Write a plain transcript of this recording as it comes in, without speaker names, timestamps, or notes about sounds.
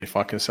If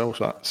I can sell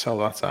that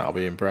out, I'll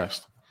be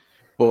impressed.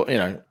 But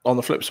on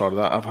the flip side of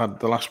that, I've had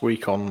the last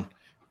week on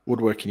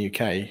Woodworking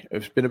UK.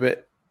 It's been a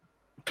bit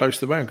close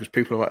to the bone because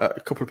a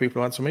couple of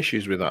people have had some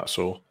issues with that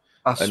saw.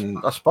 I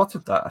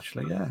spotted that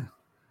actually. Yeah.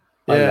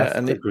 I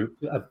left the group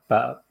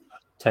about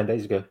 10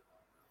 days ago.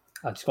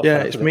 I just got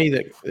it's me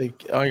that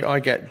I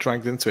get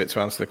dragged into it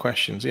to answer the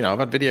questions. I've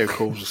had video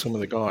calls with some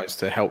of the guys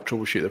to help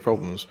troubleshoot the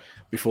problems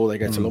before they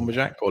go to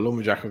Lumberjack, or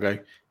Lumberjack will go,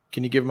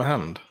 "Can you give them a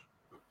hand?"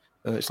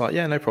 And it's like,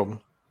 "Yeah, no problem."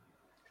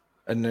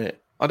 And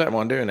I don't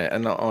mind doing it.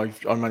 And I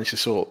managed to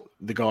sort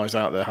the guys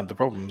out that had the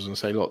problems and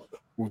say, "Look,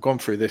 we've gone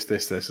through this,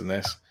 and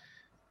this.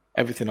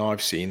 Everything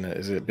I've seen that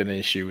has been an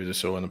issue with the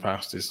saw in the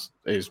past is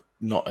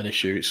not an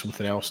issue. It's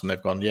something else." And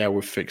they've gone, "Yeah,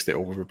 we've fixed it,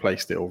 or we've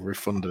replaced it, or we've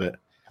refunded it."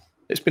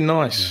 It's been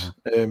nice.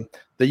 Yeah.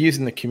 They're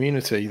using the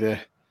community.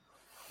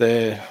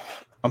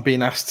 I'm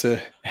being asked to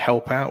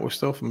help out with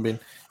stuff. I'm being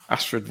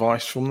asked for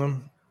advice from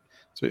them.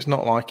 So it's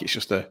not like it's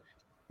just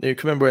you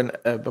can remember when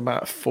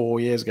about 4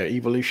 years ago,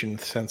 Evolution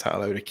sent out a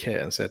load of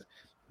kit and said,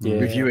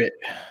 "Review it,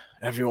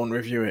 everyone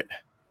review it."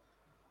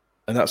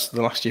 And that's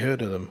the last you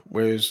heard of them.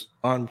 Whereas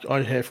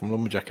I hear from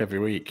Lumberjack every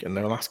week, and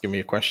they're asking me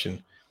a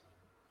question.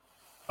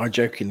 I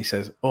jokingly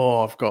says,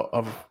 "Oh, I've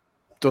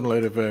done a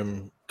load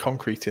of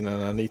concreting,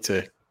 and I need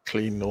to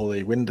clean all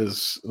the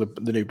windows,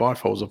 the new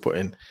bifolds I put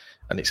in,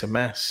 and it's a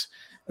mess."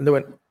 And they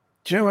went,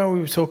 "Do you know how we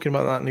were talking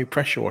about that new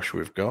pressure washer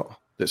we've got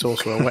that's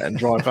also a wet and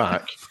dry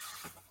vac?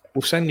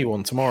 We'll send you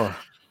one tomorrow."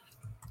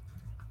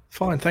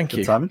 Fine, thank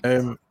you.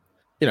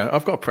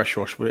 I've got a pressure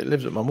washer, but it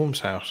lives at my mum's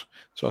house.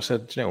 So I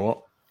said, "Do you know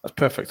what? That's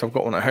perfect. I've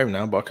got one at home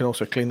now, but I can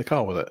also clean the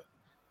car with it."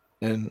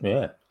 And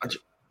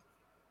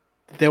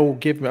they'll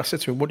give me. I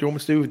said to him, "What do you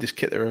want me to do with this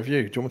kit they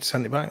review? Do you want me to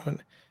send it back?" I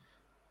went,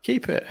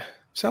 "Keep it,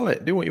 sell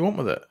it, do what you want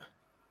with it.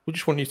 We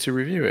just want you to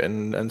review it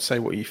and say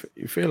what you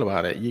feel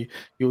about it.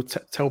 You'll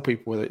tell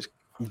people whether it's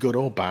good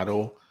or bad,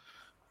 or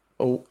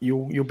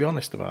you'll be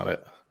honest about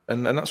it."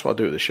 And that's what I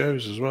do at the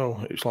shows as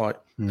well. It's like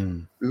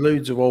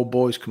loads of old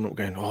boys coming up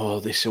going,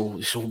 "Oh, it's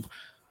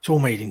all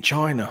made in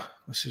China."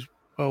 I says,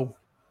 "Well,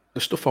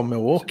 the stuff on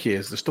Milwaukee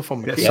is the stuff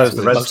on McKinsey." So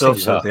the red stuff,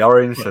 so the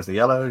orange, so the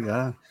yellow.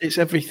 Yeah, it's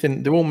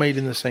everything. They're all made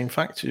in the same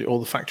factory, or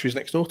the factories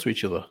next door to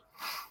each other.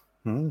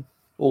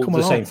 All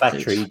the same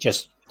factory,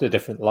 just a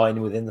different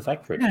line within the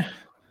factory. Yeah.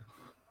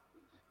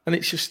 And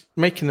it's just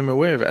making them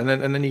aware of it, and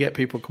then you get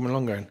people coming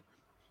along going,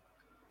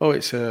 "Oh,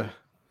 it's I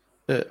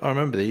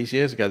remember these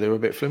years ago. They were a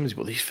bit flimsy,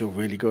 but these feel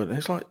really good." And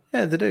it's like,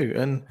 yeah, they do.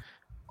 And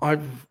I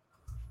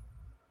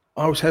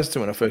was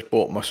hesitant when I first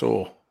bought my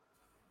saw,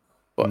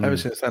 but ever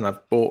since then,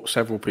 I've bought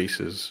several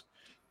pieces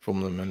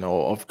from them, and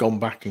I've gone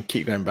back and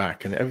keep going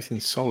back, and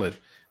everything's solid.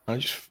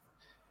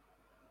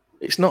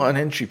 It's not an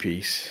entry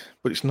piece,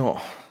 but it's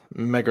not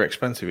mega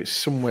expensive. It's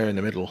somewhere in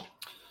the middle,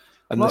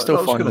 and they're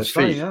still finding their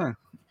feet. Yeah.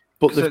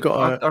 But they've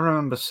got. I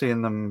remember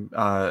seeing them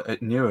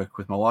at Newark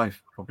with my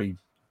wife, probably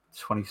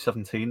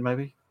 2017,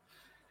 maybe.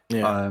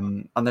 Yeah.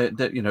 And they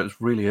it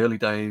was really early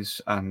days,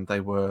 and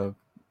they were,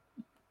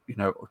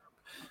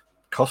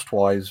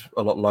 cost-wise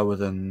a lot lower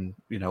than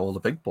all the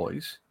big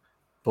boys,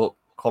 but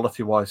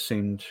quality-wise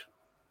seemed,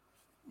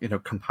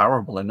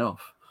 comparable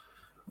enough.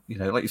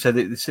 Like you said,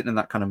 it's sitting in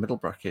that kind of middle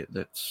bracket.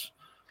 That's,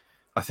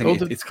 I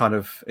think it's kind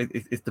of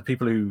it's the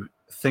people who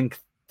think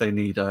they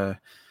need a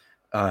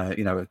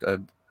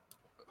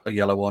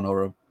yellow one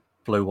or a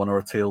blue one or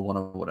a teal one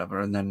or whatever,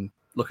 and then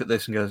look at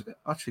this and goes,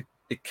 actually,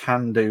 it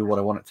can do what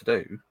I want it to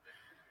do.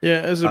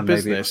 Yeah, as a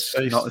business,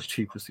 it's not as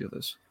cheap as the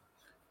others.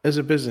 As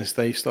a business,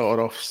 they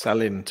started off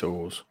selling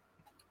tools,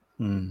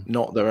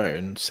 not their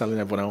own, selling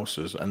everyone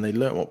else's, and they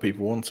learnt what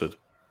people wanted.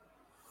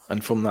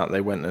 And from that,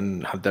 they went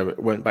and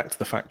went back to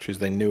the factories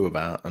they knew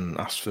about and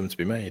asked for them to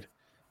be made.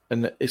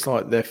 And it's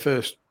like their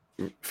first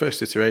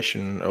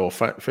iteration or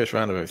first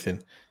round of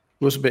everything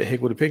was a bit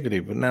higgledy-piggledy,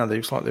 but now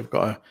they've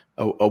got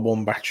a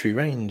one battery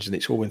range, and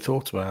it's all been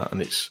thought about,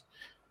 and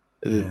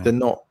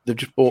they've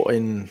just bought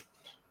in.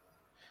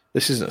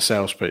 This isn't a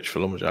sales pitch for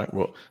Lumberjack,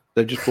 but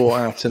they've just bought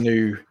out a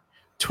new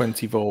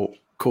 20-volt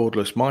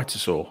cordless miter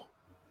saw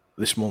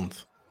this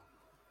month,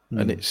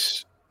 and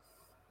it's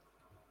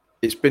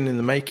been in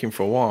the making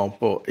for a while,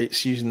 but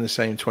it's using the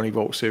same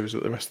 20-volt series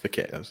that the rest of the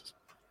kit has.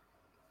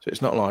 So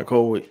it's not like,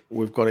 "Oh,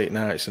 we've got it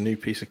now. It's a new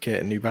piece of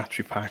kit, a new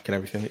battery pack, and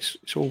everything."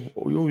 It's all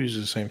we all use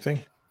the same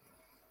thing.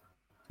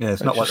 Yeah,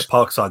 it's not like the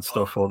Parkside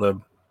stuff or the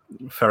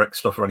Ferrex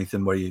stuff or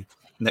anything where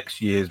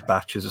next year's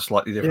batch is a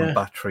slightly different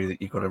battery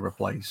that you've got to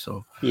replace.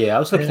 So I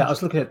was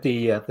looking at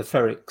the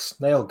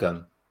Ferrex nail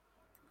gun,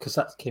 because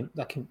that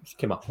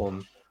came up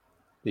on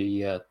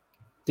the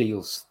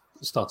deals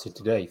started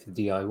today for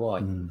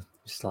DIY.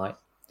 It's like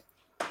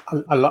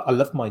I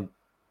love my.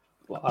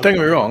 Don't get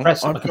me wrong. My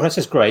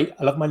compressor's great.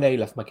 I love my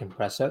nail off my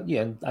compressor.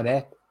 Yeah, and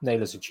air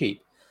nailers are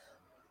cheap,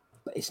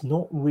 but it's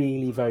not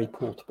really very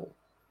portable.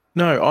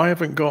 No, I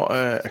haven't got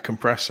a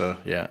compressor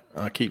yet.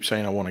 I keep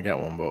saying I want to get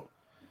one, but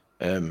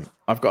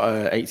I've got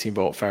a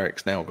 18-volt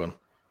Ferrex nail gun,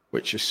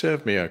 which has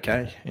served me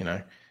okay.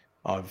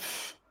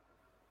 I've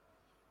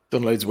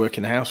done loads of work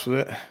in the house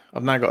with it.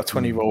 I've now got a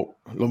 20-volt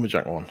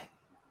Lumberjack one.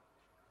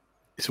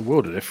 it's a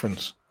world of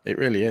difference. It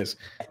really is.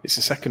 It's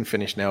a second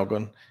finish nail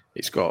gun.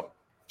 It's got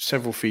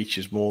several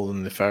features more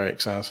than the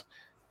Ferrix has.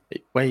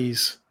 It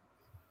weighs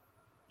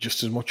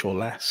just as much or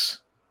less.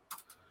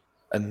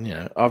 And, you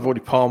know, I've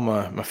already palmed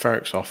my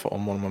Ferrix off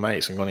on one of my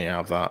mates and gone, yeah,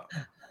 have that.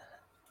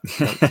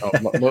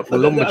 My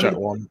Lumberjack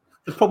one.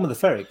 The problem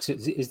with the Ferrix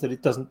is that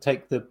it doesn't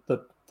take the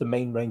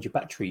main range of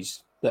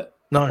batteries that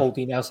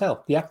Aldi now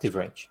sell, the active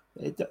range.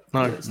 It's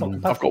not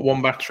compatible. I've got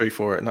one battery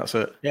for it, and that's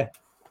it. Yeah.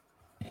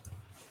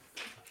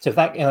 So if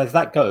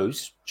that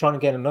goes, trying to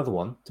get another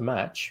one to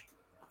match,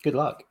 good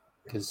luck,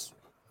 because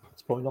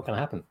it's probably not going to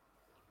happen.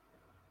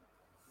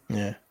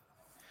 Yeah.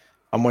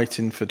 I'm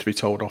waiting to be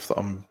told off that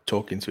I'm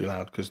talking too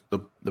loud because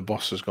the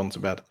boss has gone to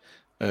bed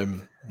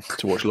to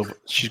watch Love.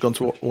 She's gone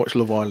to watch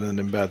Love Island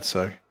in bed,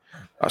 so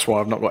that's why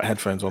I've not got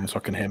headphones on so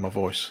I can hear my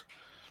voice.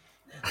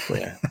 But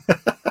yeah.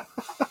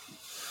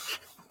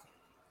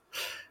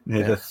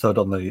 The thud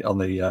on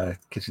the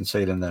kitchen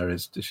ceiling there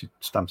is, does she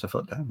stamp her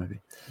foot down maybe?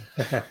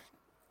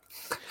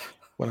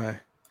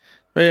 But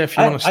yeah, if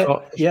you want to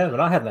start, but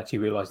I hadn't actually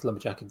realised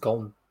Lumberjack had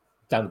gone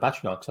down the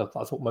battery now because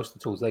I thought most of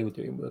the tools they were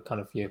doing were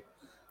kind of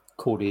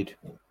corded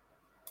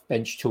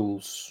bench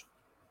tools.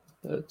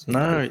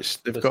 No,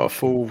 they've got a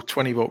full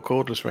 20-volt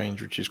cordless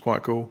range, which is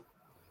quite cool.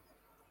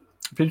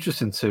 It'd be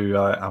interesting to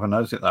have a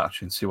nose at that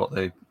actually and see what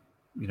they,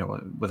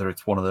 whether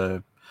it's one of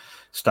the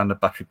standard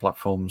battery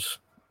platforms,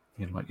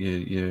 like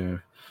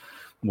your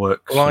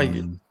Works. Well,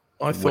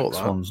 I thought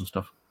that ones and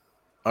stuff.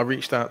 I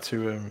reached out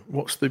to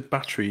what's the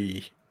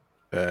battery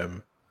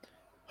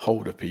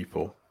holder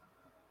people?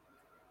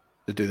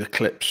 They do the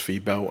clips for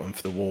your belt and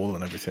for the wall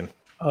and everything.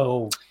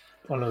 Oh,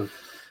 I know.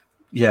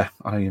 Yeah,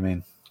 I know what you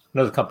mean.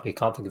 Another company,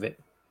 can't think of it.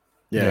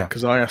 Yeah,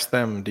 because I asked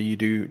them, do you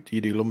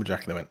do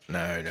Lumberjack? And they went,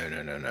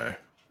 no.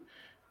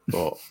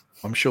 But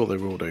I'm sure they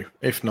will do.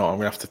 If not, I'm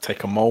gonna have to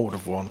take a mold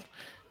of one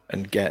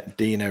and get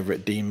Dean over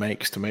at Dean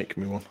Makes to make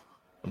me one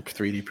and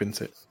 3D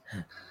print it.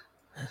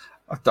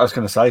 I was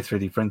going to say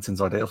 3D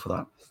printing's ideal for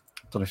that.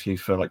 I don't know if you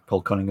feel like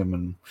Paul Cunningham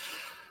and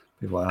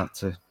people like that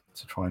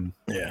to try and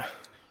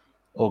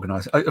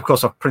organise. Of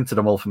course, I've printed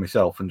them all for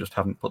myself and just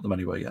haven't put them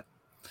anywhere yet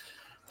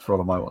for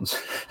all of my ones.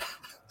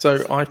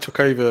 So I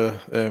took over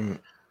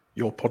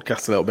your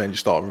podcast a little bit and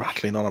just started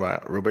rattling on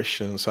about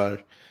rubbish, and so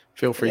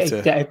feel free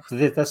to.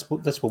 That's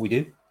what we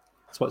do.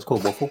 That's what it's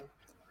called, waffle.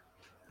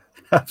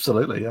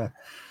 Absolutely, yeah.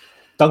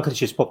 Duncan's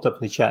just popped up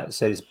in the chat. It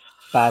says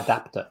bad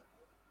adapter.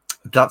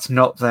 That's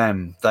not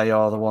them. They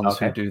are the ones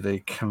who do the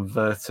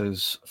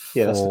converters.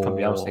 Yeah, that's the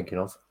company I was thinking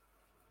of.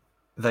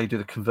 They do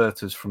the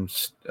converters from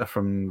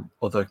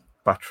other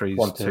batteries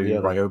to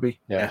Ryobi.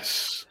 Yeah.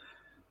 Yes.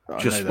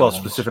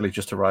 Specifically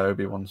just to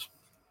Ryobi ones.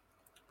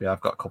 Yeah,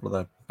 I've got a couple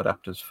of the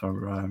adapters for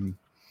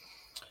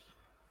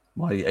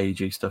my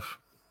AEG stuff.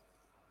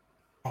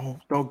 Oh,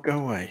 dog, go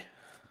away.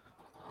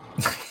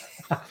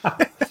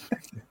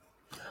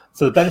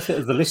 So the benefit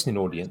of the listening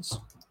audience,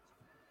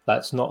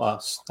 that's not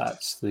us,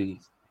 that's the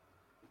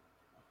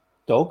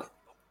dog.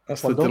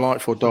 That's the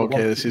delightful dog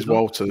here. This is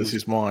Walter. This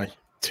is my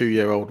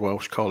 2-year-old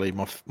Welsh collie.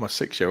 My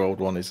 6-year-old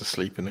one is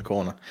asleep in the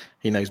corner.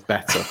 He knows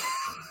better.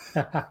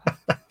 But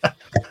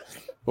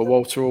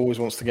Walter always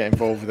wants to get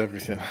involved with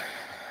everything.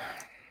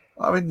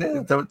 I mean,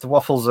 the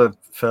waffles are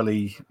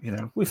fairly,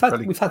 we've had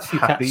a few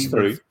cats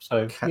through,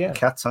 so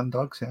cats and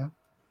dogs, yeah.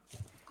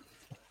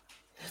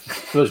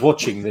 For those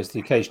watching, there's the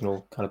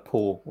occasional kind of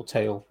paw or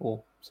tail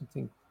or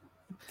something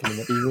coming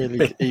up.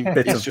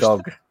 Bit of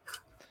dog.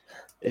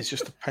 It's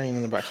just a pain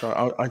in the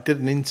backside. I did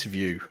an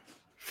interview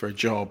for a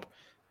job,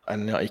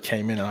 and he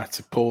came in, and I had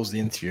to pause the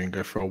interview and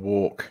go for a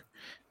walk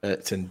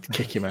to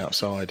kick him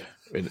outside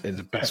in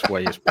the best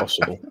way as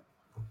possible.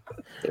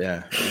 But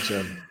yeah, it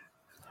was.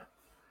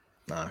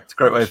 No, it's a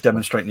great way of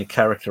demonstrating your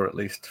character, at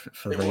least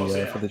for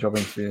the job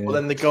interview. Well,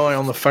 then the guy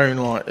on the phone,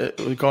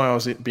 the guy I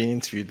was being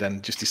interviewed,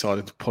 then just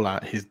decided to pull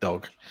out his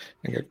dog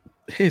and go,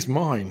 "Here's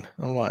mine."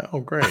 I'm like, "Oh,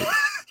 great."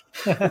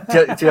 do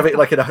you have it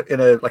like in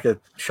a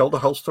shoulder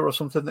holster or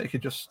something that you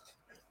could just?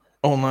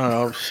 Oh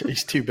no,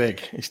 he's too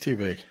big. He's too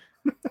big.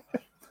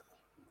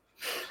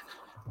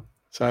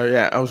 So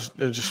yeah, I was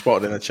just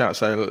spotted in the chat.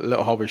 So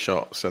Little Hobby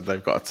Shop said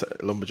they've got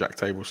a Lumberjack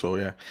table saw.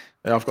 Yeah,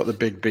 I've got the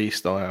big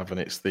beast I have, and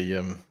it's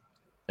the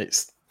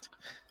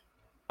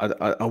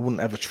I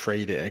wouldn't ever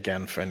trade it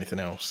again for anything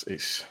else.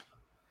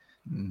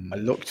 I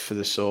looked for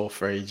the saw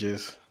for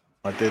ages.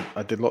 I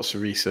did lots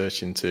of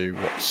research into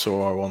what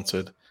saw I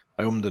wanted.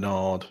 I ummed and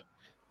ahed.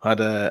 I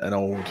had an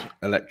old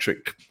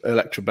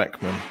Electra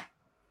Beckman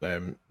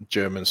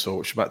German saw,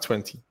 which was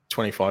about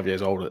 25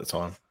 years old at the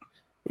time,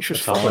 which was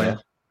fine.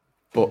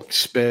 But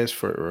spares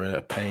for it were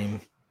a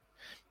pain.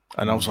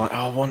 And I was like,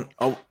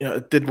 I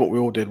did what we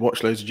all did,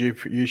 watch loads of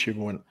YouTube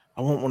and went,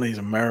 I want one of these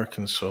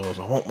American saws.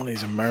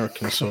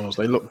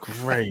 They look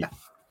great.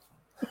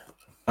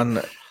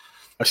 And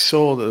I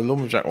saw that the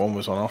Lumberjack one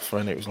was on offer,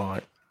 and it was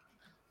like,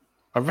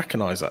 I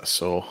recognise that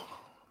saw.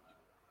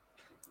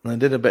 And I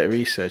did a bit of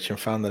research and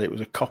found that it was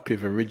a copy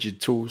of a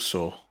Rigid Tools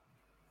saw.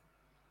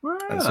 Wow.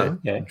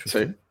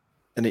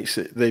 And it's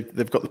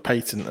they've got the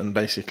patent, and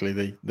basically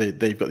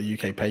they've got the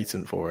UK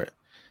patent for it.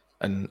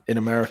 And in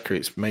America,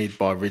 it's made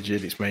by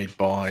Rigid. It's made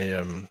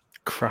by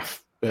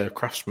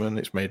Craftsman.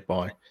 It's made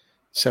by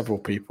several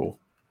people,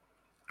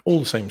 all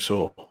the same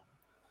saw.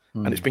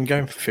 And it's been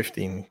going for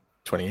 15,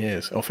 20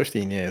 years, or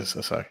 15 years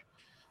or so.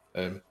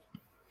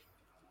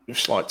 With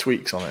slight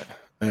tweaks on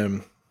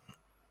it.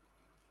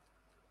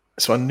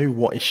 So I knew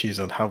what issues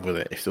I'd have with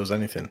it if there was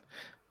anything.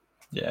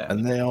 Yeah.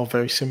 And they are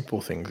very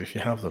simple things if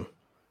you have them.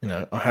 You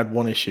know, I had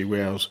one issue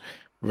where I was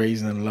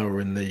raising and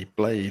lowering the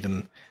blade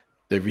and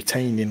the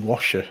retaining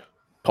washer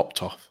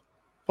popped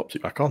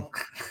it back on.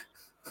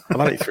 I've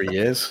had it 3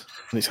 years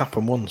and it's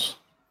happened once.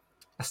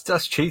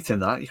 That's cheating.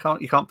 That you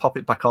can't pop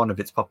it back on if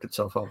it's popped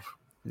itself off.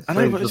 I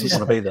know, but it doesn't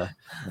want to be there.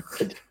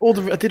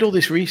 I did all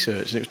this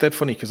research and it was dead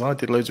funny because I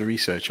did loads of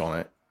research on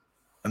it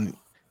and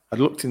I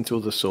looked into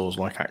other saws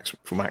like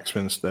from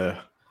Axminster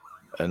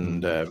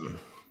and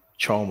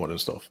Charnwood and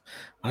stuff.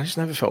 I just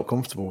never felt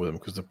comfortable with them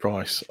because of the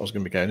price I was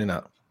going to be going in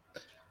at.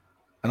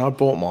 And I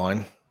bought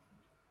mine.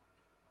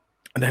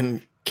 And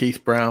then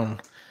Keith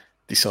Brown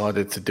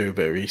decided to do a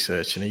bit of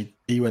research and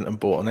he went and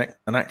bought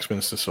an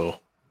Axminster saw.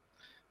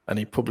 And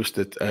he published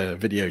a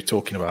video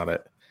talking about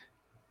it.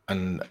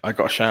 And I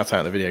got a shout out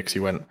in the video because he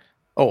went,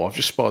 "Oh, I've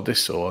just spotted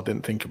this saw. I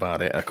didn't think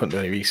about it. I couldn't do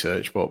any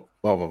research, but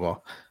blah, blah, blah."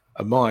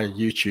 And my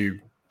YouTube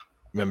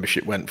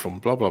membership went from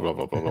blah, blah, blah,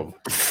 blah, blah, blah.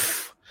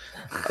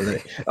 And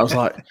then I was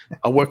like,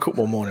 I woke up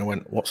one morning and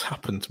went, "What's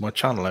happened to my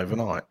channel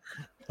overnight?"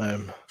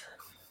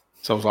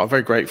 So I was like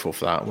very grateful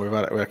for that. We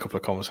had a couple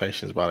of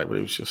conversations about it, but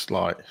it was just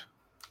like,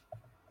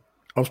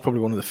 I was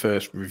probably one of the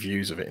first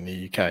reviews of it in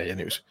the UK. And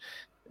it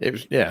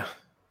was yeah,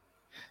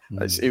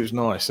 it was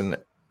nice. And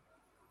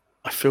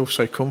I feel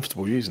so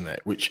comfortable using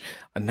it, which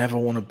I never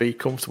want to be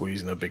comfortable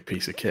using a big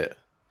piece of kit.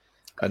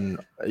 And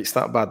it's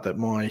that bad that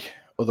my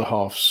other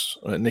half's,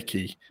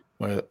 Nikki,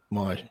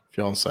 my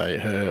fiance,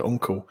 her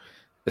uncle,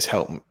 has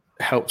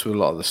helped with a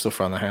lot of the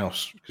stuff around the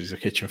house because he's a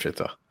kitchen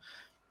fitter,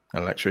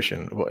 an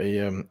electrician. But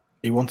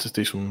he wanted to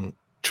do some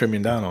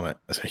trimming down on it.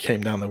 So he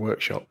came down the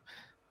workshop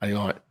and he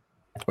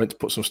went to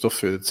put some stuff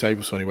through the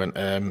table. So he went,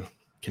 "Can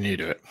you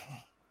do it?"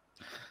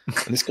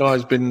 And this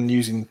guy's been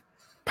using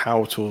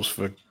power tools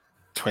for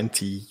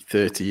 20,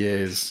 30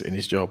 years in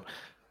his job.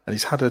 And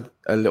he's had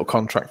a little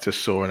contractor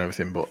saw and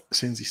everything. But as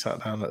soon as he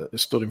sat down,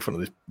 stood in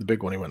front of the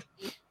big one, he went,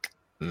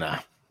 "Nah,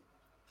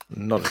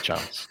 not a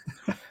chance."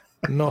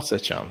 Not a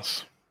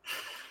chance.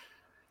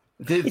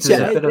 I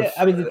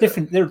mean,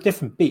 there are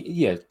different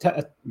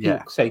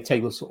say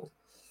table saw,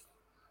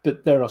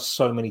 but there are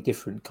so many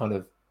different kind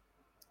of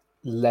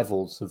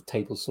levels of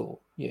table saw.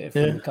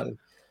 The kind of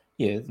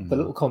the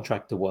little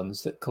contractor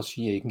ones that cost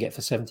you can get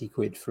for 70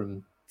 quid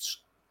from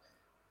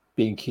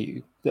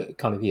B&Q. That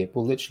kind of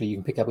well, literally you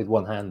can pick up with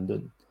one hand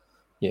and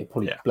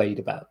probably blade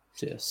about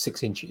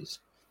 6 inches,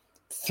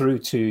 through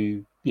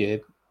to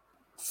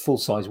full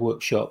size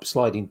workshop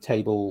sliding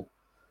table.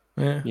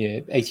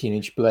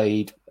 18-inch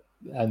blade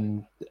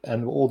and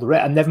all the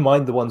rest, and never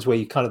mind the ones where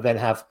you kind of then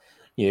have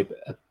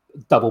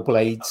double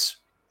blades,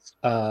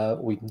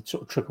 or even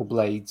sort of triple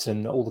blades,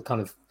 and all the kind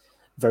of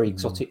very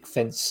exotic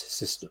fence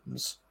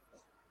systems.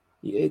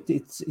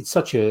 It's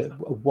such a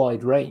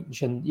wide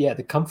range, and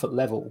the comfort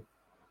level.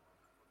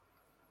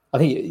 I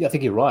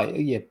think you're right.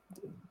 Yeah,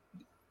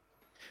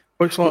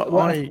 well, it's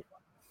like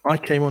I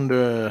came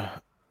under.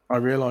 I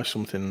realised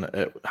something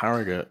at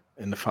Harrogate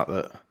in the fact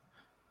that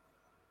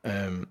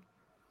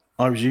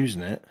I was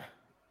using it,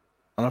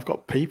 and I've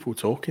got people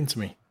talking to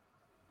me.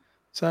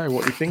 So,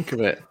 what do you think of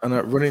it? And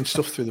running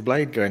stuff through the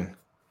blade, going,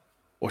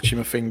 watching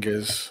my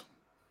fingers.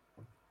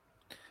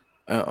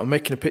 I'm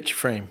making a picture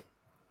frame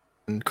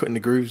and cutting the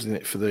grooves in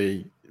it for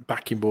the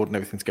backing board and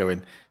everything to go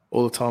in.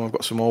 All the time, I've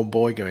got some old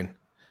boy going,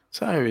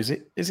 "So, is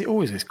it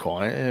always this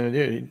quiet?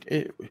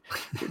 Do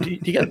you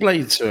get the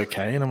blades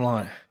okay?" And I'm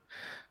like,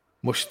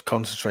 "Must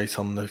concentrate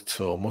on the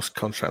saw. Must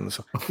concentrate on the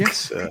saw." "Yes,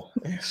 sir.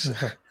 Yes,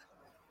 sir."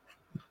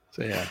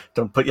 So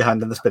don't put your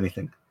hand in the spinny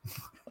thing.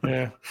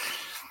 Yeah,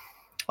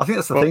 I think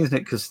that's the thing, isn't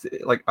it? Because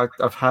like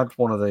I've had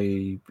one of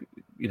the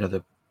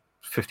the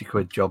 50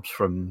 quid jobs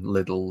from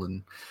Lidl,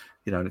 and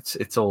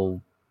it's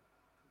all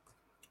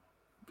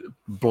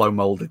blow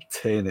molded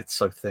tin. It's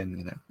so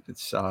thin,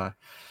 It's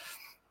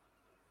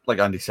like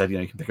Andy said,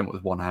 you can pick them up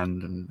with one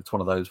hand, and it's one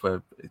of those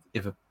where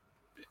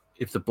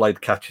if the blade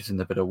catches in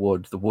a bit of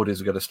wood, the wood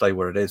is going to stay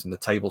where it is, and the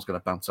table's going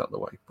to bounce out of the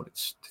way. But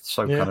it's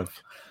so kind of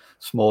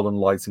small and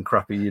light and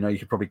crappy. You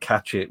could probably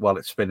catch it while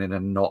it's spinning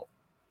and not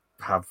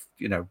have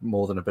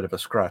more than a bit of a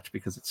scratch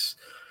because it's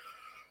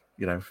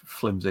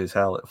flimsy as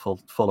hell. It'll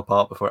fall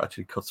apart before it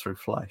actually cuts through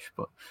flesh.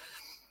 But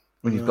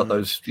when you've got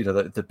those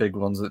the big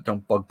ones that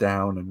don't bog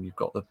down, and you've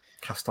got the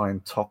cast iron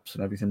tops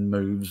and everything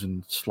moves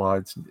and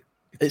slides,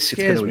 it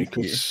scares me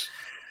because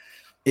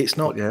it's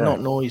not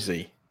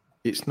noisy.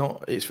 It's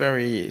not. It's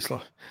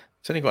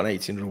only got an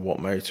 1800 watt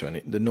motor,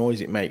 and the noise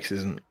it makes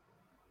isn't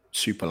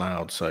super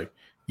loud. So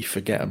you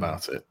forget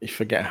about it. You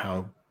forget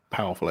how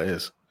powerful it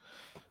is,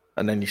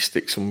 and then you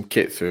stick some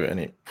kit through it,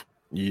 and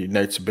you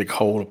notice a big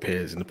hole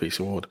appears in the piece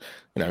of wood.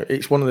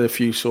 It's one of the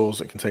few saws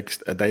that can take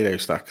a dado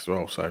stack as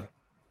well. So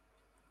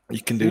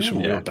you can do some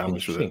real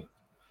damage with it.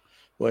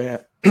 Well,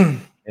 yeah.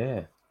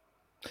 Yeah.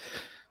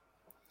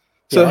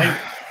 So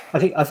I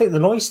think the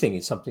noise thing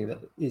is something that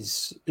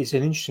is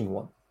an interesting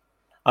one.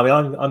 I mean,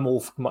 I'm all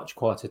for much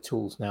quieter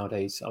tools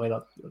nowadays. I mean,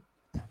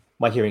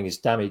 my hearing is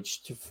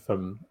damaged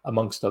from,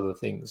 amongst other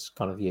things,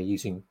 kind of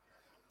using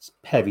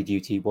heavy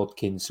duty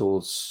Watkins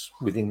saws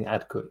within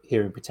adequate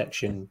hearing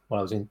protection when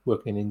I was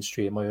working in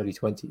industry in my early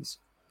 20s.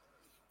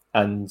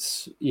 And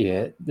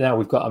now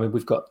we've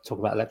got talk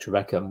about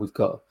Electro-Beckham. We've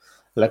got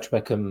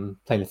Electro-Beckham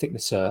planar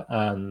thicknesser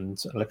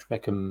and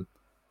Electro-Beckham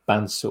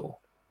bandsaw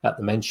at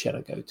the men's shed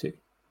I go to,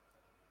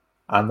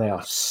 and they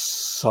are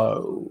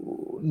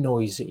so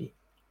noisy,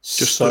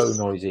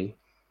 noisy.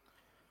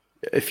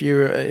 If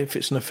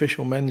it's an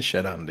official men's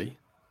shed, Andy,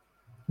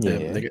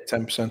 they get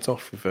 10%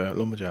 off with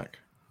Lumberjack.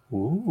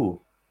 Ooh!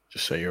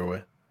 Just so you're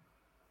aware.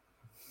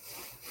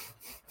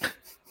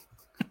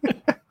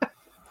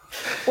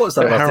 What was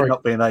that about it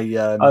not being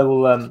a? I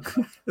will.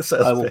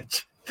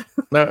 Pitch?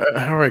 No, at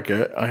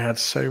Harrogate, I had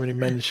so many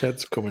men's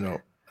sheds coming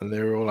up, and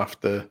they were all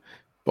after.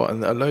 But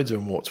and loads of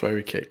them walked away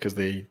with kit because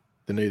they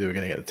knew they were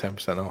going to get the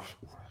 10% off.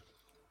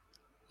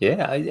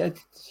 Yeah,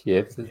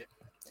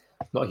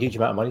 not a huge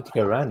amount of money to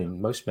go around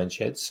in most men's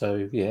sheds.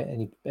 So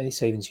any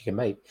savings you can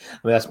make. I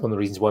mean, that's one of the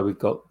reasons why we've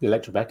got the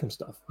Electro-Beckham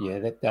stuff.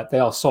 Yeah, they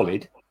are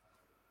solid,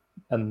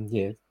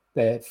 and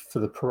they're for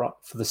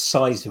the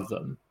size of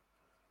them.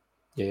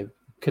 Yeah,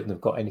 couldn't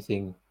have got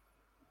anything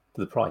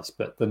for the price,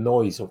 but the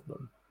noise of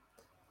them,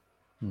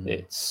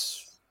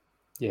 it's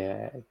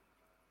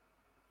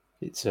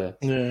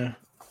a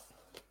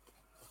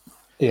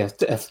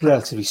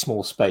relatively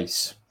small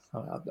space.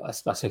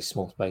 I say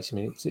small space. I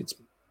mean, it's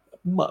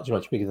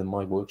much bigger than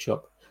my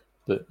workshop,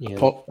 but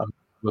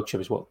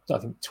workshop is what I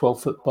think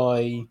 12 foot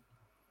by.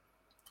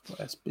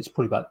 It's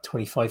probably about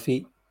 25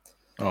 feet.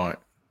 All right,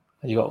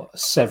 and you got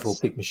several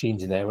big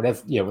machines in there.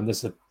 Whenever when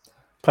there's a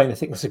planar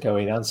thicknesser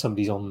going, and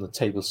somebody's on the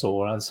table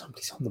saw, and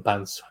somebody's on the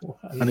bandsaw,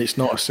 and it's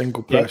not a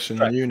single person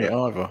unit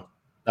either.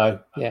 No,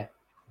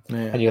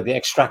 and you got the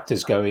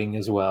extractors going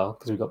as well,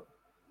 because we've got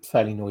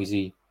fairly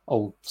noisy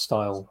old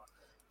style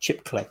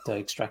chip collector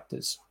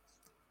extractors.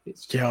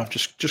 I've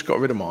just got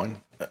rid of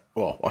mine.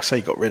 Well, I say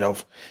got rid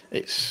of.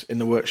 It's in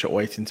the workshop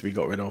waiting to be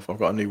got rid of. I've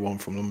got a new one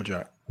from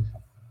Lumberjack,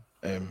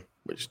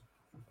 which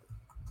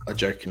I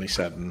jokingly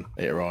said, and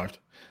it arrived.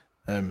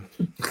 But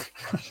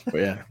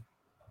yeah.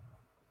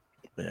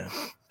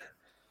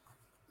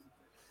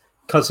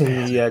 Cousin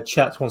in the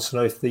chat wants to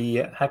know if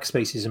the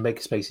Hackspaces and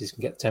Makerspaces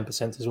can get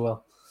 10% as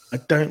well. I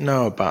don't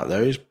know about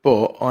those,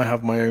 but I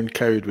have my own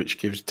code which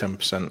gives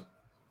 10%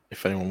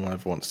 if anyone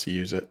ever wants to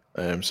use it.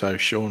 So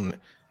Sean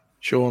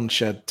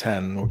Shed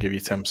 10 will give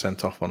you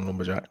 10% off on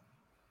Lumberjack.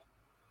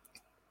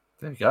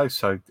 There you go.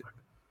 So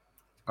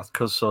that's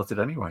cuz sorted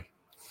anyway.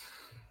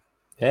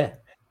 Yeah.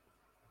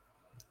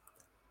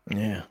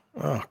 Yeah.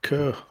 Oh,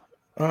 cool.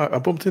 I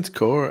bumped into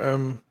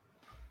Core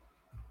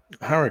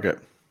Harrogate.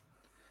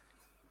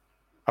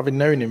 I've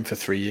known him for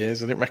 3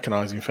 years. I didn't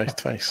recognise him face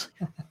to face.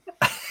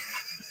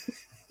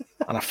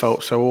 And I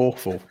felt so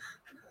awful.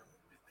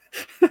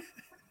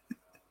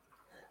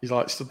 He's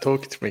like stood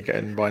talking to me,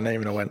 getting by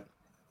name, and I went,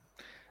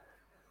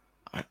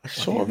 I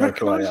sort of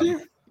recognise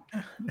you.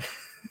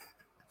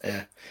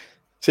 Yeah.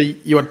 So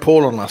you had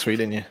Paul on last week,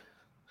 didn't you?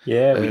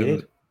 Yeah, we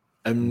did.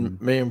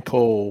 And me and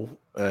Paul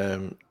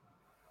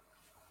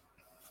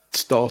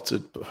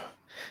started.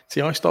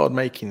 See, I started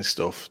making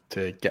stuff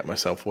to get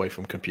myself away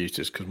from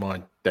computers because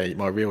my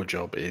real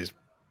job is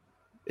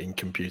in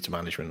computer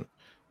management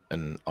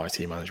and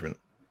IT management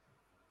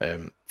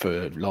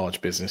for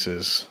large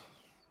businesses,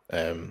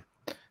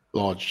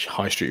 large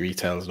high street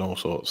retailers and all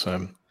sorts.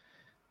 And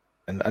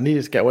I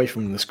needed to get away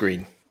from the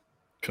screen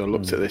because I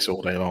looked at this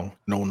all day long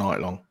and all night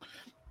long.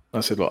 And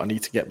I said, look, I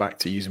need to get back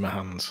to using my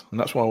hands. And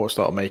that's why I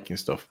started making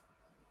stuff.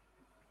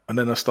 And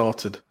then I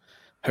started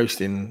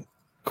hosting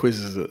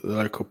quizzes at the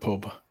local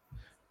pub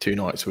 2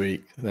 nights a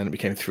week. And then it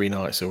became 3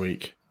 nights a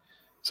week.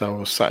 So I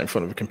was sat in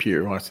front of a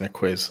computer writing a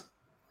quiz.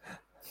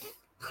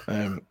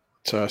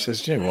 So I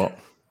says, you know what?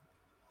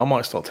 I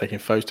might start taking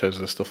photos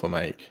of the stuff I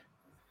make.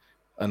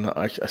 And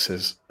I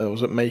says, I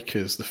was at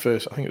Makers, I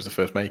think it was the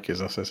first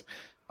Makers. I says,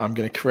 I'm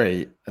going to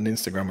create an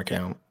Instagram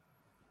account.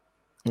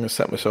 I'm going to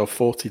set myself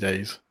 40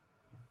 days.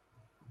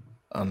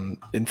 And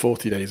in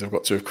 40 days, I've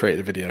got to have created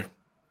a video.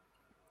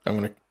 I'm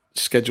going to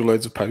schedule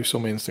loads of posts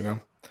on my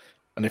Instagram.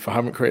 And if I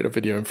haven't created a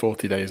video in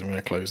 40 days, I'm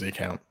going to close the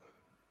account.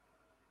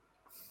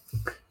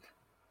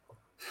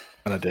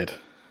 And I did.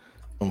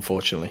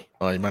 Unfortunately,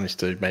 I managed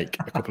to make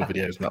a couple of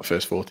videos in that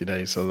first 40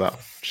 days. So that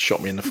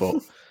shot me in the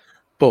foot.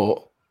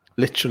 But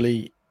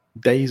literally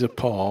days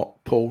apart,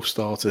 Paul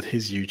started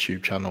his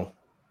YouTube channel.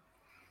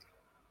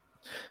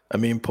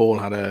 And me and Paul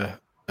had a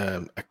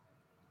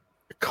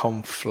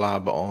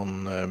conflab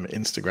on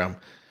Instagram.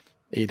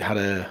 He'd had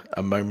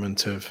a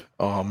moment of,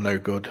 I'm no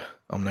good.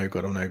 And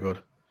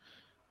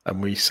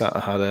we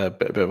had a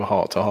bit of a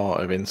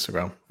heart-to-heart of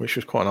Instagram, which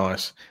was quite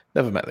nice.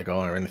 Never met the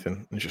guy or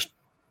anything. It's just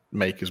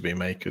makers being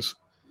makers.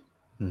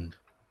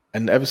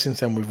 And ever since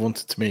then, we've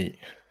wanted to meet.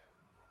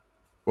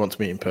 We want to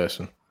meet in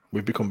person.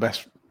 We've become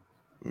best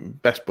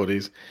best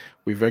buddies.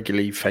 We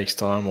regularly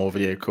FaceTime or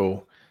video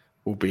call.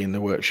 We'll be in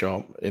the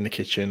workshop, in the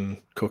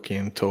kitchen,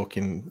 cooking,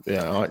 talking.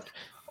 Yeah,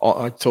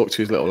 I talk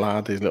to his little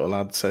lad. His little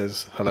lad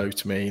says hello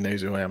to me. He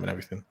knows who I am and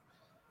everything.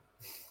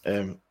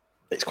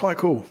 It's quite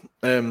cool.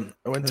 I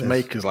went to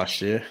Makers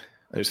last year.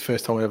 It was the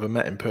first time I ever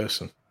met in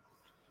person.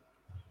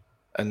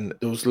 And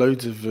there was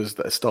loads of us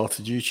that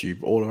started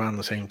YouTube all around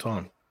the same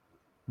time.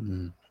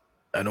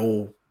 And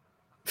all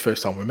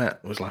first time we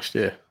met was last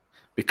year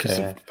because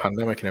of the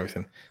pandemic and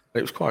everything.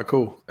 It was quite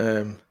cool.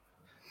 But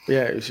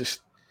yeah, it was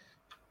just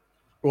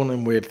one of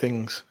them weird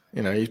things.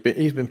 You know, he's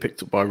been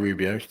picked up by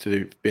Rubio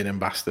to be an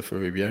ambassador for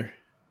Rubio.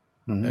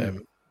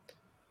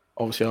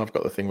 Obviously, I've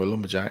got the thing with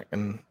Lumberjack,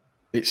 and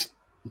it's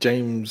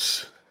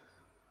James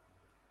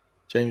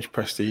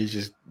Prestige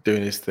is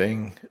doing his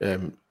thing.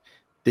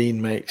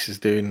 Dean Makes is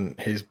doing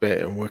his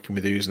bit and working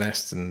with Ooze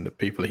Nest and the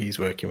people he's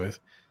working with.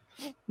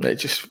 It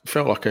just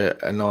felt like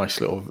a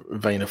nice little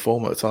vein of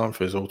form at the time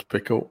for us all to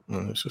pick up,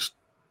 and it was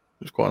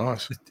quite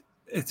nice.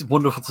 It's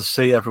wonderful to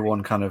see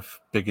everyone kind of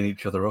bigging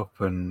each other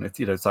up, and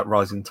it's that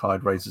rising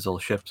tide raises all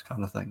ships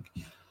kind of thing.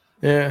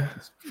 Yeah,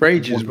 for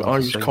ages, but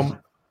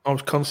I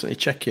was constantly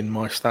checking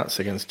my stats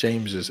against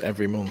James's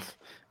every month,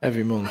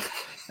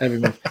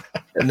 and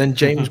then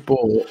James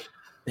bought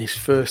his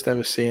first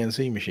ever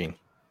CNC machine.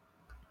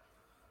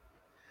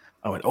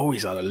 I went, oh,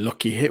 he's had a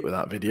lucky hit with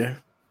that video.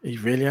 He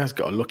really has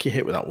got a lucky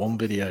hit with that one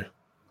video.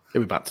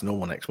 He'll be back to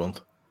normal next month.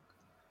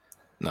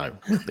 No,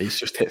 he's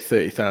just hit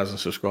 30,000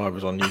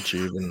 subscribers on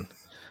YouTube, and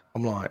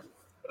I'm like,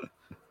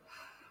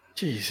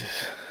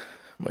 Jesus.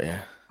 But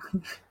yeah.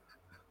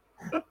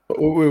 But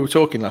we were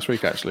talking last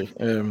week, actually.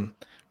 We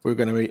were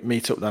going to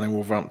meet up down in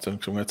Wolverhampton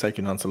because I'm going to take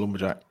him down to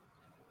Lumberjack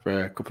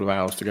for a couple of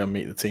hours to go and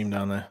meet the team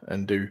down there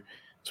and do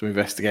some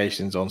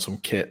investigations on some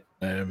kit,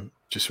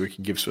 just so we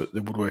can give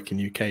the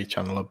Woodworking UK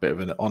channel a bit of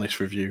an honest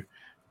review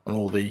on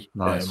all the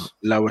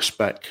lower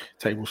spec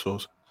table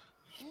saws.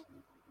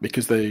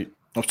 Because I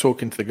was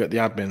talking to the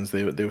admins,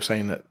 they were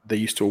saying that they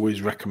used to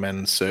always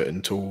recommend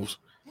certain tools,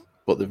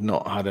 but they've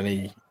not had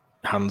any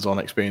hands-on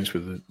experience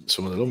with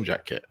some of the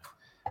Lumberjack kit.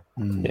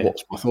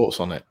 What's my thoughts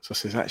on it? So I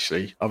says,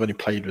 actually, I've only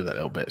played with it a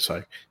little bit,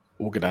 so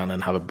we'll go down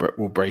and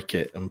we'll break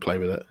it and play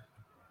with it.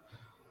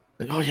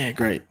 Oh yeah,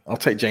 great. I'll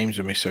take James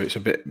with me, so it's a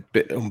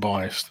bit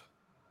unbiased.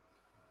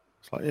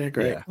 It's like, yeah,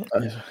 great.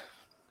 Yeah.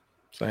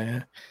 So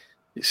yeah,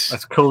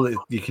 that's cool that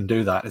you can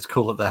do that. It's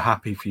cool that they're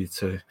happy for you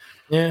to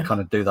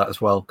kind of do that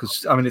as well,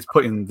 because I mean, it's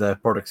putting their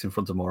products in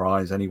front of more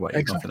eyes anyway.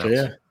 Exactly.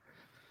 Yeah.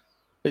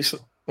 It's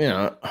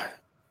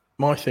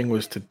my thing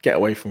was to get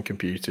away from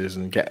computers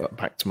and get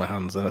back to my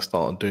hands, and I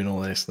started doing all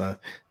this, and I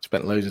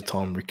spent loads of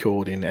time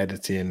recording,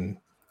 editing,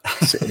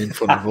 sitting in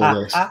front of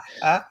all this.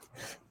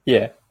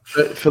 Yeah.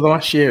 But for the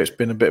last year, it's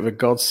been a bit of a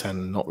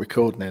godsend not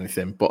recording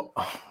anything, but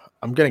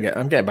I'm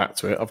getting back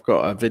to it. I've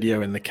got a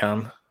video in the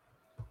can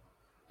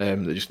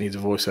that just needs a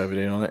voiceover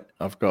doing on it.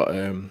 I've got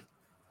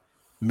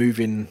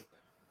moving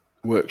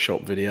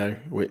workshop video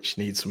which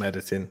needs some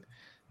editing,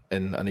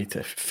 and I need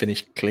to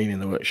finish cleaning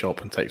the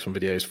workshop and take some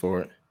videos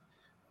for it.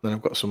 Then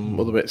I've got some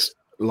other bits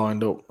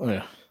lined up. Oh,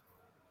 yeah.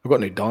 I've got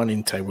a new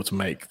dining table to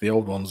make. The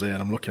old one's there,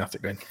 and I'm looking at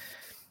it going,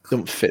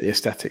 don't fit the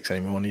aesthetics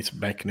anymore. I need to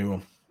make a new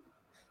one.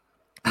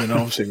 And then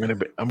obviously I'm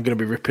going to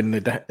be ripping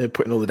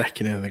putting all the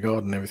decking in the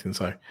garden and everything.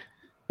 So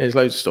there's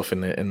loads of stuff in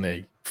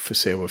the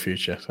foreseeable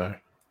future. So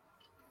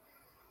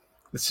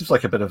it seems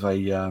like a bit of a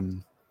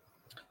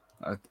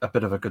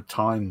good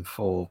time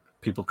for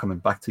people coming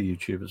back to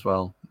YouTube as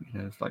well.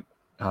 It's like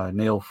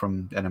Neil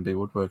from NMB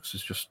Woodworks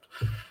has just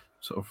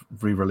sort of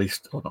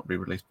released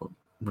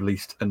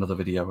another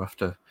video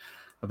after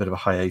a bit of a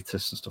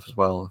hiatus and stuff as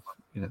well.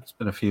 There's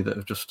been a few that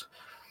have just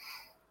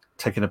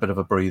taken a bit of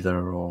a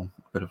breather or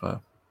a bit of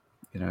a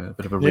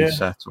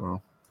reset. Or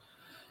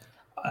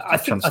I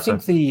think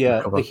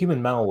the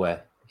human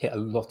malware hit a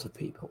lot of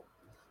people,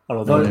 and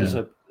although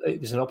it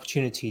was an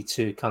opportunity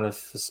to kind of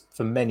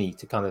for many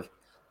to kind of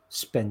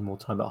spend more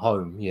time at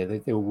home.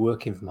 They were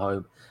working from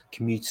home.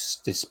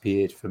 Commutes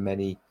disappeared for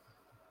many.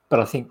 But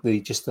I think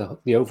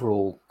the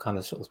overall kind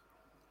of sort of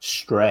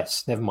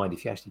stress, never mind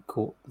if you actually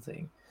caught the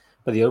thing,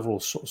 but the overall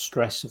sort of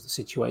stress of the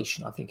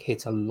situation, I think,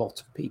 hit a lot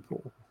of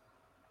people.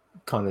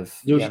 Kind of,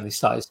 they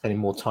started spending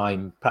more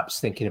time perhaps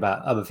thinking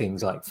about other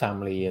things like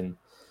family and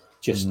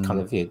just kind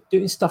of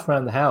doing stuff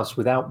around the house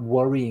without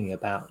worrying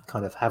about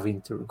kind of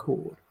having to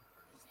record.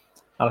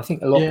 And I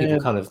think a lot of people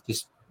kind of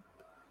just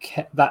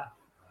kept that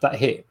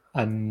hit.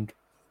 And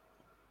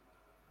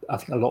I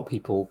think a lot of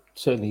people,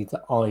 certainly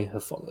that I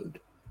have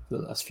followed the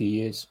last few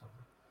years,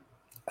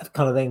 have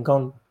kind of then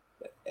gone,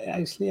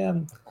 actually,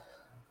 and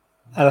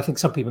I think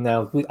some people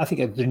now, I think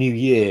at the new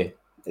year,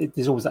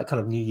 there's always that kind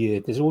of new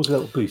year, there's always a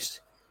little boost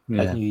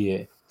at new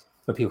year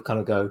where people kind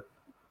of go,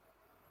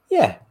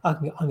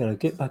 I'm going to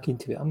get back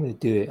into it, I'm going to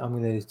do it, I'm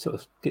going to sort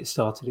of get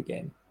started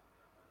again.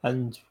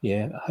 And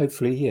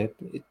hopefully,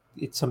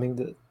 it's something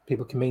that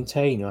people can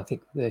maintain. And I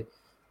think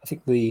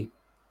the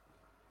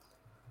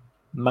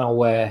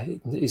malware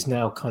is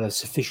now kind of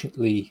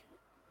sufficiently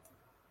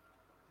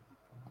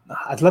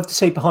I'd love to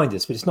say behind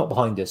us, but it's not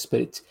behind us.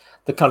 But it's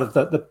the kind of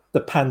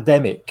the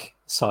pandemic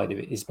side of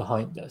it is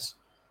behind us,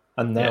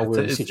 and now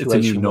we're in a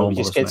situation where we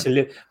just get to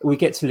live. We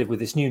get to live with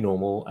this new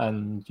normal,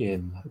 and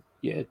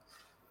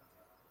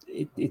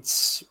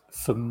it's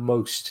for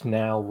most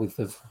now with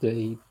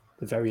the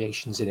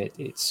variations in it.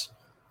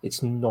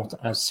 It's not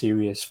as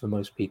serious for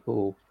most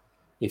people.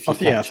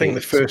 I think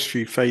the first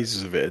few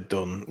phases of it are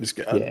done. There's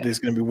going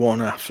to be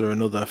one after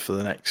another for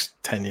the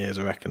next 10 years,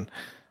 I reckon.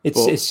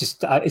 It's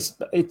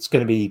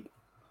going to be,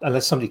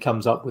 unless somebody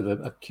comes up with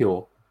a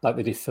cure like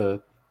they did for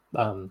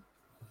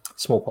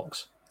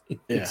smallpox.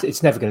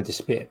 It's never going to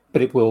disappear,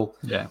 but it will.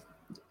 Yeah.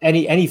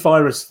 Any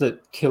virus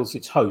that kills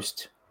its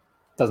host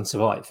doesn't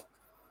survive.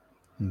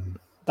 Mm-hmm.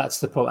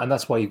 That's the problem, and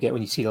that's why you get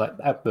when you see like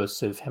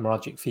outbursts of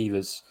hemorrhagic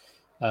fevers,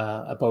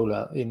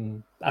 Ebola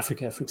in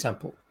Africa, for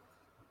example.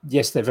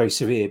 Yes, they're very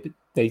severe, but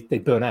they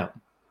burn out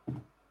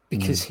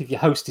because if your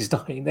host is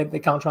dying, they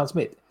can't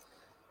transmit.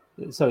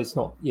 So it's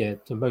not, the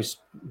most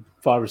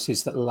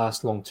viruses that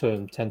last long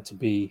term tend to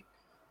be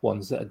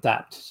ones that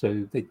adapt,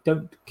 so they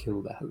don't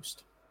kill their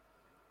host,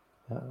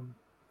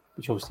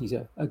 which obviously is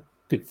a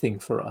good thing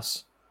for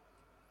us.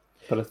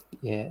 But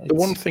the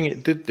one thing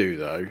it did do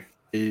though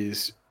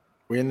is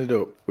we ended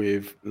up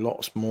with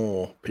lots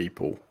more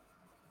people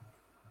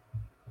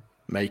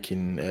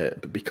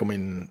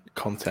becoming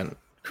content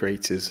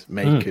creators,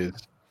 makers.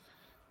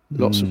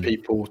 Lots of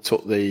people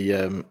took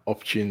the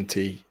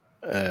opportunity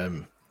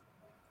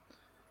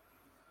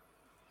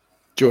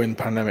during the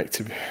pandemic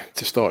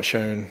to start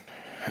showing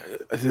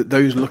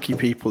those lucky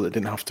people that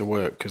didn't have to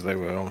work because they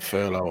were on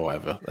furlough or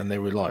whatever, and they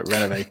were like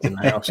renovating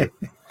the house.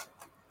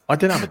 I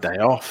didn't have a day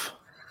off.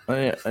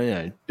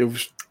 It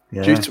was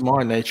due to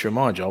my nature of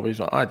my job.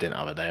 I didn't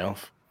have a day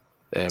off.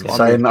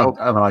 Same.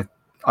 I'm an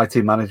IT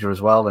manager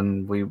as well,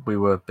 and we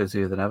were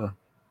busier than ever.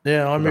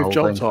 Yeah, I moved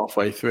jobs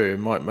halfway through.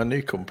 My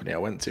new company I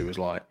went to was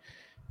like,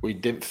 we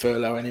didn't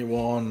furlough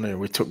anyone, and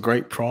we took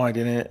great pride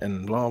in it,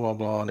 and blah blah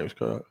blah, and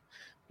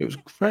it was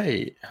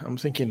great. I'm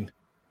thinking,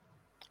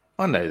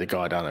 I know the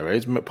guy down the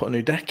road's put a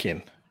new deck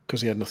in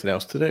because he had nothing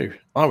else to do.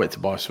 I went to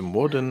buy some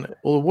wood, and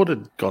all the wood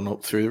had gone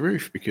up through the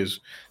roof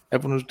because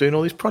everyone was doing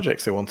all these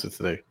projects they wanted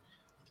to do.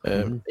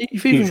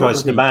 Huge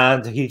rise in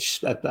demand, a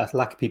huge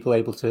lack of people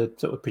able to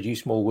sort of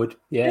produce more wood.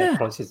 Yeah.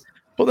 Prices.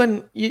 But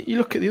then you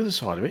look at the other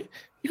side of it.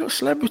 You got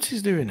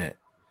celebrities doing it.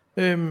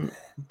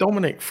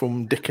 Dominic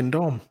from Dick and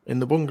Dom in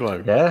the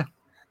bungalow. Yeah,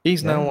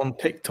 he's now on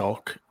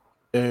TikTok,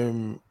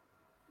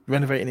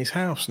 renovating his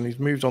house, and he's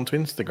moved on to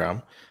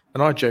Instagram.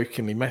 And I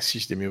jokingly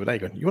messaged him the other day,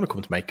 going, "You want to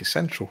come to Maker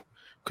Central?"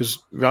 Because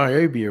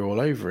Ryobi are all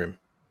over him.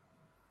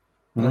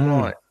 And I'm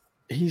like,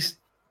 he's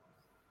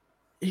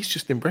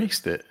just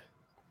embraced it.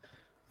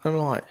 I'm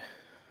like,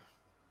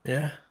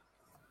 yeah.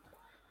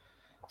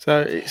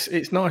 So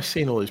it's nice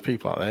seeing all these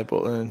people out there,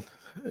 but then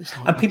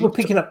and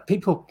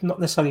people not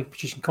necessarily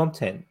producing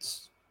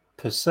content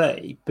per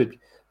se, but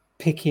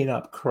picking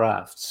up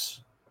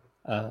crafts,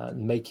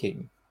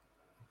 making.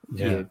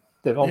 They're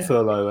on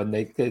furlough, and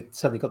they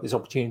suddenly got this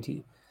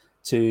opportunity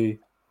to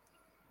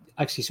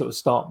actually sort of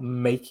start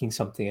making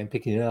something and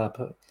picking it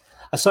up.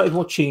 I started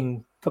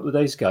watching a couple of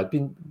days ago. I'd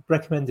been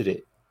recommended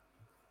it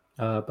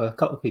by a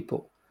couple of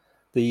people.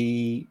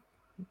 The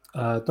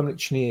Dominic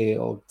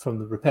Chenier from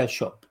the Repair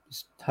Shop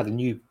had a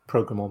new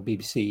program on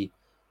BBC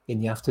in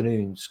the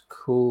afternoons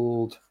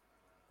called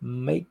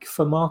Make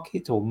for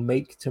Market or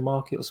Make to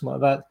Market or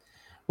something like that,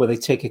 where they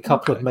take a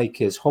couple of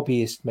makers,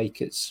 hobbyist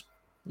makers.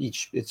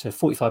 It's a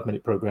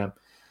 45-minute program.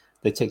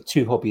 They take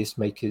two hobbyist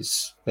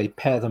makers, they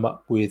pair them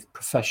up with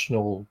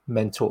professional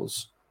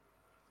mentors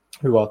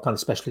who are kind of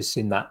specialists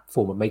in that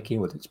form of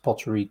making, whether it's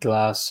pottery,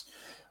 glass,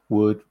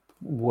 wood,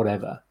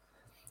 whatever,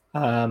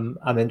 and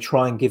then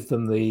try and give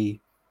them the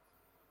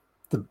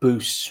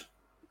boost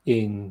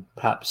in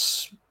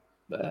perhaps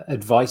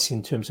advice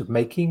in terms of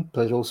making,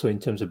 but also in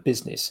terms of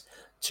business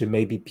to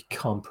maybe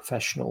become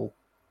professional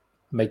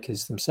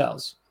makers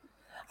themselves.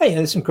 Hey,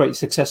 there's some great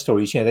success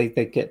stories.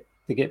 They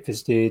get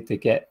visited. They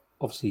get,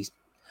 obviously,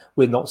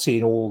 we're not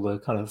seeing all the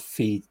kind of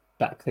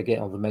feedback they get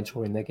on the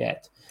mentoring they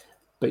get,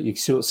 but you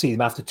sort of see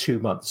them after 2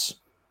 months.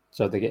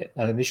 So they get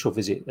an initial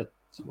visit.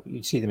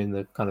 You see them in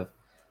the kind of.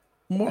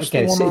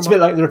 Again, it's a bit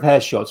like the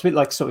Repair Shop. It's a bit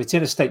like it's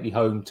in a stately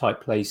home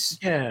type place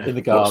in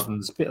the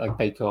gardens, a bit like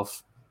Bake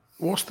Off.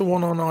 What's the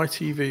one on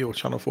ITV or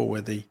Channel 4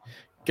 where they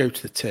go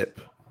to the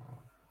tip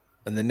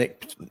and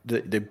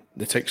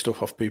they take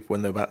stuff off people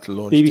when they're about to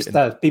launch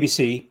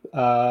BBC,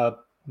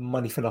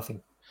 Money for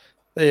Nothing.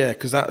 Yeah,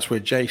 because that's where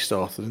Jay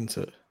started, isn't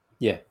it?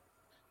 Yeah.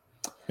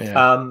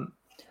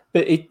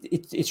 But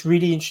it's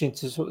really interesting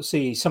to sort of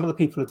see some of the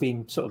people have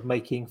been sort of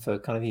making for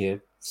kind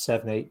of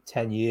 7, 8,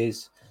 10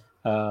 years.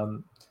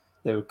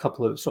 There are a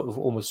couple of sort of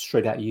almost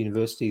straight out of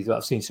university that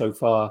I've seen so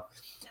far,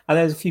 and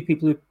there's a few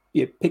people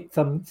who picked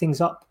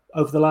things up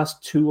over the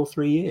last 2 or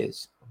 3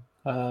 years,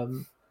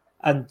 and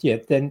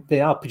then they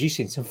are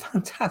producing some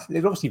fantastic.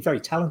 They're obviously very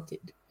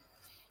talented,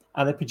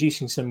 and they're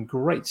producing some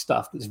great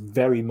stuff that's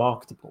very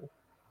marketable.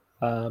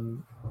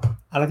 And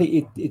I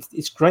think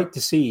it's great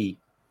to see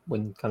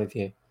when kind of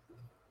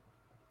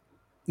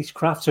these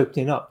crafts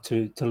opening up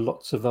to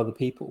lots of other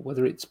people,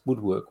 whether it's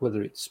woodwork,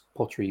 whether it's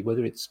pottery,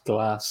 whether it's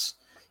glass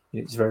in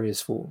its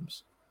various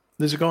forms.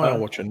 There's a guy I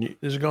watch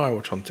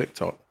on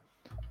TikTok.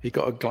 He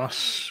got a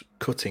glass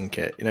cutting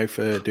kit,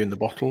 for doing the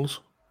bottles.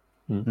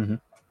 Mm-hmm.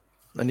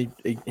 And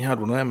he had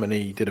one of them, and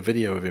he did a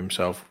video of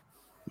himself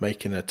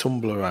making a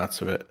tumbler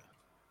out of it.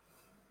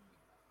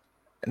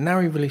 And now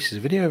he releases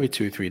a video every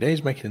 2 or 3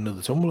 days making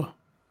another tumbler.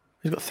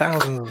 He's got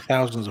thousands and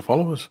thousands of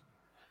followers.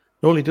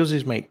 All he does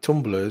is make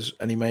tumblers,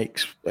 and he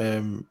makes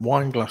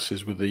wine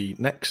glasses with the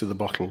necks of the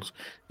bottles.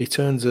 He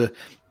turns a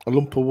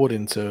lump of wood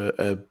into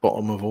a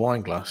bottom of a wine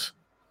glass.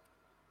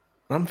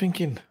 And I'm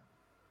thinking,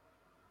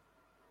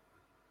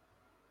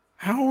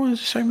 how are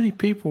so many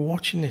people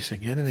watching this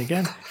again and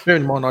again?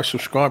 Bearing in mind, I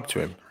subscribe to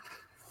him.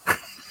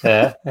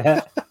 Yeah,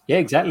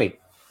 exactly.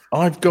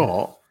 I've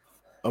got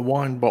a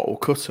wine bottle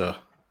cutter,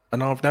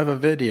 and I've never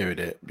videoed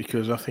it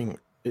because I think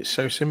it's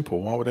so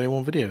simple. Why would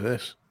anyone video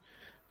this?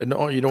 And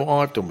you know what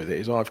I've done with it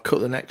is I've cut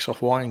the necks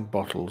off wine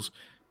bottles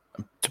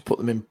to put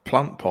them in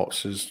plant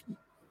pots as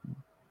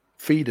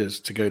feeders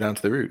to go down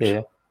to the roots.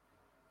 Yeah.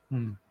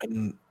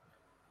 And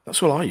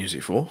that's all I use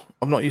it for.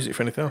 I'm not using it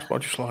for anything else,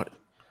 but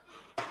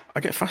I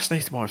get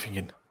fascinated by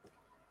thinking,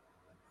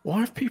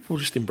 why have people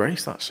just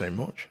embraced that so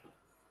much?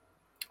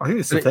 I think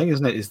it's the thing,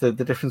 isn't it? Is the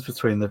difference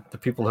between the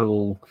people who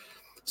will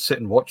sit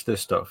and watch this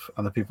stuff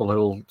and the people who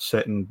will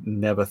sit and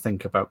never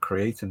think about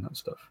creating that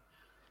stuff.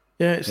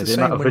 Yeah, it's the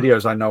amount of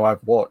videos I know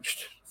I've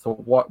watched. Thought,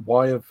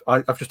 why have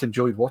I've just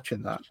enjoyed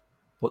watching that?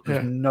 But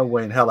there's no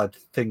way in hell I'd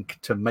think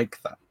to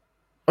make that.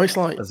 It's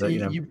like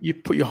you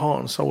put your heart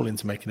and soul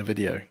into making a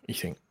video. You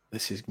think,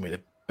 this is going to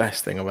be the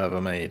best thing I've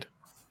ever made.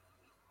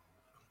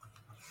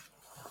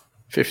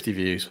 50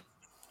 views.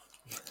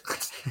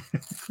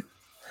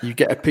 You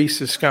get a piece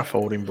of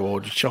scaffolding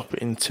board, you chop it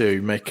in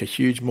two, make a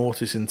huge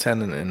mortise and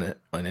tenon in it,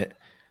 and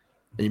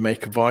you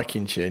make a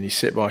Viking chair, and you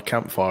sit by a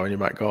campfire in your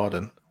back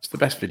garden. It's the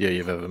best video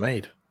you've ever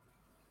made.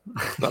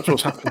 That's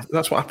what's happened.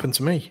 That's what happened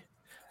to me.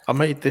 I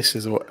made this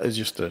as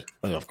just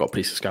I've got a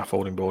piece of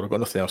scaffolding board. I've got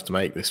nothing else to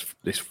make this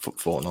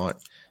fortnight.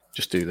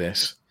 Just do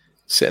this.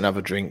 Sit and have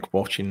a drink,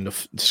 watching the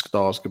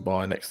stars go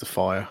by next to the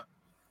fire.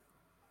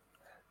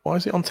 Why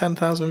is it on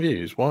 10,000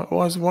 views? Why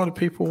do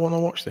people want to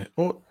watch this?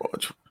 What?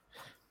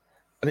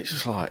 And it's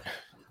just like,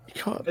 you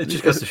can't. It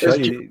just goes to show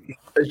you.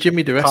 As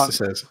Jimmy DeResta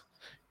says,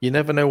 you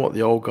never know what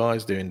the old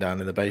guy's doing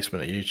down in the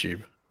basement at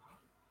YouTube.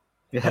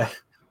 Yeah.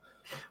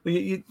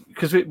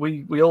 Because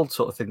we all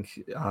sort of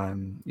think,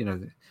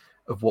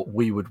 of what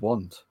we would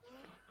want.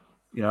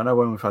 I know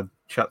when we've had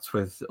chats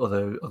with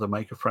other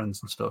maker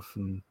friends and stuff,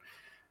 and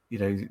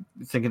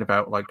thinking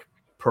about like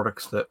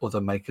products that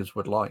other makers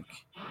would like.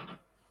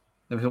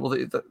 And we think,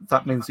 well,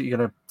 that means that you're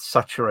going to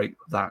saturate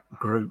that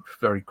group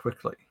very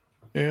quickly.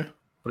 Yeah,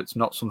 but it's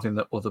not something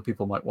that other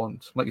people might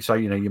want. Like you say,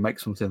 you make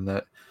something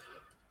that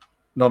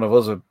none of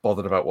us are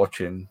bothered about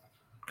watching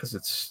because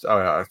it's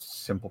a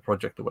simple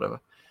project or whatever.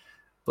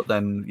 But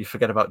then you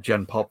forget about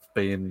Gen Pop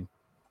being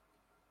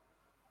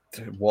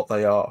what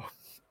they are.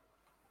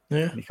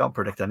 Yeah, you can't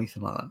predict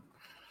anything like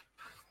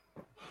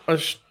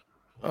that.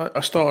 I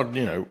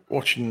started,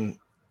 watching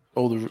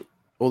all the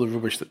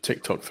rubbish that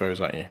TikTok throws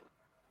at you.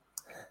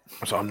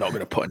 So I'm not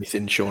going to put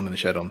anything Sean in the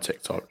Shed on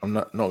TikTok. I'm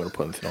not going to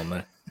put anything on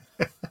there.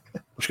 I'm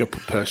just going to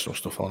put personal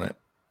stuff on it.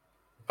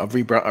 I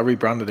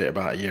rebranded it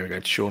about a year ago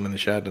to Sean in the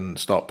Shed and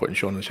start putting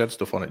Sean in the Shed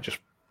stuff on it just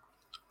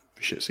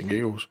for shits and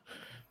giggles.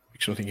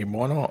 Because I'm thinking,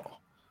 why not?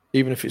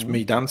 Even if it's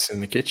me dancing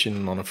in the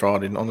kitchen on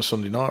a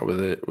Sunday night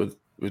with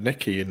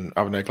Nikki and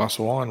having a glass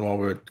of wine while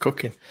we're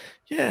cooking,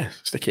 yeah,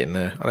 stick it in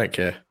there. I don't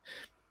care.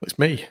 It's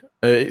me.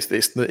 It's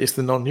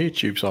the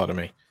non-YouTube side of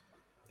me.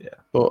 Yeah,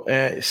 but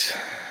it's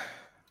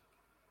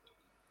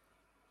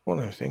one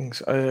of those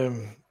things. I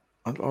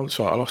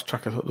lost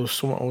track of. There was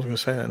something I was going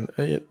to say, and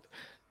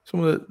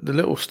some of the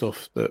little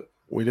stuff that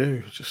we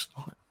do, just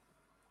like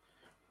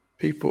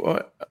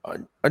people.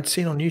 I'd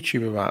seen on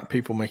YouTube about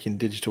people making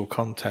digital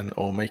content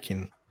or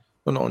making.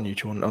 Well, not on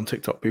YouTube, on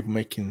TikTok, people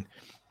making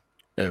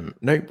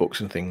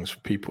notebooks and things for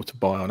people to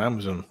buy on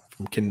Amazon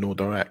from Kindle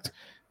Direct,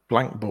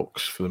 blank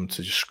books for them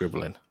to just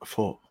scribble in. I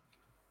thought,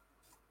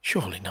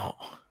 surely not.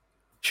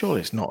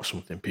 Surely it's not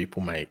something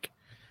people make.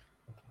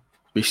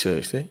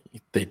 Researched it.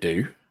 They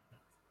do.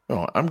 All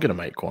right, I'm going to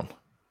make one.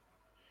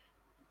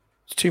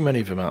 There's too many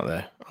of them out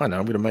there. I know,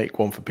 I'm going to make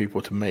one for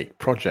people to make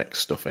project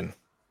stuff in.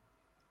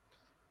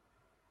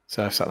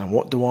 So I sat down,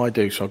 what do I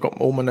do? So I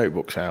got all my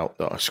notebooks out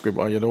that I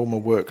scribble. I had all my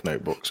work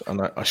notebooks and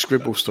I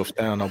scribble stuff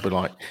down. I'll be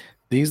like,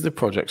 these are the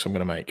projects I'm going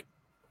to make.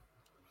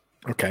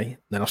 Okay.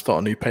 Then I'll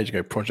start a new page and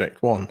go,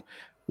 project 1.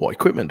 What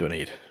equipment do I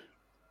need?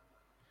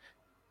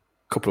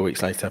 A couple of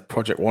weeks later,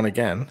 project 1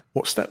 again.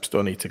 What steps do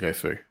I need to go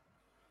through?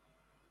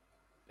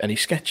 Any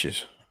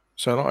sketches?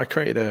 So I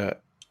created a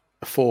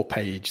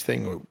 4-page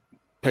thing.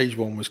 Page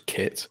 1 was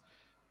kit.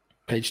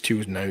 Page 2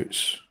 was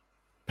notes.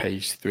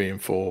 Page 3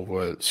 and 4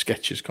 were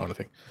sketches kind of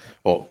thing,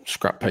 or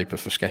scrap paper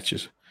for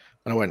sketches.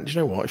 And I went, do you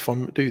know what? If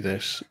I do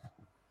this,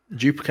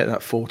 duplicate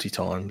that 40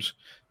 times,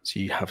 so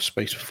you have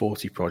space for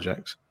 40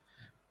 projects.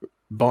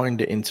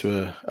 bind it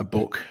into a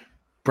book,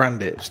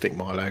 brand it, stick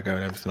my logo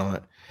and everything on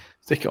it,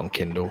 stick it on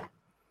Kindle.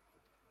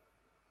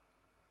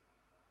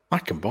 I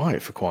can buy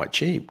it for quite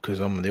cheap because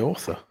I'm the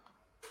author.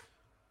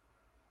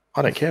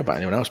 I don't care about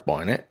anyone else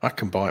buying it. I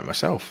can buy it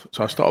myself.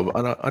 So I started,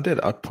 and I did.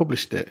 I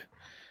published it.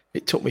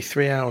 It took me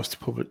 3 hours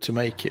to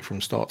make it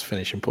from start to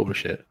finish and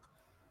publish it,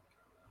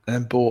 and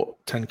then bought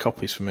 10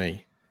 copies for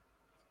me.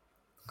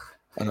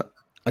 And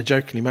I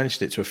jokingly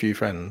mentioned it to a few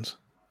friends.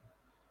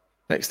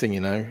 Next thing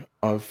you know,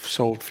 I've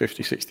sold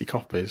 50, 60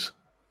 copies,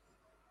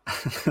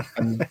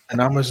 and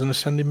Amazon is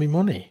sending me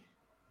money.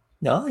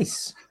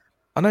 Nice.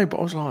 I know, but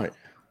I was like,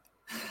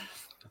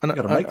 and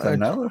got to make them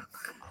now.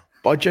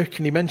 But I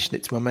jokingly mentioned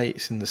it to my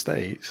mates in the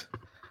States,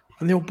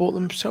 and they all bought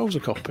themselves a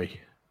copy.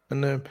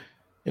 And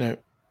you know,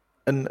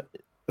 and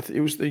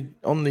it was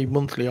on the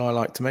monthly I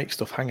Like to Make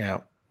Stuff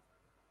hangout.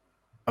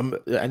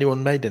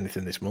 Anyone made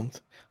anything this month?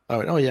 I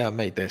went, oh yeah, I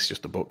made this,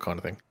 just a book kind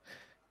of thing.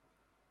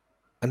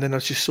 And then I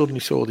just suddenly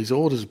saw these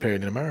orders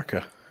appearing in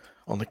America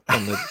on the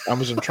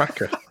Amazon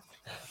tracker.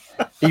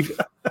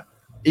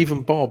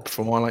 Even Bob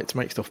from I Like to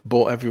Make Stuff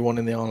bought everyone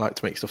in the I Like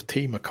to Make Stuff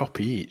team a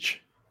copy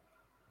each,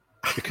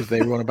 because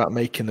they were on about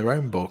making their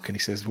own book, and he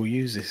says we'll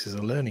use this as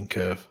a learning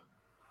curve.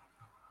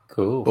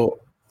 Cool. But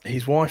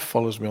his wife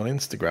follows me on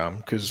Instagram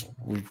because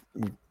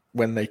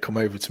when they come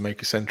over to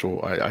Maker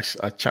Central, I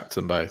chat to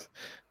them both,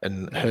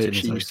 and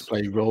she used to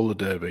play roller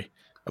derby,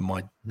 and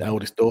my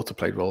eldest daughter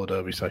played roller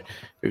derby, so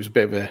it was a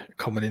bit of a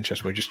common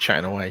interest. We were just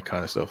chatting away,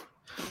 kind of stuff.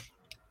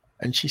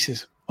 And she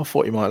says, "I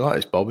thought you might like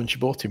this, Bob," and she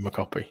bought him a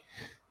copy.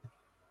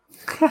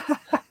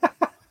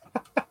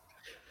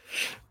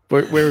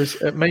 Whereas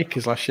at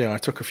Makers last year, I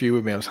took a few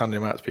with me. I was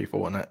handing them out to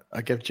people, and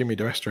I gave Jimmy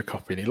DeResta a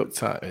copy, and he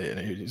looked at it, and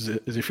it was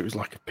as if it was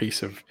like a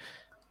piece of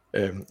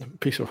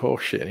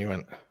horse shit, and he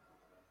went,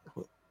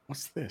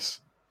 "What's this?"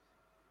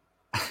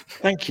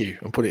 "Thank you,"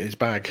 and put it in his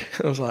bag.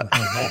 I was like,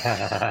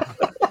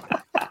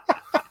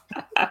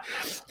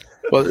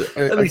 "Well,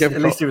 at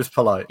least he was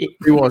polite."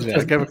 He was.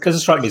 Yeah. Doesn't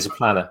strike me as a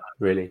planner,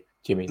 really,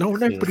 Jimmy. No,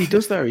 but he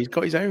does though. He's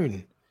got his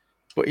own,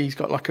 but he's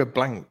got like a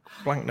blank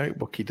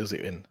notebook. He does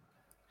it in.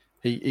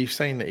 He's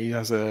saying that he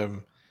has a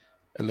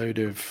load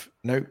of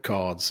note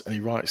cards, and he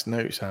writes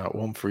notes out,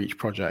 one for each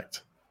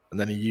project, and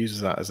then he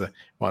uses that as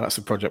that's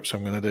the project so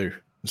I'm going to do,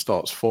 and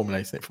starts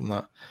formulating it from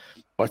that.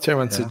 But I turn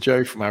around to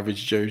Joe from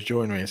Average Joe's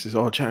Joinery and says,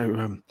 "Oh, Joe,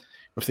 I'm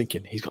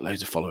thinking he's got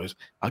loads of followers.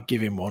 I'll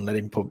give him one. Let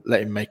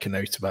him make a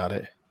note about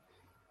it."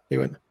 He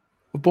went,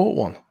 "I bought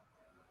one." I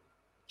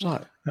was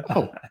like,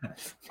 "Oh,"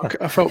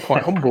 I felt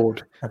quite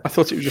humbled. I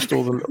thought it was just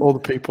all the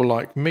people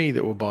like me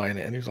that were buying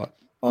it, and he was like,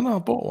 "Oh no, I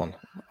bought one."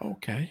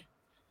 Okay.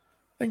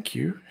 Thank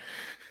you.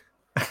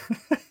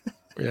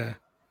 Yeah.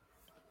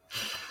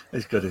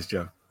 As good as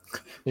Joe.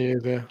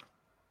 Yeah.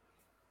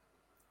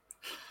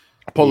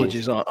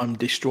 Apologies, I'm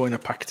destroying a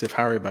packet of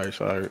Haribo,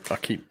 so I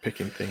keep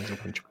picking things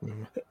up and chucking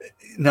them.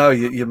 No,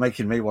 you're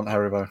making me want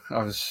Haribo.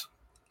 I was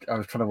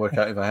trying to work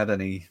out if I had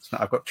any.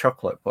 I've got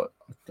chocolate, but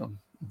I'm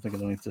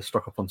thinking I need to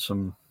stock up on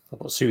some. I've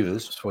got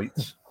soothers,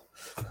 sweets.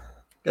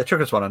 Yeah,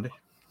 chuck us one, Andy.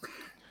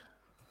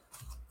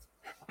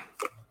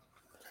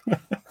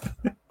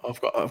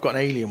 I've got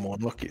an alien one.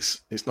 Look,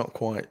 it's not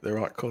quite the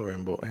right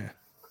colouring, but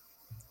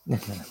yeah.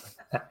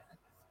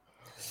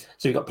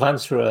 So you've got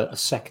plans for a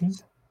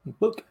second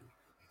book?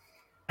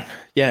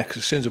 Yeah, because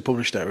as soon as I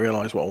published it, I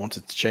realised what I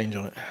wanted to change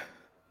on it.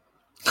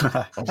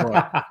 I was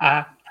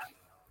like,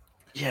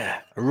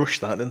 yeah, I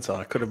rushed that, didn't I?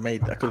 I could have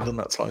done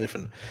that slightly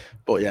different.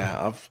 But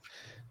yeah,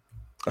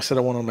 I said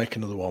I want to make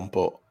another one,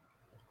 but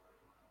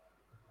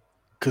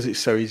because it's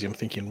so easy, I'm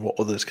thinking, what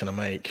others can I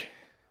make?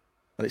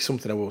 And it's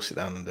something I will sit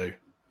down and do.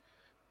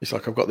 It's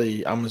like I've got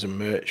the Amazon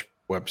merch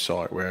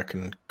website where I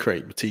can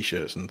create the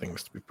t-shirts and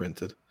things to be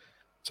printed.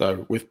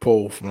 So with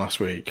Paul from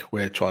last week,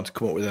 we're trying to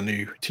come up with a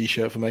new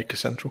t-shirt for Maker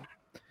Central,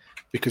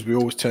 because we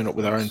always turn up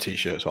with our own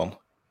t-shirts on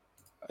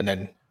and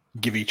then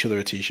give each other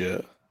a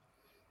t-shirt.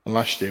 And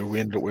last year we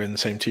ended up wearing the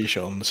same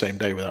t-shirt on the same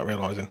day without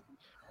realising,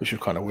 which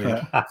was kind of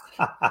weird.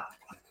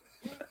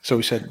 So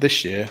we said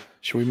this year,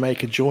 should we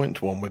make a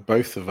joint one with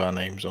both of our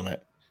names on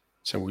it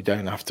so we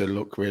don't have to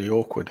look really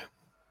awkward?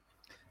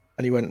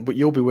 And he went, "But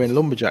you'll be wearing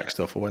lumberjack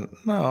stuff." I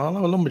went, "No, I'll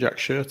have a lumberjack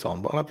shirt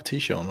on, but I'll have a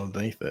t-shirt on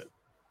underneath it."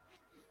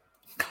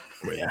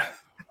 But yeah,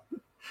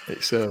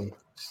 it's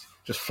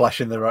just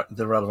flashing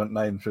the relevant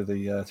name through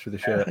the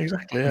shirt. Yeah,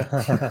 exactly,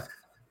 yeah.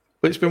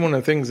 But it's been one of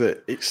the things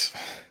that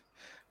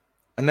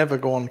I never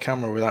go on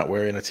camera without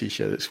wearing a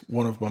t-shirt that's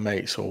one of my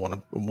mates or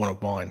one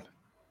of mine.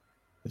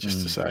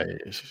 Just to say,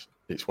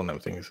 it's one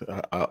of them things.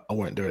 I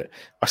won't do it.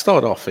 I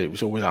started off, it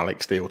was always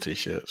Alex Steele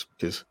t-shirts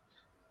because.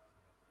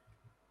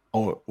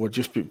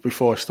 Just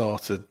before I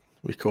started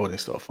recording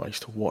stuff, I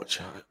used to watch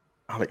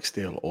Alex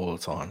Steele all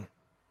the time.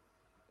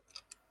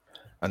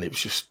 And it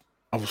was just,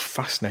 I was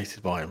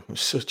fascinated by him. He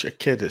was such a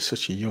kid at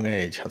such a young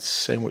age, had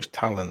so much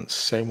talent,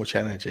 so much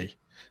energy,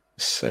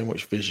 so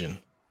much vision.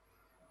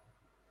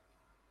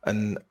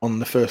 And on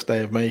the first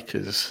day of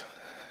Makers,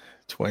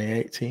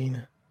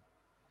 2018,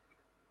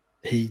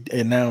 he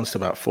announced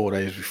about 4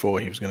 days before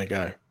he was going to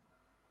go.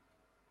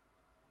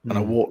 And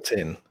I walked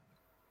in,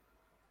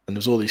 and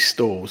there's all these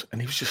stalls,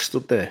 and he was just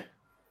stood there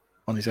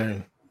on his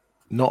own,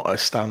 not a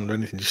stand or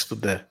anything, just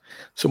stood there.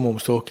 Someone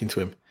was talking to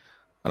him,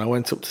 and I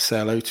went up to say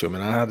hello to him,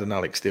 and I had an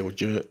Alex Steele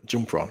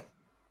jumper on.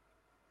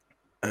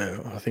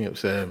 I think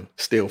it was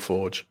Steel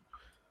Forge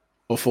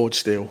or Forge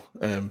Steel,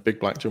 big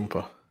black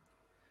jumper,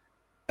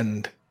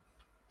 and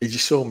he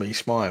just saw me,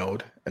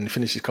 smiled, and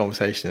finished his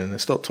conversation, and I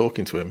stopped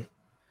talking to him.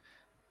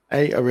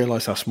 I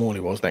realised how small he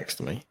was next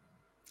to me.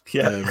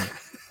 Yeah.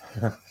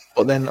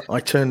 But then I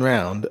turned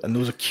around and there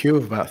was a queue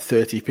of about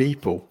 30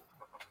 people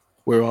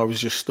where I was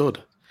just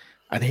stood.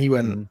 And he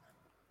went,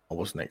 I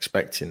wasn't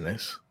expecting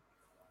this.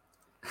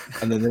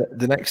 And then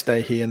the next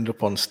day he ended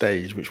up on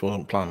stage, which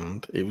wasn't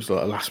planned. It was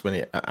like a last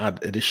minute ad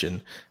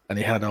edition, and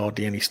he had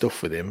hardly any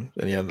stuff with him.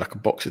 And he had like a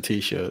box of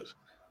t-shirts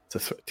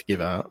to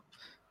give out.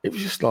 It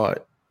was just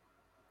like,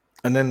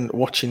 and then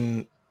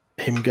watching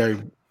him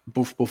go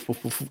boof, boof,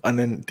 boof, boof, and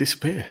then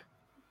disappear.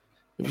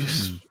 It was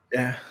just,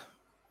 yeah.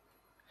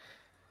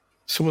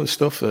 Some of the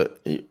stuff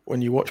that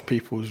when you watch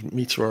people's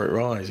meteoric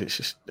rise, it's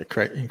just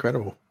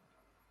incredible.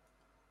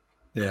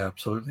 Yeah,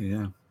 absolutely.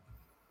 Yeah.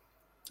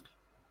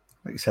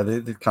 Like you said,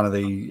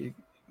 they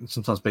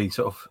sometimes be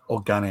sort of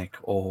organic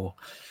or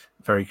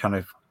very kind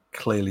of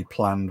clearly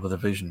planned with a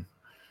vision.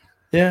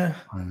 Yeah.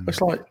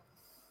 It's like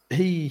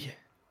I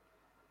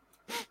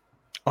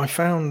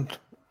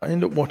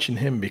ended up watching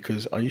him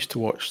because I used to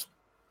watch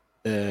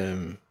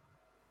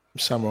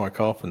Samurai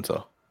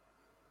Carpenter.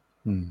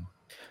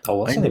 I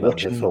wasn't even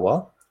watching for a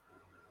while.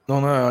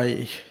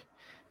 No,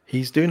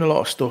 he's doing a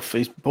lot of stuff.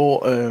 He's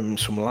bought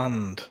some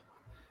land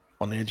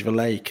on the edge of a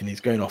lake, and he's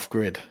going off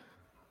grid.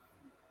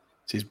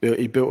 So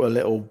he built a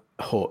little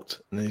hut,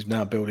 and he's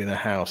now building a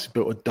house. He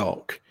built a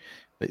dock.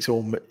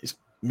 Sold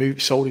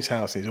his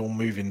house, and he's all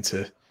moving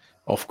to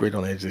off grid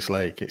on the edge of this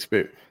lake. It's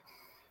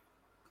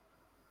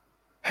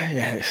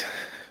it's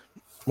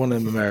one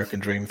of them American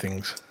dream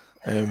things.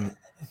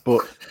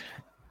 But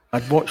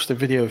I'd watched a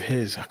video of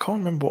his. I can't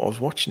remember what I was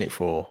watching it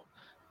for,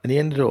 and he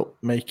ended up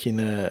making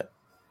a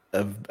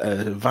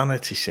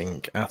vanity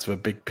sink out of a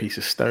big piece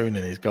of stone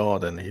in his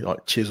garden. He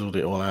like chiseled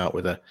it all out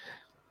with an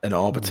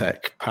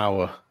Arbotech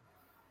power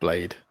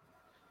blade.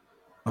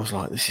 I was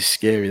like, this is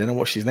scary. Then I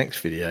watched his next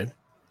video,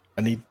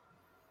 and he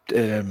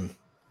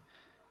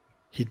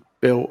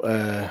built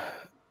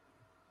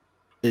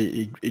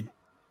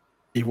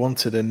he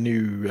wanted a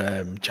new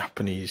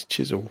Japanese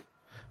chisel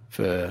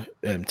for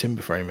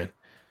timber framing,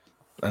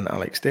 and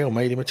Alex Steele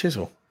made him a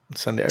chisel and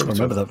sent it over. I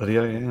remember that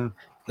video. Yeah.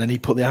 Then he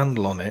put the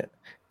handle on it.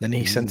 Then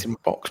he sent him a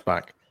box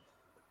back,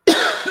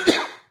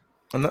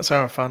 and that's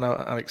how I found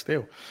out Alex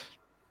Steele.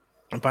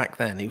 And back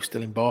then, he was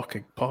still in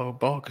Barker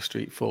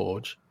Street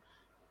Forge,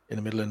 in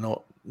the middle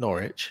of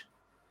Norwich,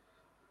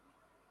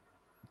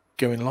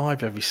 going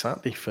live every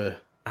Saturday for an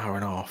hour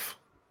and a half,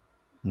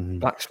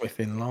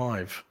 blacksmithing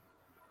live,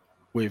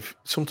 with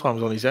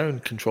sometimes on his own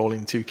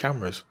controlling 2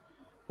 cameras,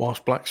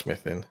 whilst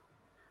blacksmithing,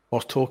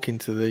 whilst talking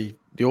to the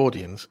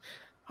audience.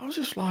 I was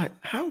just like,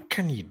 how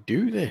can you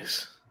do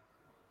this?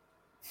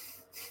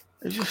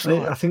 It's just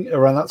I think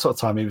around that sort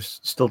of time, he was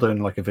still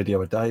doing like a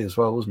video a day as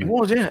well, wasn't he? He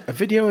was, yeah, a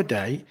video a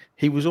day.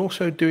 He was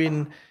also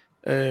doing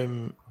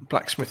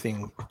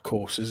blacksmithing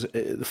courses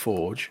at the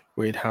forge,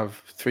 where he'd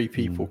have 3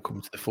 people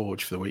come to the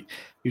forge for the week.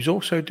 He was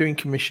also doing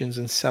commissions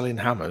and selling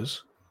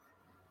hammers.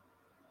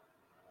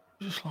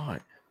 Just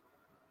like,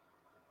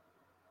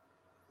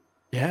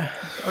 yeah.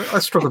 I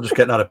struggle just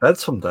getting out of bed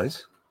some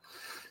days.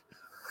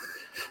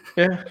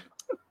 Yeah.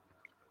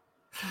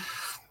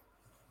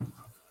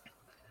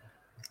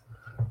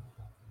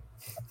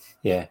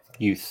 Yeah,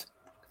 youth.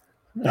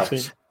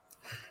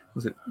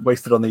 Was it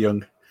wasted on the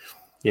young?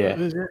 Yeah.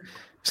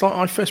 It's like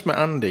I first met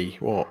Andy,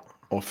 or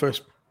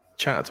first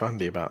chatted to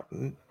Andy about,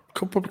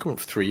 probably coming up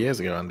for 3 years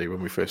ago, Andy,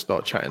 when we first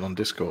started chatting on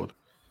Discord.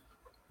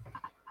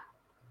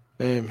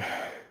 And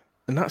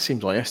that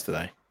seems like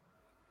yesterday.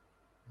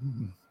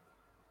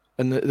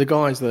 And the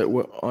guys that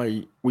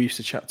we used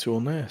to chat to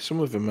on there, some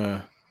of them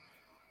are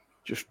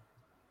just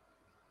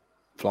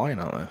flying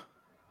out there.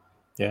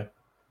 Yeah.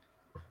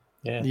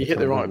 Yeah. You hit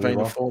the right vein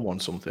of form on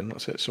something,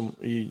 that's it.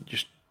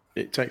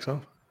 It takes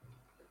off.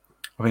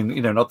 I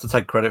mean, not to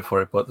take credit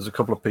for it, but there's a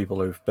couple of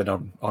people who've been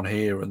on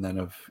here and then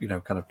have,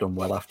 kind of done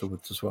well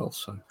afterwards as well.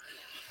 So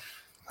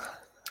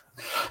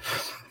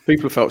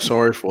people have felt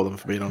sorry for them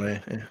for being on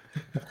here.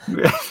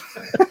 Yeah,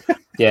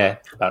 yeah,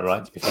 about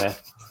right, to be fair.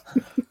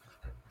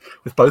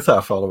 With both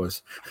our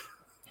followers.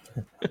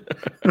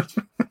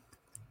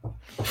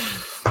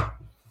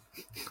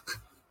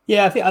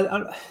 Yeah, I think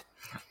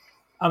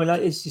I mean,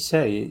 as you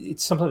say,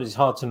 sometimes it's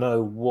hard to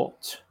know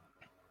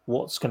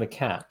what's going to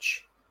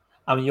catch.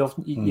 I mean,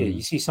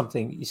 you see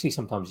something.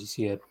 Sometimes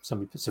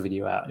somebody puts a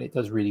video out and it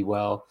does really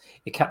well.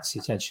 It catches the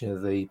attention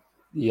of the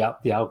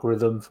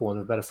algorithm, for want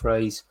of a better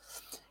phrase.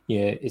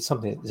 Yeah, it's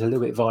something that's a little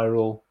bit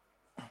viral,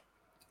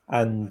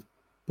 and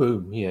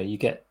boom, you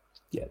get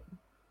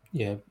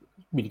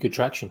really good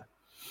traction.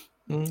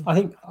 I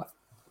think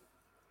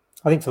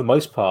for the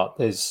most part,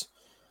 I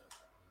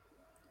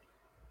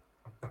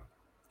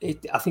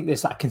think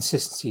there's that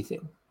consistency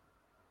thing.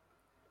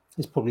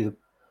 It's probably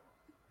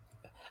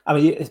I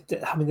mean,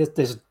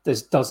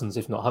 there's dozens,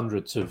 if not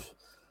hundreds, of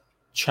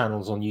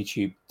channels on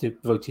YouTube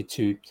devoted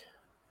to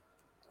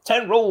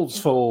 10 rules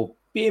for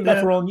being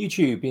better on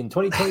YouTube in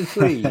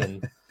 2023,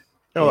 and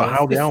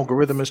how the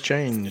algorithm has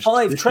changed.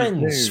 5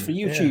 trends for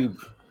YouTube,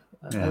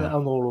 and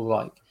all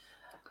like,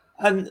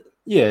 and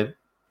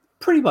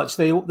pretty much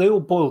they all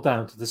boil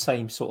down to the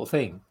same sort of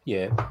thing.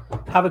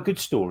 Have a good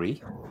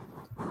story,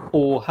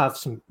 or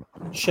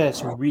share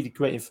some really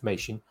great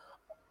information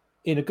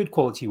in a good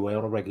quality way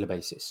on a regular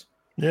basis.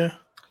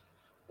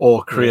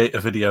 Or create a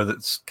video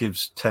that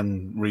gives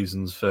 10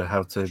 reasons for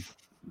how to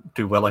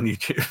do well on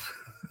YouTube.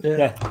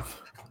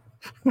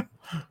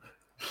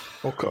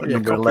 Or copy a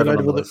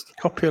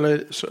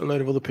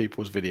load of other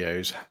people's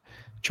videos,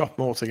 chop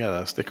them all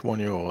together, stick them on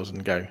yours,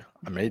 and go,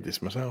 I made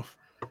this myself.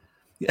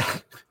 Yeah.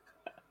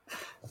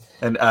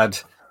 And add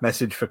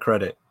message for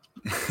credit.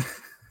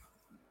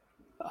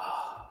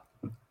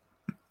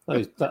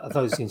 Those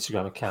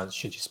Instagram accounts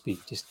should just be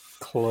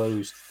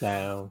closed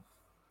down.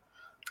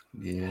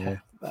 Yeah.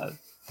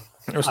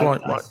 It's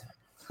like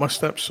my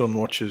stepson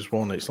watches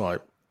one. It's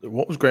like,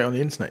 what was great on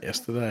the internet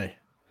yesterday?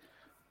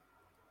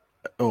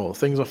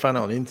 Things I found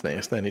out on the internet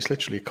yesterday, and it's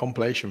literally a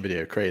compilation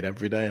video created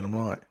every day, and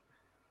I'm like,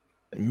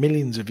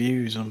 millions of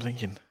views. I'm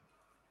thinking,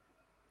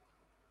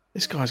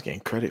 this guy's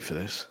getting credit for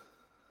this.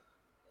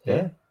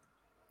 Yeah.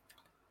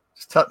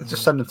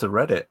 Just send them to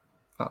Reddit.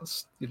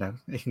 That's you can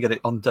get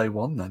it on day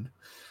one then.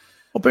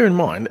 Well, bear in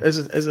mind,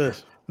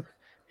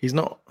 he's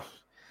not.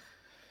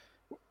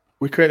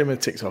 We created him a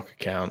TikTok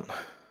account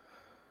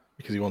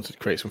because he wanted to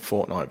create some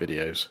Fortnite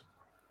videos,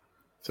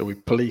 so we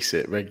police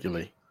it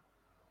regularly.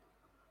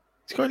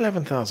 He's got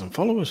 11,000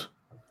 followers.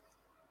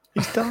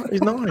 He's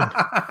 9.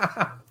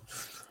 How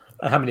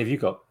many have you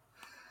got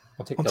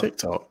on TikTok? On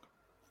TikTok,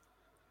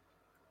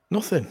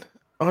 nothing.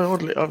 I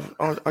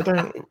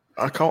don't.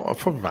 I can't. I'm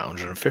probably about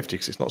 150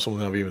 because it's not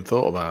something I've even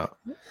thought about.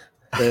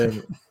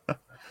 But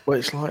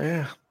it's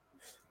like,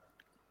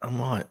 I'm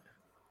like,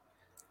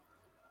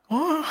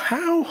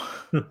 how?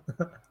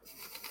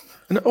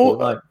 And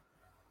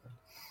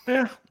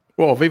yeah.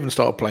 Well, I've even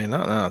started playing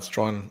that now to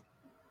try and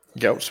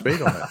get up to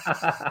speed on it.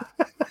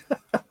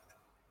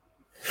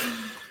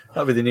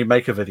 That'll be the new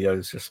Maker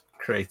videos, just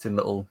creating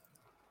little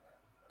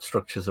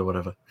structures or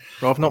whatever.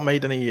 Well, I've not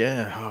made any.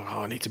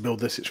 I need to build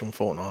this. It's from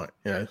Fortnite.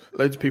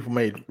 Loads of people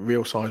made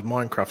real size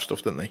Minecraft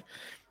stuff, didn't they?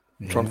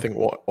 I'm trying to think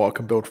what I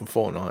can build from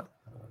Fortnite.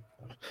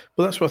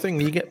 Well, that's what I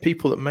think. You get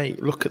people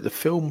that look at the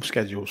film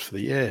schedules for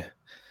the year,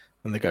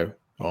 and they go,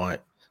 "All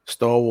right,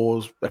 Star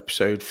Wars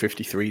Episode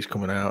 53 is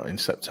coming out in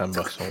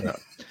September, so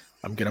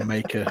I'm gonna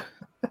make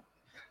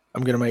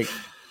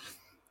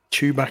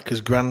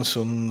Chewbacca's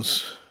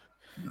grandson's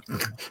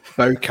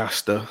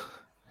bowcaster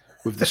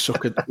with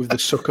the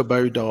sucker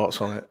bow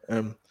darts on it,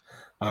 and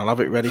I'll have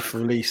it ready for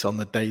release on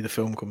the day the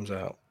film comes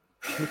out."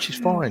 Which is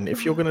fine.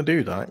 If you're going to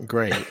do that,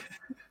 great.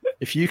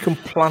 If you can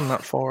plan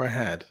that far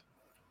ahead,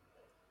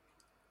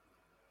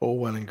 all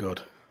well and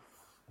good.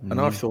 And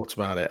I've thought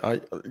about it.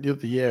 The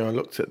other year, I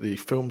looked at the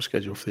film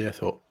schedule for the year.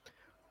 Thought,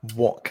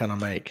 what can I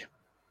make?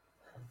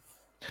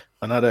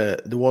 And there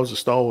was a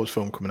Star Wars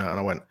film coming out, and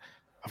I went,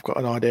 I've got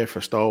an idea for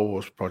a Star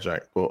Wars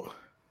project, but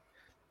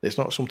it's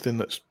not something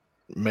that's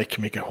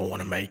making me go, I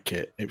want to make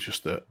it. It was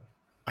just that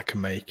I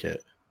can make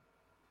it.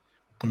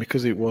 And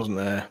because it wasn't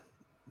there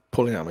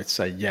pulling at me to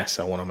say, yes,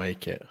 I want to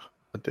make it,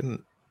 I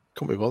couldn't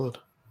be bothered.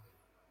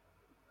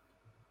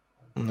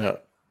 No,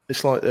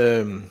 it's like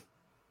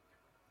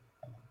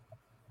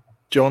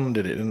John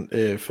did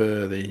it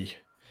for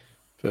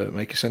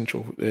Maker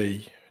Central,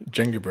 the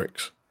Jenga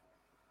bricks.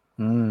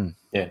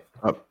 Yeah.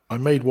 I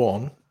made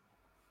one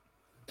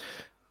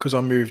because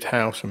I moved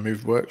house and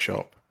moved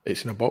workshop.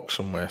 It's in a box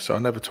somewhere, so I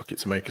never took it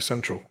to Maker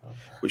Central,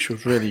 which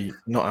was really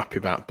not happy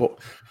about. But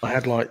I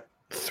had like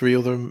three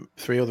other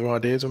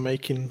ideas of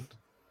making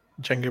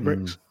Jenga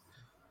bricks.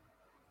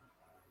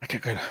 I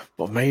kept going,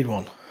 but I've made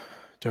one.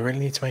 Do I really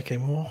need to make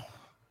any more?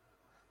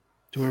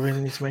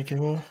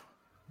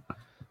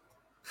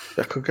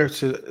 I could go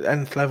to the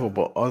nth level,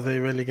 but are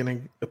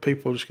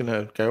people just going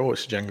to go, oh,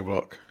 it's a Jenga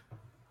block?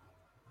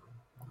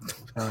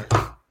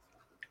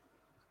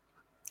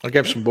 I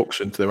gave some books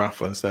into the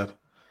raffle instead.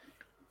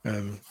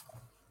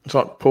 It's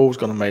like Paul's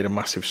gone and made a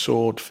massive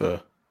sword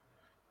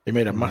he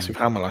made a massive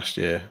hammer last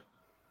year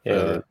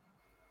for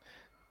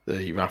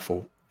the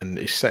raffle, and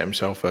he set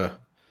himself a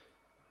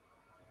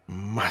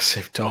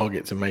massive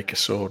target to make a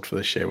sword for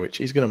this year, which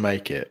he's going to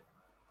make it,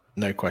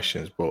 no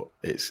questions, but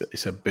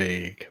it's a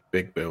big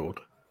build.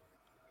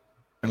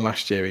 And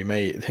last year he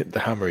made the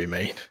hammer he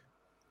made.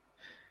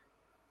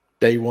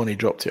 Day one he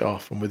dropped it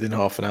off, and within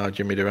half an hour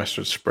Jimmy DeResta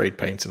was sprayed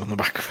painting on the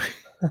back of it.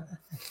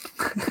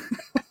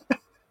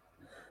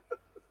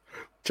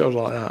 So I was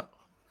like that.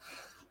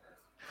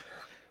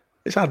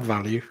 It's had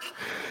value.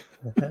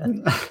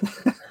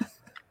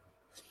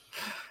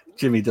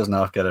 Jimmy does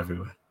not get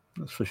everywhere,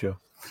 that's for sure.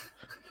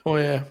 Oh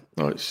yeah,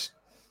 no, it's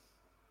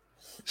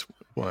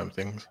one of them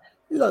things.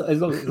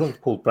 As long as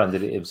Paul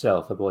branded it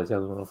himself, otherwise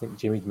everyone will think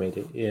Jimmy made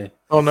it. Yeah.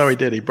 Oh no, he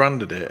did. He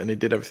branded it and he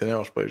did everything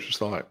else, but it's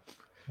just like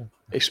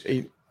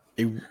he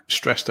he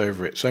stressed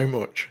over it so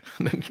much,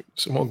 and then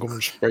someone comes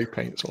and spray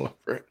paints all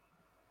over it.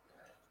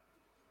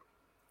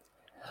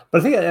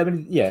 But I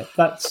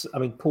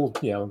think, Paul,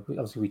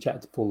 obviously we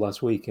chatted to Paul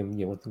last week, and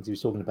one of the things he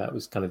was talking about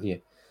was kind of,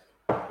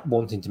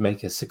 wanting to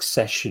make a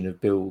succession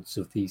of builds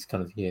of these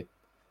kind of,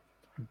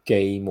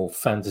 game or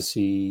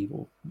fantasy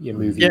or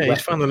movie. Yeah,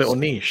 he's found a little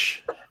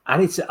niche.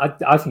 And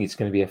I think it's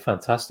going to be a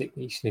fantastic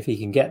niche. And if he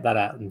can get that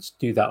out and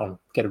do that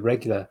get a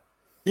regular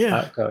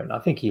outgoing, I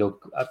think he'll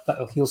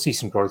see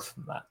some growth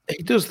from that.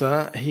 He does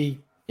that. He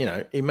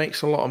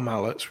makes a lot of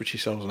mallets, which he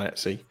sells on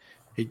Etsy.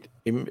 He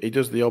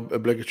does the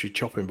obligatory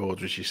chopping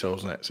boards, which he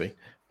sells on Etsy.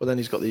 But then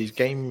he's got these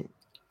game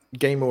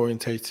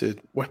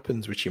orientated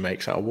weapons, which he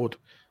makes out of wood,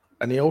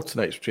 and he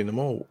alternates between them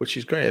all, which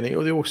is great. And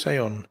they all say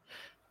on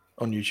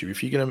YouTube,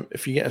 if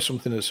you get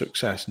something a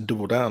success,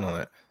 double down on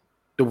it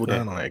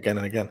again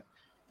and again.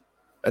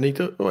 And he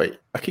does. Wait,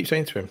 I keep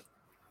saying to him,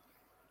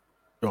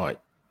 right,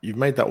 you've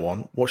made that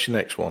one. What's your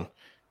next one?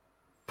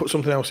 Put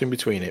something else in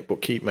between it,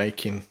 but keep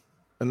making.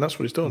 And that's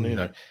what he's done.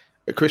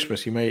 At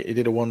Christmas, he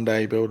did a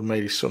 1-day build and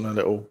made his son a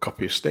little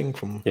copy of Sting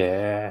from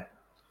The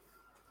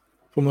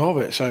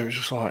Hobbit. So it was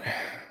just like,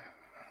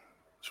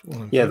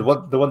 the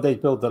 1-day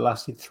build that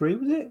lasted 3,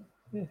 was it?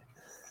 Yeah.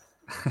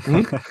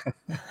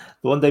 The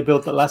 1-day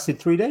build that lasted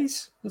 3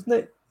 days, wasn't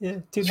it? Yeah,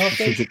 2.5 days.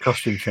 Strategic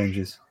costume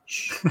changes.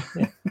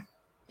 Yeah.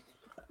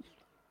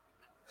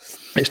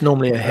 It's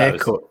normally a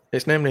haircut.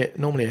 It's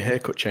normally a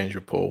haircut change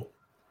with Paul.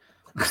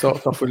 He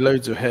starts off with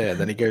loads of hair,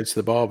 then he goes to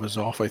the barber's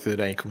halfway through the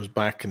day and comes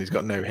back and he's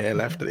got no hair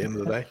left at the end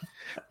of the day.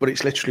 But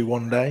it's literally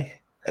 1 day,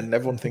 and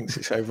everyone thinks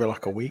it's over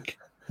like a week.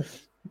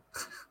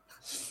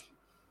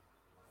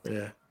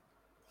 Yeah.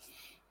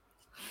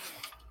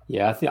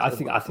 Yeah, I think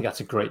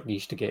that's a great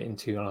niche to get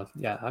into, and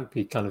I hope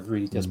he kind of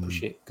really does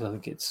push it,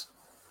 because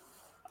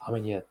I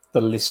think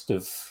the list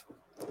of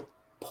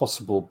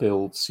possible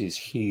builds is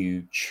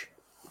huge.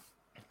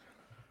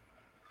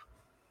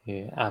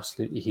 Yeah,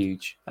 absolutely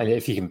huge. And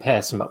if you can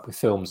pair some up with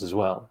films as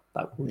well,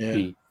 that would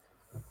be.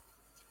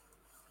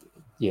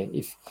 Yeah,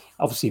 if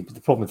obviously the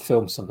problem with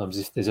films sometimes,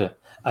 if there's a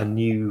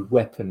new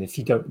weapon, if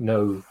you don't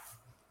know, if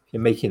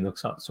you're making the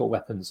sort of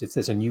weapons, if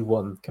there's a new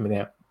one coming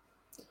out,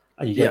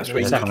 and you don't know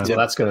exactly what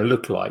that's going to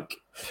look like,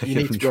 you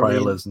need to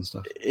trailers and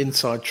stuff.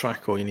 Inside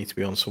Track, or you need to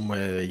be on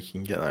somewhere that you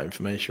can get that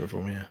information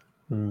from. Yeah.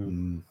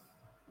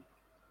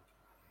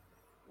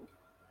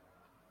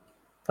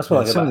 That's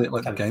what I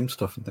like the game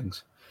stuff and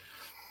things.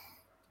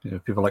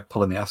 People like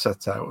pulling the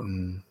assets out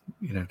and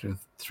doing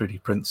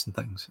 3D prints and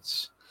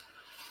things.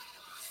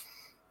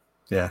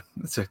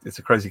 It's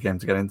a crazy game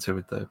to get into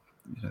with the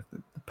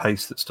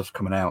pace that stuff's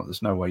coming out.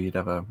 There's no way you'd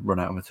ever run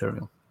out of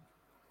material.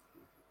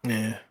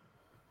 Yeah,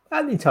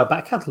 and the entire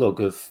back catalogue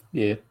of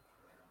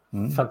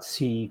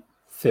fantasy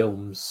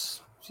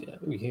films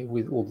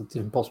with all the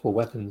different possible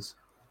weapons.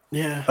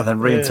 Yeah, and then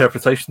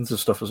reinterpretations of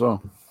stuff as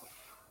well.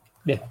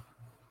 Yeah,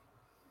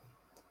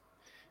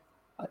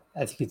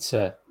 I think it's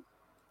I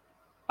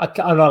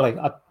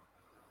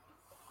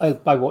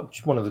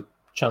watch one of the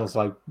channels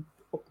I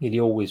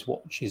nearly always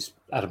watch is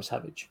Adam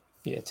Savage.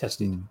 Yeah,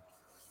 Tested.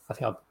 I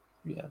think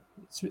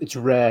it's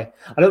rare.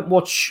 I don't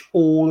watch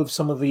all of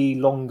some of the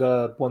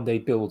longer 1-day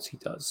builds he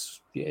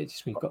does. Yeah,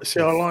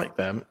 I like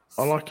them.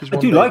 I like his. I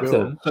do like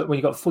them, but when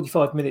you got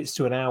 45 minutes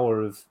to an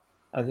hour of,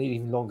 and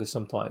even longer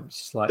sometimes,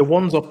 it's like the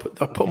ones I put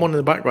them on in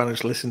the background and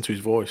just listen to his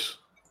voice.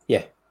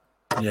 Yeah.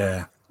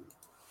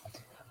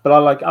 But I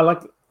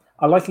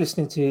like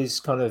listening to his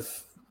kind of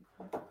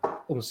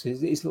almost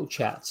his little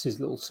chats, his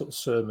little sort of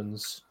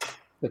sermons,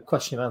 the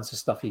question and answer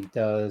stuff he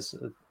does.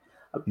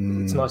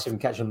 It's nice if you can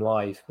catch them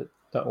live, but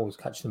don't always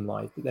catch them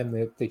live. But then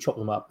they chop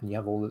them up, and you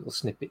have all little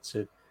snippets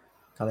of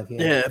kind of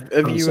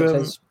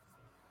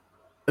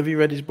Have you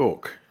read his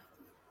book?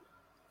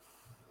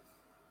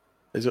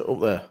 Is it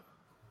up there?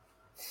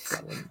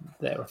 That one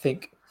there, I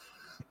think.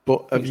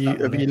 But have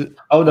you?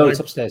 Oh no, it's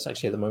upstairs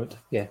actually at the moment.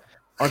 Yeah,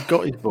 I've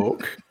got his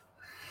book,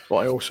 but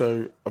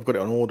I've got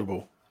it on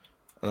Audible,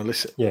 and I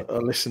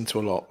listen to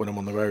a lot when I'm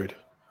on the road,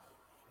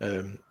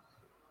 and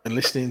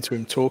listening to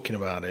him talking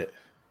about it,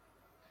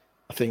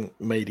 I think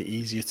made it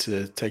easier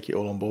to take it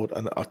all on board.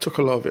 And I took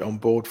a lot of it on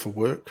board for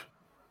work,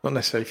 not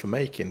necessarily for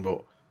making,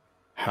 but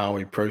how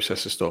he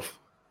processes stuff.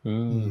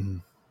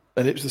 And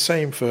it was the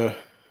same for.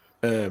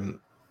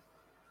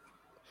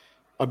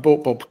 I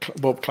bought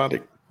Bob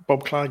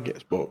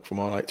Claggett's book from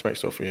I Like to Make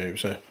Stuff for You.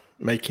 So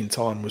Making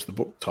Time was the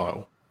book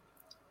title.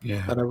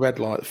 Yeah. And I read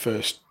like the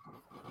first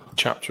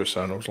chapter or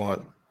so, and I was like,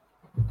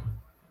 I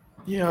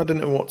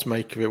didn't know what to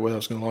make of it, whether I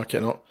was going to like it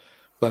or not.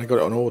 Then I got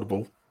it on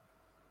Audible,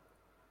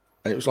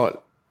 and it was like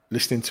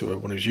listening to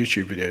one of his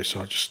YouTube videos.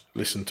 So I just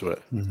listened to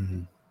it,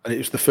 and it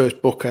was the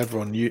first book ever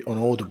on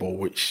Audible,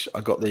 which I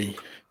got the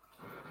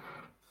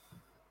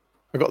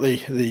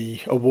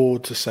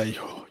award to say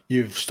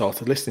you've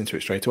started listening to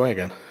it straight away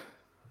again.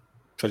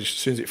 So just as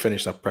soon as it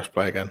finished, I pressed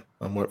play again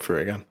and worked through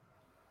it again.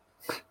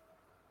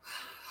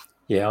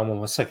 Yeah, I'm on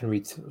my second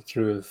read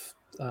through of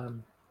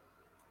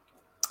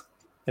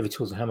Every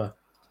Tool's a Hammer.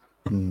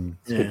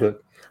 It's a good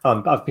book.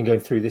 I've been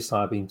going through this.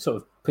 I've been sort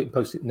of putting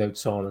post-it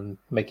notes on and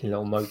making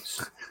little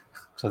notes.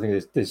 So I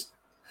think there's.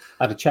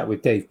 I had a chat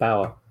with Dave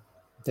Bauer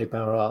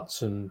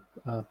Arts and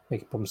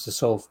Making Problems to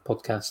Solve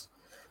podcast,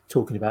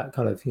 talking about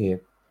kind of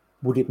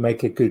would it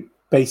make a good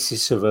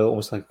basis of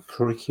almost like a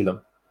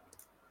curriculum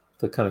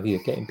for kind of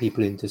getting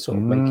people into sort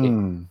of make it.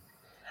 And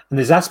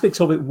there's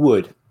aspects of it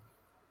would.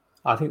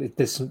 I think that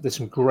there's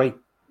some great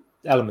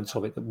elements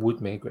of it that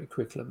would make a great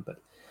curriculum, but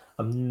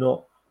I'm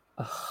not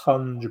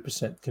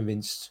 100%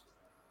 convinced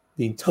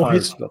the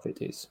entirety of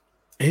it is.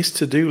 His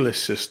to-do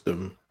list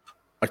system,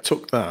 I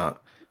took that.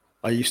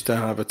 I used to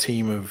have a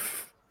team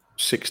of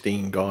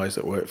 16 guys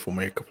that worked for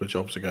me a couple of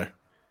jobs ago.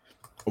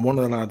 And one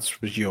of the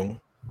lads was young.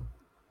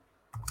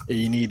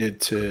 He needed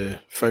to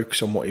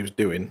focus on what he was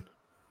doing.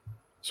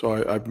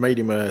 So I made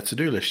him a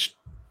to-do list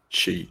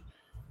sheet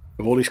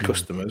of all his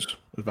customers,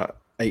 about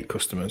 8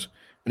 customers,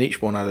 and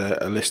each one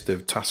had a list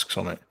of tasks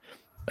on it.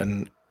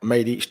 And I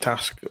made each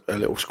task a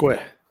little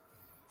square.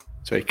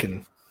 So he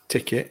can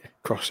tick it,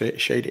 cross it,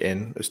 shade it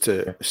in as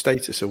to the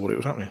status of what it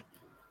was happening.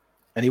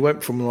 And he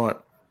went from like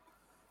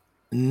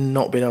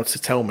not being able to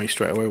tell me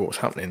straight away what's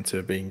happening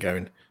to being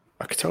going,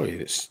 I could tell you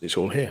it's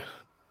all here.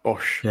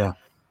 Bosh. Yeah.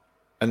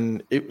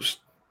 And it was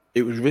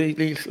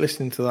really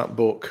listening to that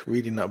book,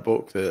 reading that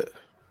book that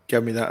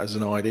gave me that as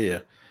an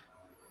idea.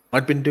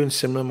 I'd been doing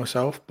similar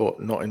myself, but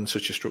not in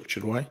such a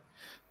structured way.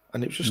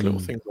 And it was just little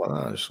things like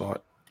that. It's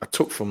like I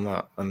took from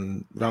that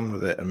and ran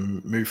with it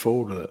and moved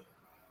forward with it.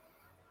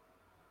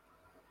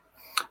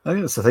 I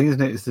think that's the thing,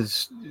 isn't it? Is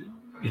there's,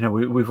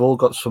 we've all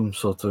got some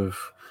sort of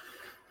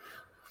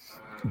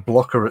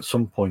blocker at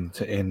some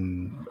point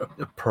in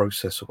a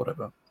process or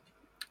whatever,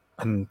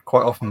 and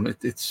quite often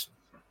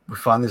we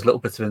find these little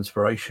bits of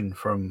inspiration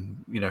from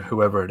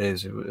whoever it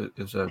is,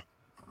 it's a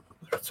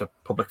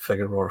public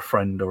figure or a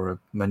friend or a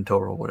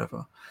mentor or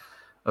whatever,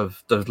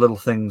 of those little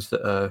things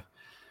that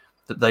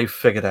they've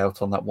figured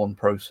out on that one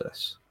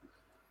process.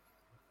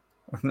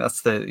 I think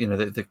that's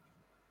the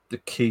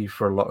key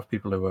for a lot of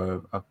people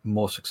who are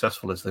more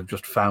successful is they've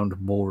just found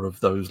more of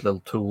those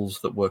little tools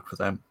that work for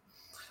them,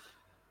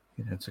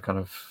 to kind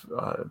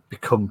of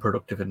become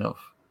productive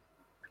enough.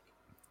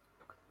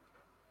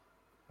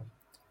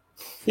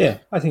 Yeah,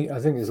 I think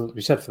there's a lot to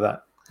be said for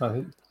that. I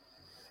think,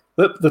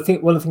 but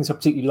one of the things I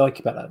particularly like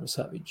about Adam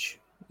Savage,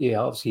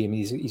 obviously, I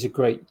mean, he's a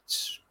great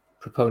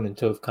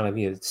proponent of kind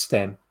of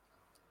STEM,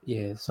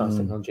 science,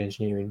 technology,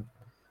 engineering,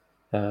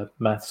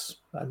 maths,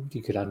 and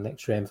you could add an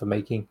extra M for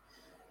making.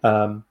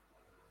 And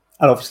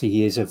obviously,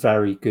 he is a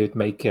very good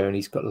maker, and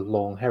he's got a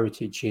long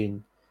heritage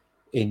in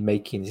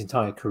making. His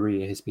entire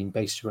career has been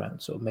based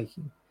around sort of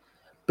making.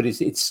 But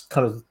it's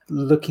kind of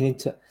looking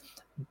into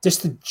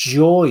just the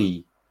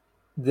joy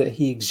that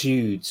he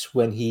exudes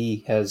when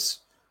he's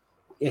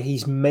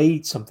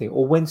made something,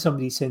 or when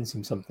somebody sends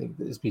him something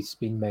that has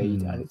been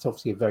made, and it's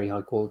obviously a very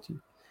high quality.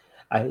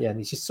 And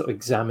he's just sort of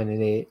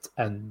examining it,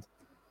 and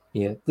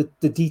the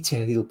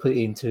detail he'll put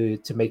into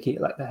to make it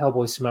like the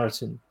Hellboy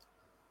Samaritan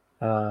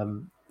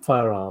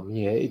firearm.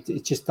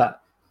 It's just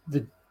that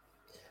the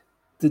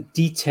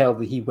detail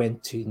that he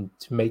went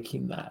into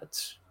making that,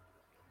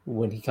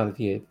 when he kind of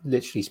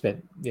literally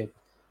spent it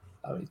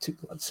took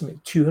something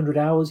 200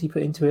 hours he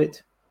put into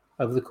it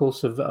over the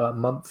course of a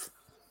month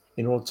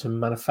in order to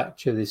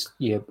manufacture this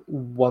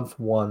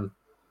 1-for-1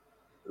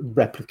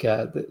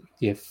 replica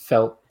that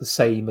felt the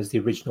same as the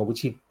original,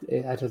 which he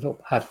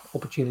had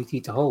opportunity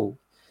to hold.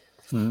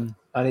 And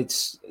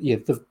it's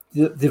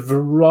the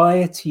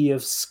variety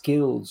of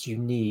skills you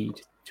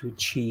need to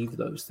achieve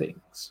those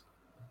things.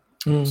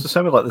 It's the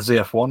same with like the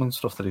ZF-1 and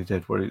stuff that he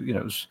did, where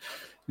it was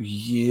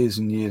years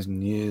and years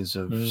and years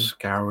of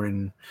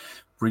scouring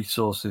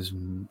resources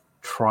and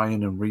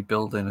trying and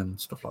rebuilding and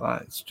stuff like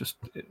that. It's just,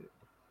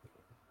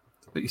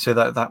 but you say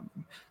that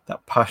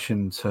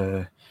passion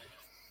to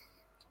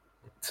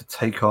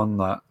take on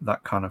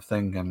that kind of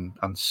thing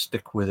and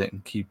stick with it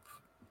and keep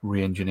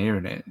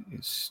re-engineering it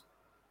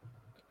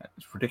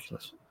it's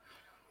ridiculous.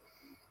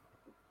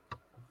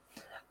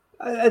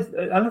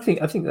 And I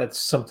think that's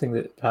something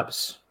that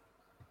perhaps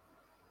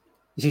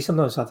you see.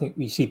 Sometimes I think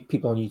we see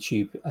people on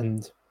YouTube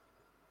and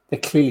they're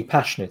clearly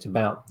passionate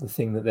about the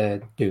thing that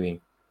they're doing.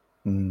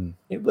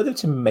 Whether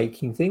it's a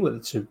making thing,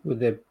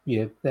 whether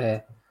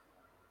they're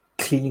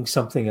cleaning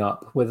something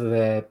up, whether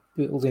they're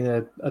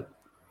building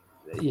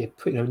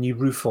putting a new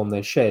roof on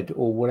their shed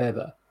or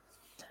whatever.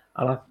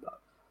 And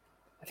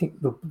I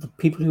think the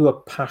people who are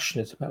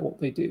passionate about what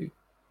they do,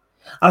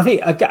 I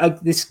think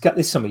this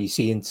is something you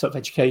see in sort of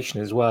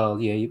education as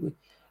well. You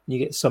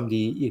get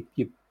somebody,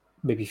 you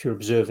maybe if you're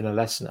observing a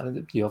lesson,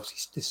 and you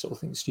obviously this sort of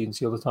thing students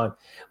see all the time,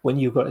 when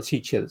you've got a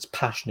teacher that's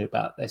passionate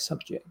about their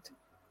subject,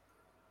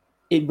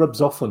 it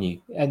rubs off on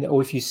you.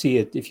 Or if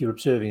you're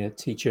observing a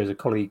teacher as a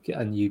colleague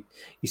and you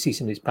see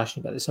somebody that's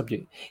passionate about the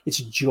subject, it's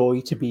a joy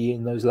to be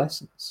in those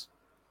lessons.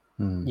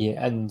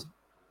 And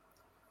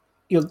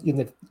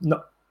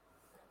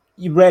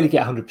you rarely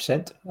get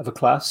 100% of a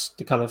class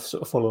to kind of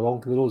sort of follow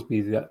along. There'll always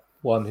be that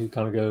one who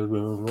kind of goes,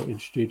 well, I'm not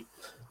interested.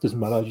 Doesn't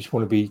matter. I just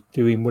want to be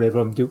doing whatever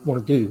I want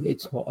to do.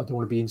 It's not. I don't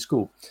want to be in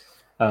school.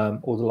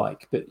 or the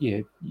like. But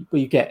you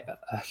get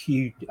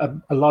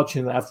a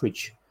larger than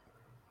average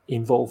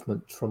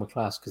involvement from a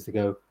class because they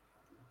go,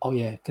 oh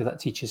yeah, because that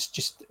teacher's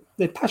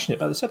they're passionate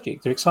about the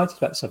subject, they're excited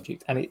about the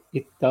subject, and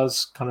it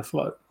does kind of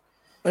flow.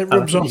 It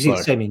rubs off. You see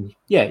the same in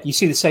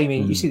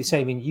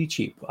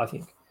YouTube. I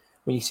think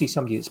when you see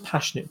somebody that's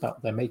passionate about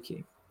what they're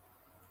making,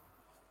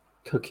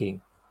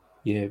 cooking,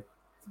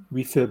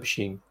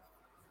 refurbishing,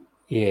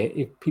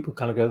 people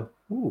kind of go,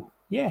 ooh,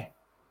 yeah.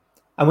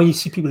 And when you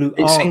see people who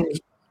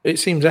it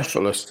seems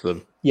effortless to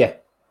them. Yeah.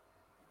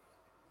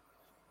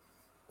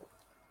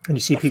 And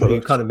you see people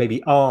who kind of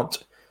maybe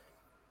aren't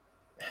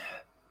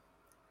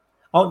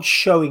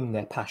showing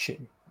their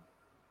passion.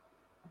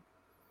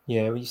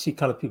 When you see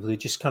kind of people who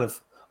just kind of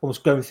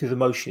almost going through the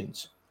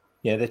motions.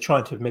 They're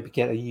trying to maybe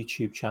get a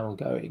YouTube channel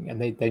going, and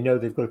they know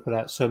they've got to put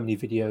out so many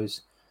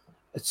videos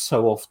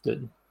so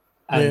often,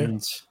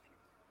 and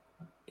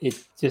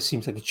it just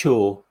seems like a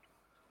chore,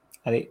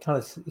 and it kind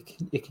of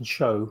it can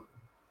show.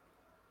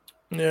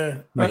 Yeah,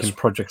 making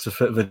projects a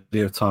fit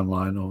video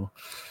timeline, or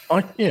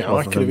I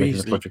could have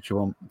easily the project you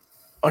want.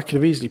 I could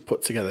have easily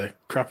put together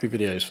crappy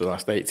videos for the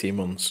last 18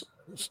 months,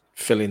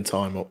 filling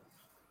time up,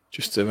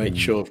 just to make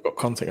sure I've got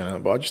content on it.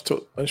 But I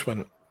just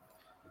went,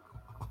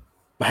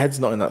 my head's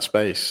not in that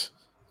space.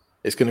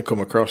 It's going to come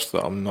across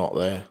that I'm not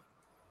there.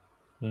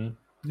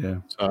 Yeah.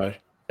 So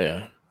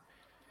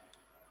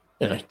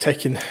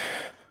taking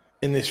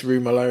in this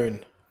room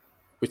alone,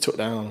 we took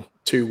down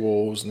 2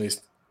 walls, and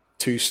there's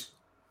two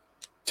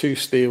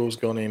steels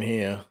gone in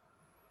here.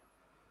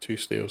 3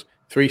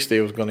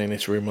 steels gone in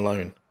this room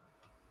alone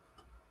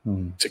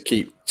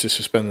to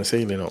suspend the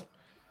ceiling up,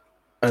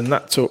 and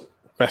that took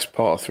best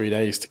part of 3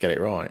 days to get it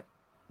right.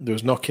 There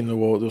was knocking the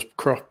wall, there was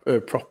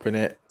propping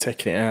it,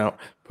 taking it out,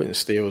 putting the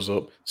steels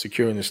up,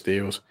 securing the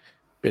steels,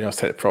 being able to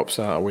take the props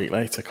out a week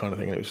later, kind of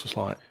thing. And it was just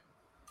like,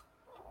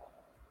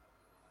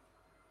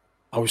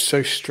 I was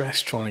so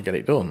stressed trying to get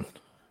it done,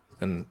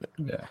 and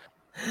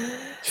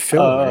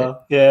film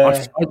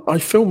it. I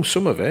filmed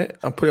some of it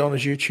and put it on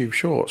as YouTube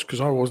Shorts because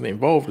I wasn't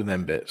involved in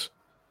them bits,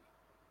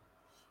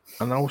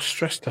 and I was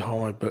stressed to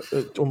high, but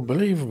it's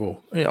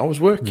unbelievable. I was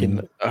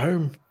working at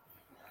home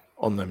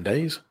on them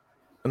days,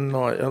 and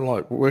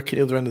like working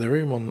the other end of the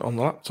room on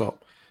the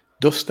laptop,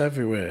 dust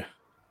everywhere,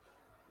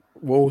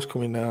 walls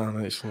coming down,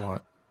 and it's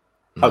like,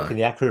 how can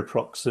the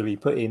acroprox be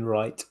put in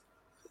right?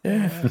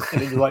 Yeah,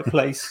 and in the right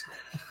place.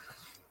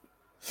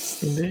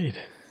 Indeed.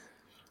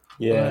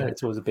 Yeah,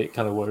 it's always a bit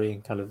kind of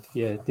worrying, kind of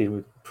dealing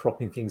with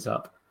propping things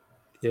up.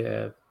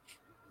 Yeah.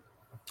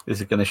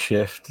 Is it going to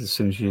shift as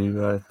soon as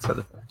you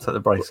take the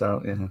brace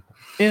out? Yeah.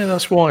 Yeah,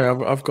 that's why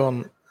I've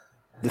gone.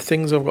 The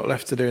things I've got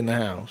left to do in the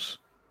house,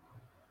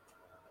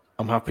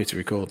 I'm happy to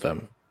record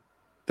them.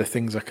 The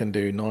things I can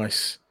do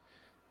nice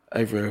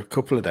over a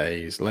couple of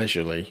days,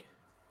 leisurely,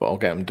 but I'll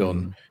get them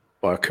done.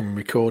 But I can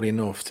record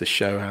enough to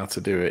show how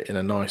to do it in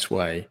a nice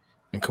way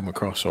and come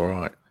across all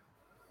right.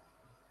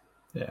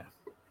 Yeah.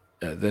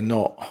 They're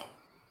not,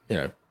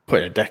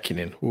 putting a decking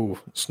in. Ooh,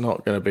 it's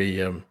not going to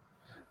be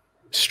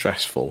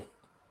stressful.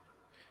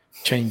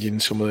 Changing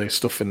some of the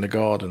stuff in the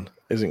garden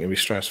isn't going to be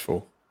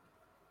stressful.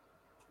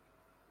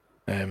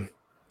 I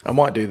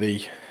might do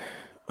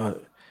we're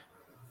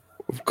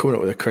coming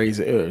up with a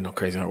crazy, not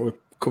crazy. We're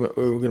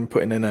going to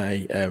put in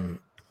a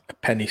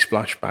penny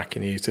splashback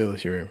in the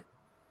utility room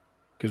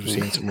because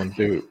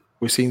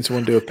we've seen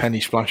someone do a penny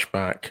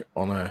splashback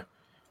on a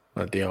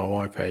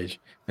DIY page,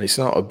 and it's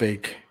not a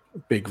big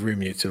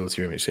room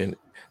utility room. It's in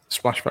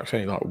splashback's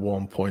only like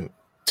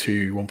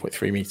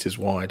 1.3 meters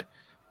wide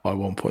by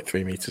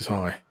 1.3 meters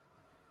high.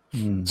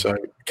 So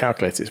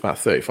calculate it's about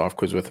 35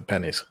 quid's worth of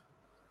pennies.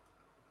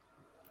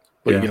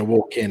 But you're going to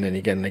walk in and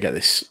you're going to get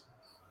this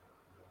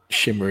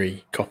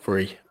shimmery,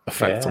 coppery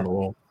effect on the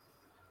wall.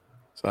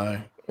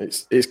 So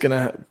it's going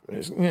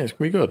to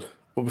be good.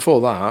 But before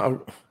that, I've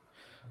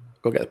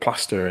got to get the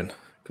plaster in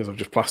because I've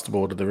just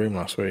plasterboarded the room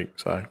last week.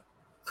 So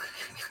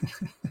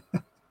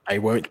I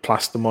won't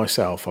plaster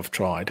myself. I've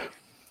tried.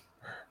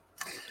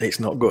 It's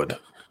not good.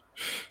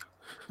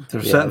 There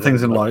are certain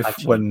things in life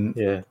when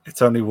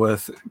it's only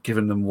worth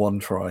giving them one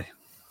try.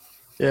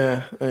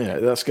 Yeah,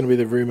 that's going to be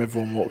the room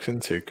everyone walks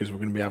into because we're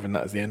going to be having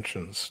that as the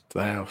entrance to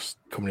the house,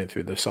 coming in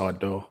through the side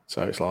door.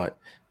 So it's like,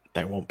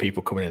 I don't want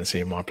people coming in and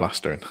seeing my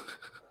plastering.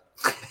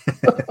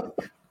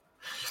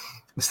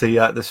 It's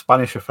the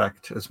Spanish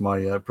effect, as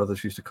my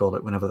brothers used to call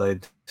it, whenever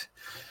they'd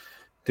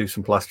do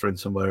some plastering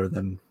somewhere and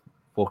then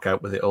walk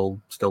out with it all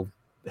still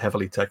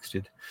heavily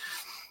textured.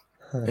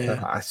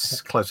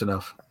 It's close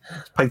enough.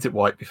 Just paint it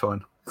white, be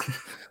fine.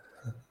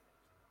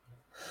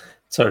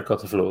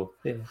 Terracotta floor.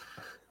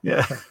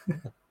 Yeah.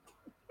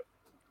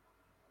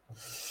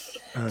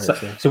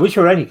 So which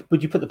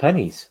would you put the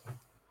pennies?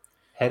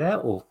 Head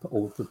out or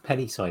the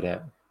penny side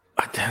out?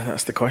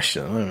 That's the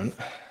question at the moment.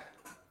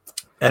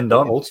 End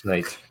on.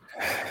 Alternate.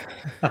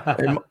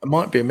 It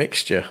might be a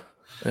mixture.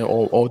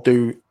 Or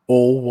do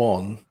all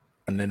one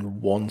and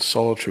then one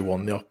solitary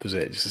one the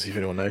opposite, just to see if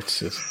anyone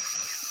notices.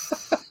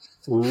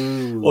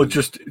 Ooh. Or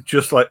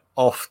just like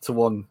off to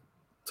one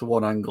to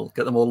one angle.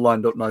 Get them all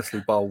lined up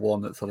nicely, bar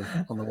one that's on the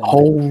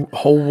one.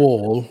 Whole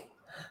wall,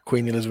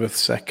 Queen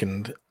Elizabeth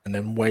II, and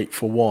then wait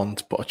for one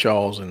to put a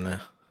Charles in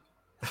there.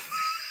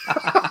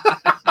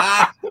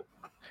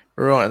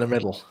 Right in the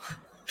middle.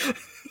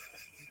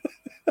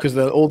 Because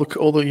all the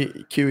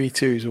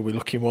QE2s will be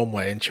looking one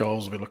way and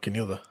Charles will be looking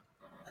the other.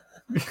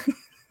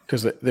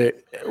 Because they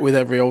with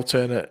every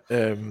alternate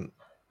they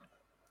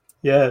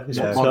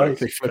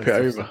flip it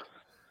over.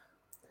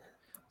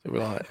 It'll be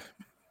like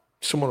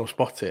someone will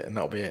spot it and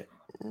that'll be it.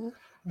 We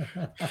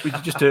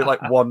could just do it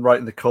like one right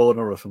in the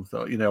corner or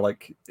something, you know,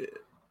 like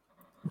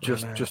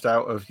just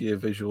out of your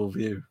visual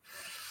view.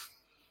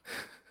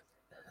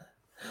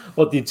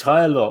 Well, the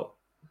entire lot,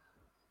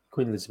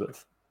 Queen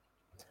Elizabeth,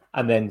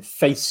 and then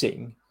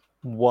facing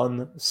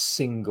one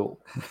single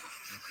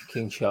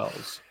King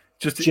Charles,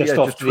 just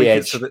off the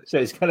edge. So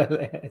it's kind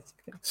of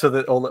so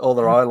that all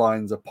their eye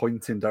lines are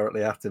pointing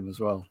directly at him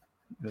as well.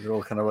 They're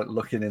all kind of like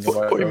looking in the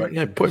right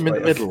direction. Put him in the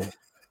middle.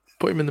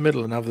 Put him in the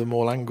middle and have them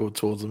all angled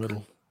towards the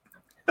middle.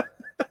 It's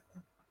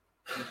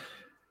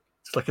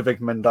like a big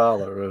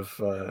mandala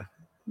of.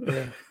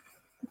 Yeah.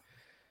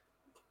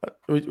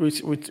 We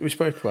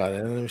spoke about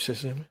it, and then we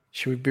said,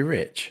 "Should we be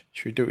rich?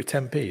 Should we do it with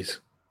 10p's?"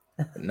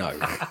 No.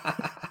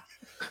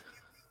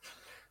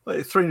 Well,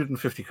 it's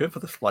 350 quid for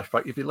the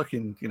splashback. You'd be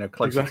looking, you know,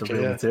 closer to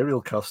real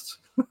material costs.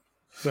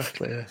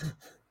 Exactly. Yeah.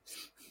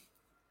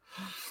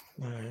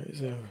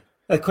 No,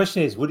 the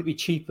question is, would it be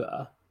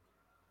cheaper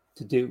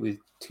to do it with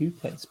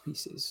 2p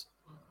pieces?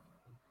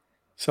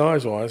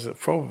 Size-wise,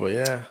 probably,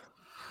 yeah.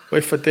 Well,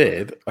 if I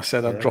did, I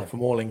said I'd drop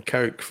them all in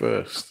Coke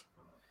first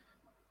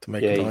to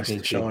make it nice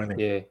and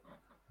shiny. Yeah.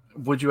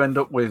 Would you end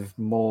up with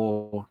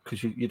more?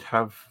 Because you'd be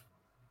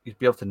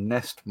able to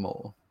nest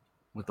more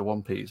with the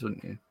 1p's,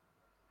 wouldn't you?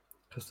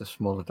 Because they're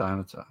smaller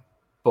diameter.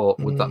 But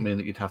would that mean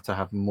that you'd have to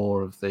have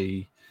more of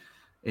the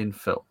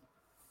infill?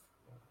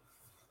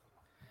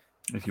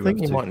 If you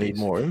think you might need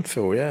more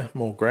infill, yeah,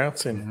 more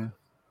grouting.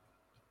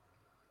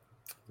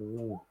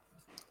 Yeah.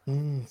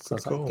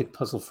 Sounds like a good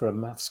puzzle for a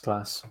maths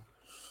class.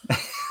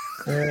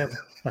 Yeah.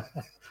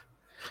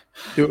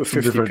 Do it with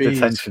 50p.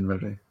 Detention,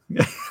 maybe.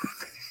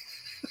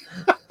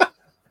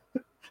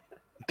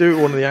 Do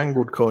it one of the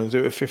angled coins. Do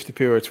it with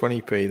 50p or a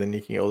 20p, then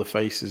you can get all the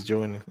faces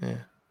joining. Yeah.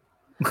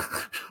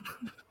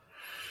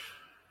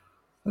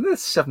 And they're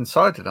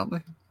 7-sided, aren't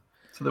they?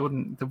 So they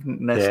wouldn't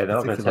nest. Yeah, they're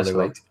not going to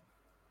tessellate.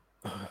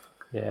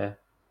 Yeah.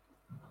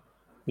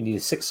 We need a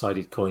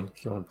 6-sided coin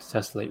if you want to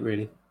tessellate,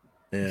 really.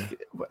 Yeah.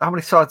 How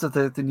many sides have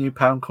the new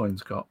pound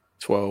coins got?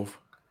 12.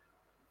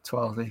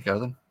 12, there you go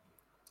then.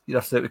 You'd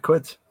have to do it with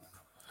quids.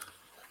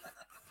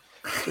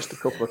 Just a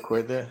couple of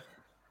quid there.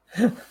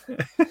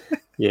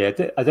 Yeah,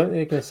 I don't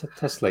think they're going to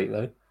tessellate,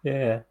 though.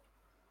 Yeah,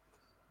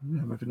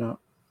 maybe not.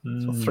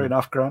 So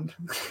 3.5 grand.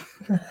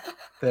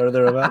 There or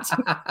thereabouts.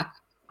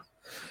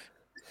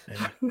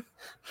 Yeah.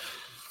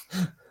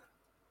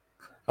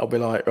 I'll be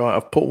like, right,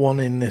 I've put one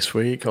in this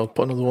week. I'll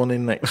put another one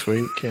in next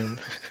week. And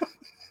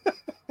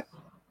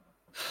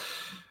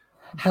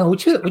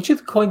which are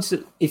the coins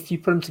that, if you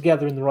put them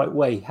together in the right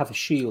way, have a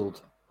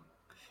shield?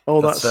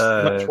 Oh, that's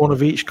one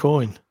of each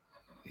coin.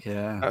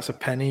 Yeah, that's a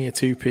penny, a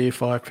 2p,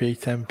 5p,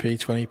 10p,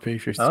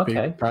 20p,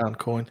 50p, pound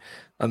coin,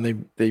 and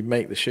they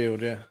make the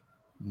shield. Yeah,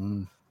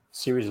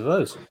 series of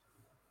those.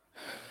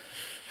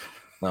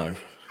 No.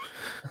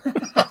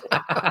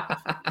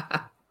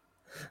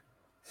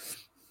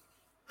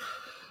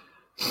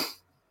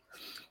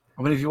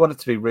 I mean, if you want it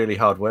to be really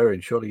hard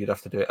wearing, surely you'd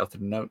have to do it out of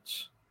the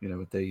notes. You know,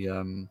 with the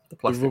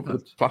plastic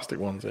the plastic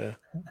ones. Yeah.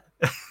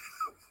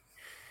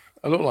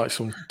 I look like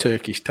some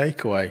Turkish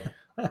takeaway.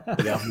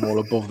 They have them all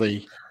above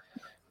the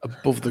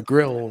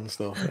grill and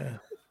stuff. Yeah.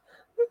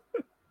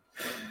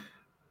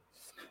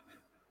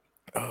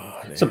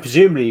 Oh, so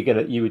presumably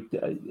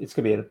it's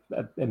gonna be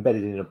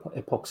embedded in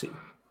epoxy.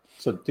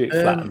 So do it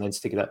flat and then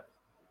stick it up.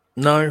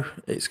 No,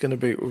 it's gonna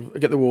be.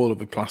 Get the wall will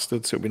be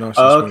plastered, so it'll be nice.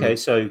 Oh, okay.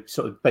 So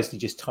sort of basically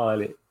just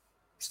tile it.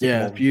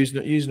 Yeah,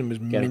 using them as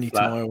mini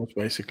tiles,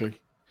 basically.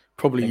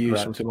 Probably use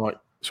something like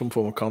some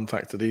form of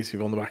contact adhesive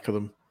on the back of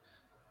them,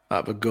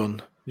 out of a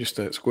gun. Just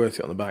squirt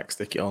it on the back,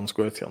 stick it on,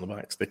 squirt it on the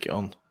back, stick it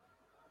on.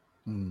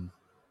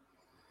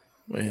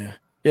 Yeah.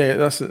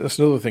 That's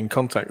another thing.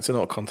 Contacts are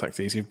not contact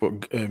adhesive,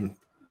 but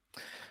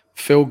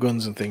fill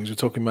guns and things. We're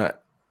talking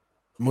about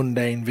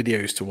mundane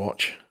videos to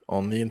watch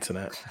on the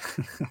internet.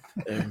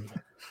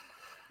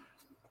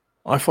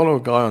 I follow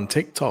a guy on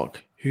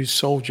TikTok whose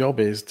sole job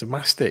is to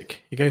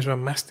mastic. He goes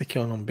around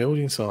masticing on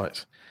building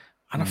sites,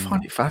 and I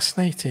find it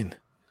fascinating.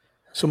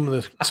 Some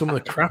of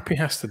the crap he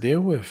has to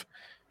deal with.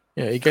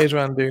 Yeah, he goes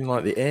around doing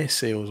like the air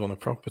seals on a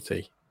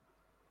property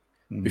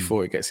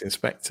before it gets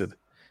inspected,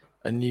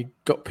 and you've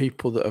got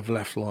people that have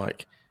left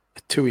like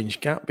a 2-inch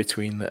gap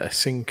between a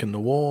sink and the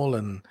wall,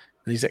 and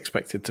he's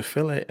expected to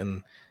fill it,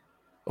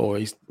 or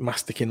he's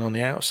masticing on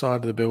the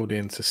outside of the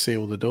building to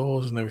seal the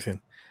doors and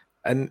everything.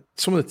 And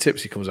some of the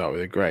tips he comes out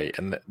with are great,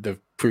 and they've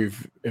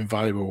proved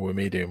invaluable with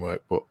me doing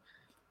work. But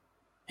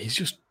it's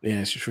just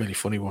really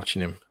funny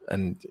watching him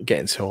and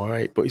getting so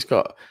irate. But he's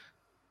got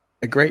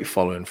a great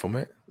following from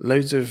it.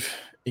 Loads of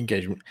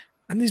engagement.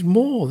 And there's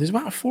more. There's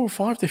about 4 or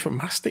 5 different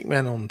mastic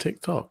men on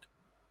TikTok.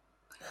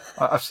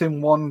 I've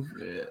seen one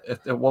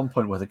at one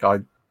point where the guy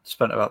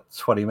spent about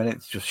 20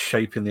 minutes just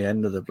shaping the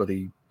end of the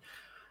bloody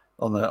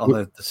on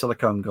the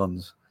silicone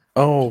guns.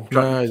 Oh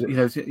no! You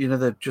know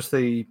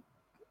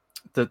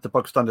the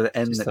bog standard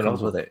end that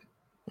comes with it.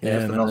 Yeah,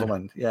 the nozzle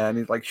end. Yeah, and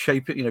he's like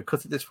shape it.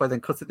 Cut it this way, then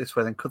cut it this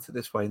way, then cut it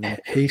this way, and then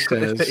he cut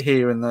says this bit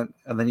here, and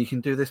then you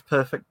can do this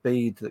perfect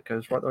bead that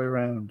goes right the way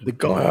around. The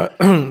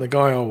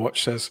guy I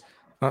watch says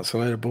that's a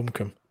load of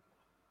bumcum.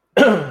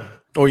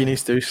 All you need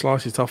to do is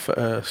slice it off at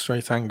a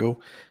straight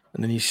angle,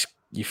 and then you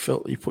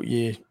put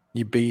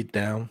your bead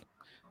down,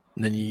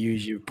 and then you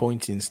use your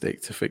pointing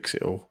stick to fix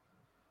it all.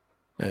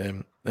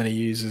 And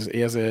he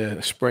has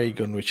a spray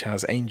gun which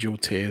has angel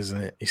tears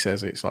in it. He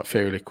says it's like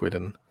fairy liquid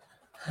and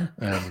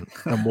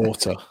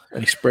water,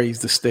 and he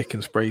sprays the stick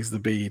and sprays the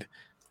bead,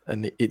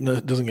 and it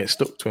doesn't get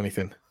stuck to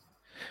anything.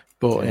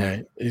 But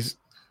yeah, he's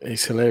a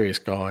hilarious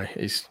guy.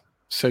 He's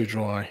so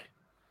dry,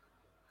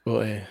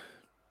 but yeah.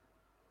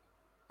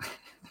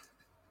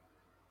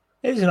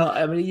 It's not.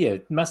 I mean, yeah,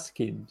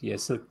 masticing,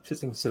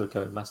 fixing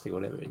silicone, mastic,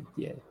 whatever.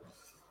 Yeah,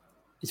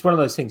 it's one of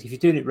those things. If you're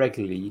doing it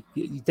regularly,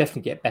 you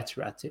definitely get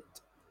better at it.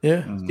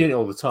 Yeah, doing it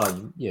all the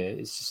time. Yeah,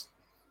 it's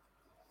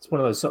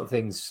one of those sort of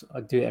things.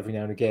 I do it every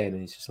now and again,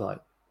 and it's just like,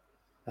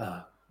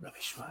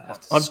 rubbish. I have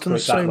to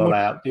script that roll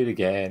out, do it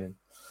again.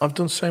 I've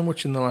done so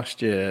much in the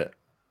last year.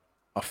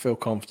 I feel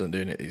confident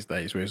doing it these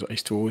days, whereas I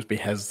used to always be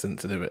hesitant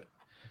to do it.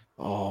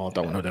 Oh,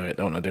 don't want to do it,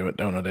 don't want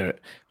to do it.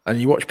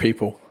 And you watch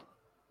people.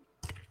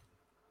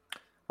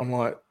 I'm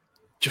like,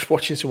 just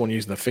watching someone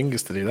using their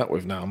fingers to do that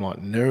with now. I'm like,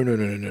 no.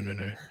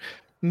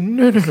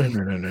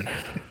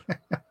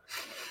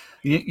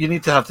 You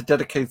need to have the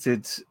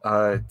dedicated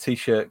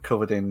T-shirt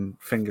covered in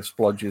finger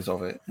splodges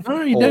of it.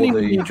 No, you don't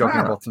even need jogging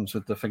that. Bottoms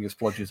with the finger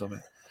splodges of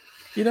it.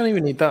 You don't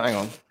even need that. Hang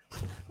on,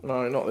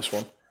 no, not this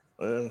one.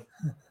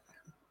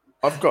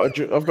 I've got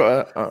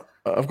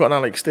an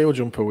Alex Steele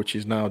jumper which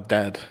is now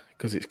dead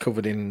because it's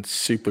covered in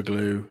super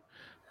glue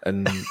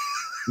and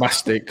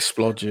mastic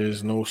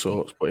splodges and all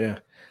sorts. But yeah.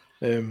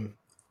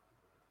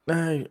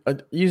 No,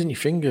 using your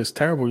fingers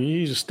terrible. You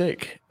use a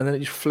stick and then it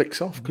just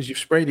flicks off because you've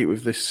sprayed it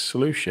with this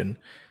solution.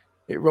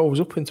 It rolls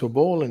up into a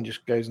ball and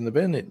just goes in the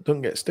bin. It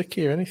doesn't get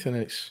sticky or anything.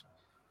 It's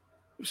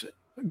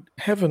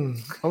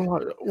heaven. I'm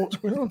like, what's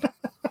going on?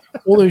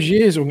 All those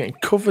years we're getting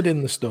covered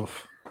in the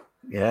stuff.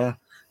 Yeah.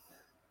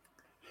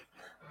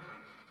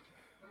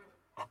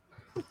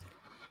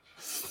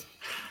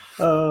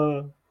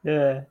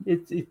 Yeah.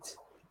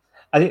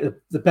 I think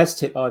the best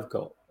tip I've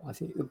got. I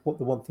think the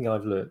one thing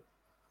I've learned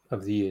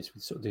over the years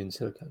with sort of doing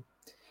silicone.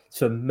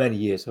 For many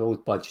years, I always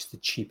buy just the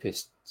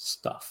cheapest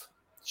stuff,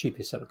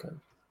 cheapest silicone.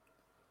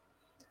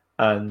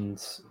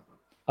 And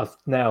I've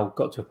now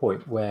got to a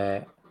point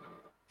where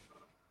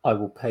I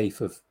will pay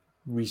for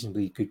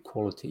reasonably good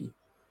quality.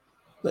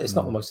 It's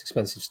not the most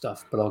expensive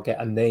stuff, but I'll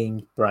get a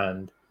named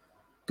brand,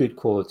 good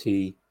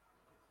quality,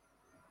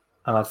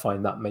 and I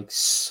find that makes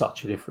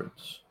such a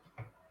difference.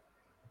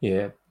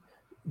 Yeah.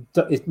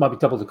 It might be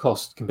double the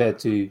cost compared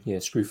to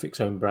Screwfix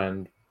own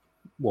brand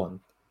one,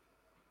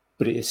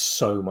 but it is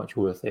so much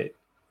worth it.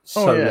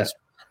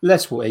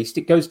 Less waste.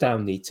 It goes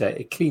down neater.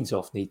 It cleans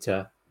off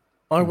neater.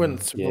 I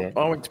went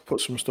to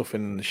put some stuff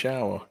in the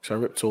shower because I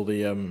ripped all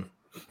the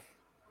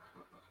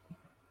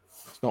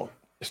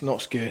It's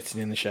not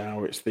skirting in the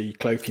shower. It's the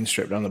cloaking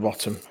strip down the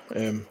bottom.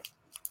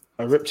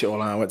 I ripped it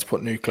all out. I went to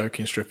put new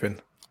cloaking strip in,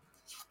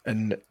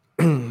 and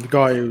the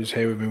guy who was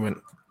here with me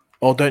went,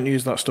 "Oh, don't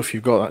use that stuff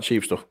you've got, that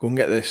cheap stuff. Go and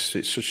get this.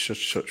 It's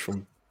such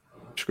from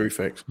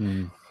Screwfix.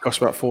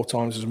 Costs about 4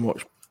 times as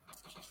much,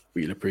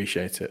 but you'll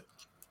appreciate it."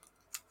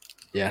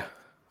 Yeah,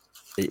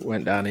 it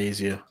went down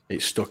easier.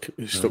 It stuck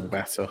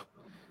better.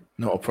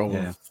 Not a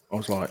problem. Yeah. I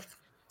was like,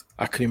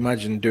 I can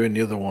imagine doing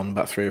the other one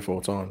about 3 or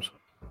 4 times.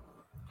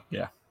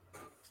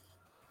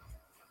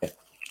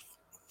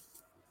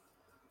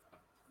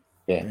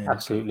 Yeah,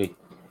 absolutely.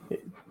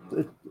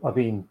 I've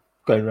been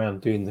going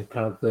around doing the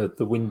kind of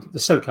the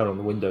silicone on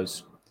the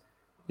windows.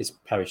 It's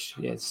perished.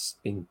 Yeah, it's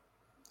been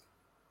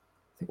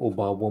all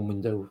bar one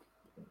window.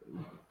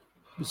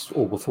 It's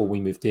all before we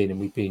moved in, and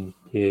we've been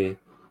here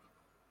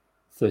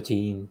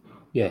 13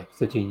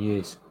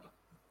 years.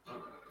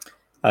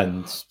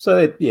 And so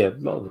a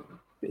lot of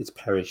it's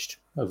perished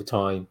over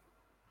time.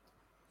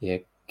 Yeah,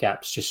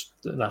 gaps, just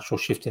the natural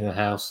shift in the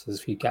house. There's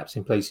a few gaps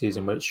in places,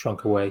 and where it's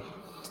shrunk away.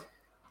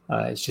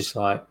 It's just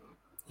like,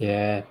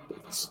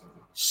 it's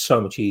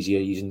so much easier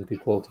using the good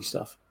quality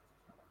stuff.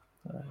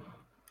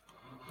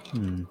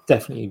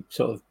 Definitely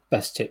sort of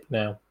best tip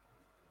now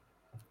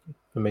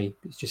for me.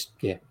 It's just,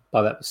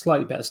 buy that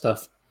slightly better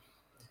stuff.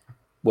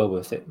 Well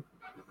worth it.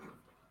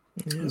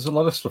 There's a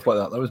lot of stuff like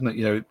that, though, isn't it?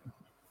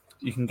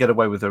 You can get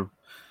away with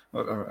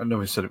I know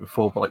we said it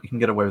before, but you can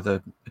get away with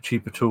a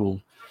cheaper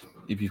tool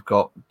if you've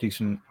got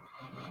decent,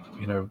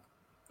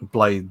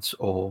 blades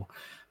or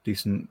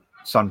decent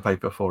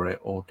sandpaper for it,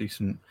 or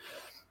decent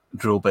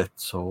drill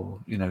bits, or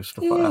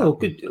stuff like that. Or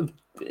good.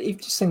 You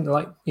just think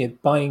like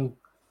buying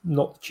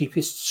not the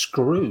cheapest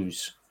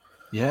screws.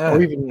 Yeah.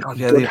 Or even God,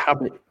 yeah,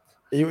 good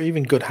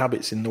even good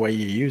habits in the way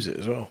you use it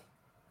as well.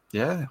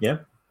 Yeah. Yeah.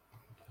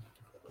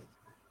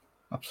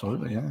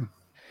 Absolutely, yeah.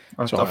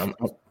 So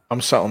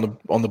I'm sat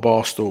on the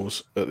bar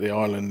stools at the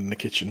island in the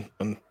kitchen,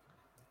 and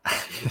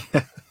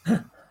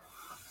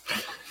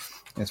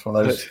it's one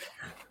of those.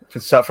 If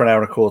it's sat for an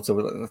hour and a quarter,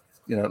 we'll,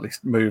 at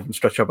least move and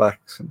stretch our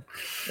backs and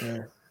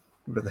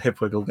with the hip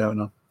wiggle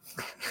going on.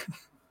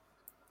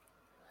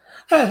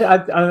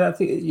 I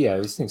think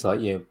it's things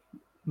like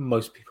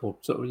most people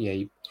sort of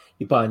you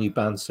buy a new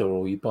bandsaw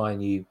or you buy a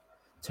new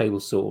table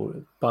saw, or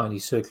buy a new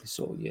circular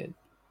saw.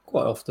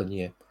 Quite often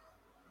you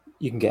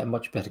can get a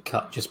much better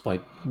cut just by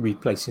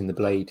replacing the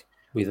blade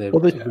with a.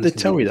 Well, they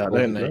tell you that,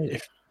 don't they?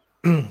 Blade.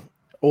 If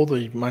all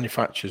the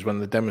manufacturers, when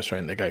they're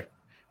demonstrating, they go,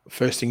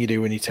 first thing you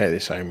do when you take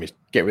this home is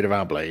get rid of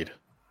our blade,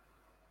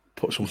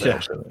 put something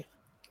else in it.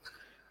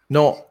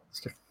 Not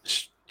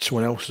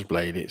someone else's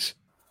blade. It's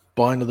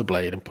buy another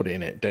blade and put it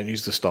in it. Don't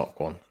use the stock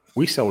one.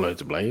 We sell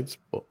loads of blades,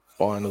 but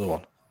buy another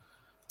one.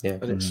 Yeah,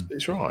 and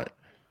it's right.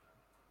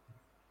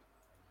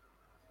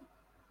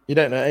 You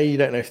don't know. You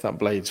don't know if that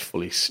blade's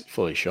fully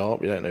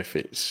sharp. You don't know if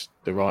it's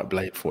the right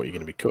blade for what you're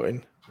going to be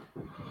cutting.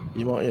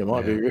 You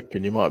might be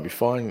ripping. You might be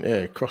fine.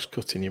 Yeah, cross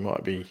cutting. You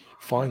might be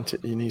fine.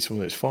 You need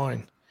something that's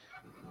fine.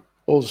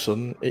 All of a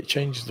sudden, it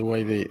changes the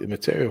way the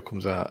material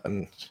comes out,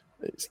 and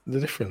it's the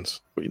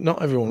difference. But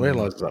not everyone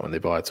realizes that when they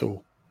buy a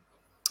tool.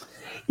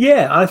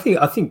 Yeah, I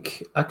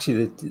think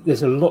actually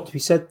there's a lot to be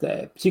said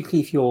there, particularly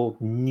if you're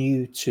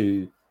new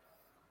to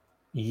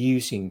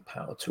using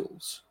power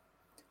tools,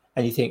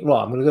 and you think,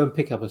 right, I'm going to go and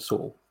pick up a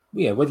saw.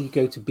 Whether you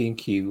go to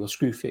B&Q or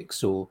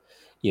Screwfix or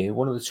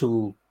one of the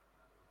tool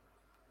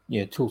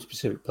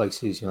specific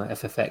places, like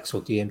FFX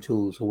or DM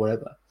Tools or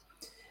whatever,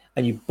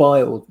 and you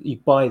buy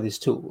this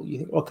tool, you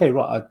think, okay,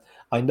 right,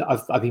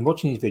 I've been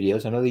watching these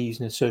videos. I know they're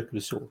using a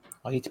circular saw.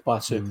 I need to buy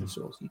a circular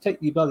saw. So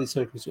you buy the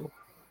circular saw,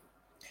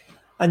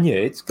 and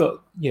it's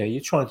got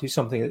you're trying to do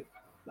something that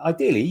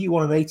ideally you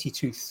want an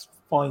 82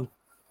 fine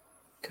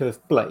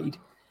curved blade,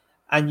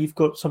 and you've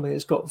got something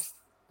that's got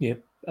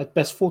at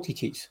best 40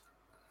 teeth.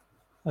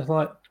 I was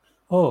like,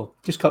 oh,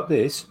 just cut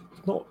this.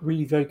 It's not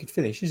really very good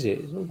finish, is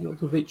it? It's a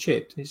little bit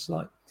chipped. It's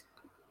like,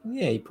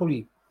 you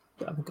probably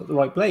haven't got the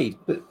right blade.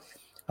 But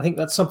I think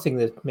that's something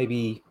that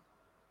maybe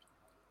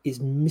is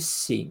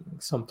missing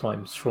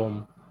sometimes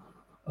from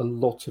a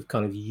lot of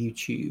kind of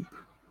YouTube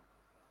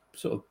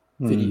sort of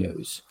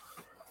videos.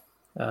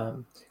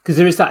 Because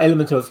there is that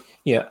element of,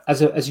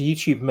 as a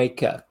YouTube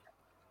maker,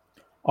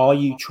 are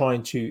you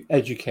trying to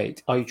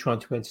educate? Are you trying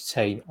to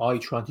entertain? Are you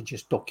trying to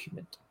just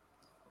document?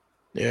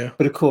 Yeah.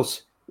 But of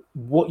course,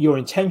 what your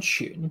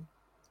intention,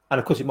 and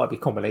of course it might be a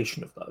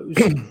combination of those.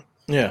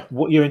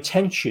 What your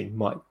intention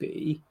might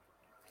be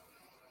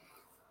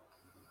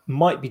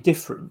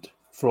different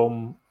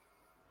from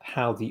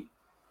how the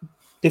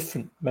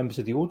different members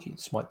of the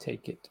audience might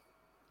take it.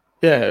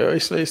 Yeah,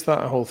 it's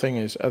that whole thing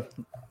is,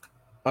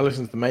 I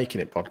listen to the Making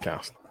It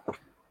podcast,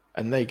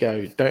 and they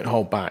go, don't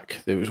hold back.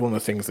 It was one of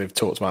the things they've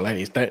talked about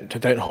lately is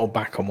don't hold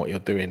back on what you're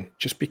doing.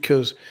 Just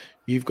because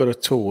you've got a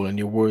tool and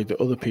you're worried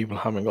that other people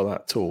haven't got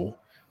that tool,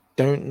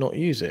 don't not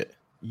use it.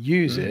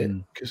 Use it,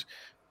 because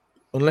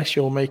unless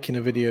you're making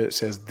a video that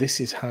says this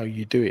is how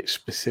you do it,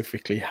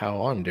 specifically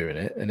how I'm doing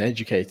it, and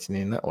educating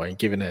in that way, and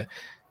giving a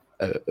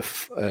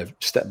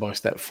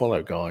step-by-step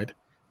follow guide,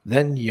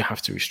 then you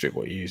have to restrict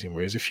what you're using.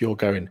 Whereas if you're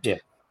going,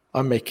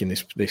 I'm making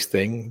this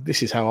thing,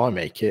 this is how I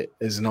make it,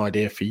 as an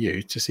idea for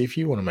you to see if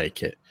you want to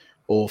make it,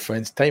 or for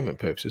entertainment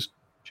purposes,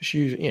 just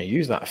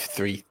use that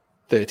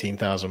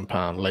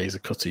 £13,000 laser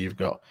cutter you've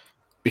got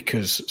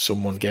because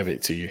someone gave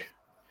it to you.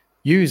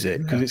 Use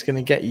it because it's going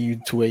to get you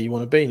to where you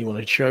want to be, and you want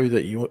to show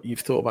that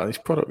you've thought about this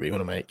product that you want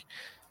to make.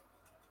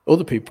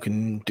 Other people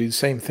can do the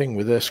same thing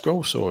with a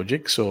scroll saw, a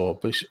jigsaw,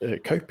 a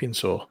coping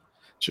saw.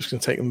 It's just going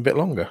to take them a bit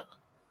longer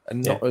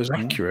and not as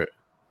accurate.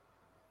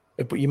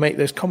 But you make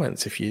those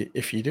comments if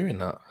you're doing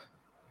that.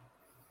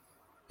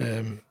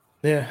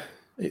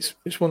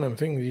 It's one of them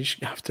things you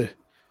just have to.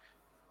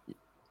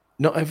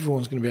 Not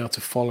everyone's going to be able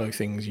to follow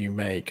things you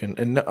make,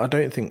 and I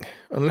don't think,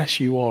 unless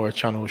you are a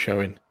channel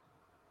showing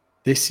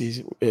this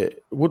is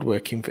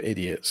woodworking for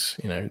idiots.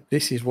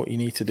 This is what you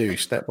need to do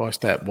step by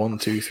step, 1,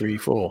 2, 3,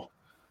 4.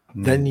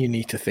 Then you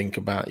need to think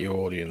about your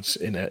audience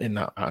in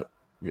that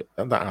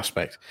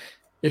aspect.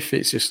 If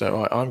it's just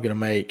I'm going to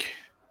make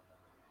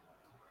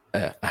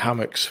a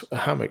hammock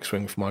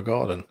swing for my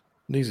garden.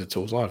 These are the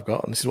tools I've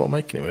got, and this is what I'm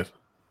making it with.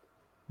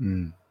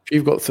 If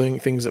you've got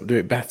things that do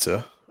it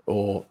better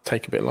or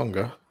take a bit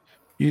longer,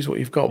 use what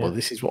you've got. But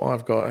this is what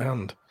I've got at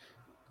hand,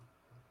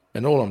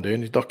 and all I'm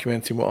doing is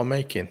documenting what I'm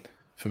making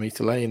for me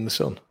to lay in the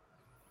sun.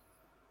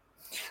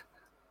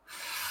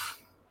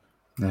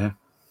 Yeah.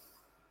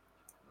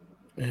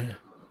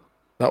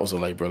 That was a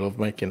labour of love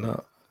making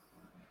that.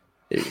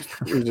 It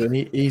was an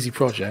easy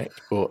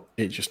project, but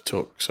it just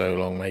took so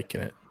long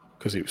making it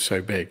because it was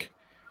so big.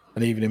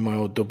 And even in my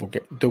old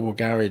double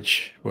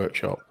garage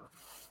workshop,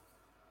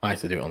 I had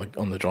to do it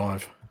on the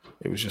drive.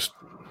 It was just,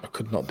 I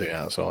could not do it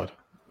outside.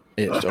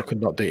 I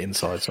could not do it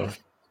inside, sorry.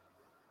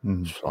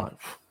 It's like,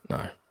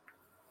 no.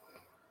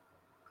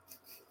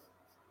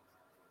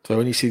 So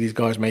when you see these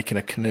guys making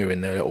a canoe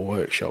in their little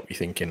workshop, you're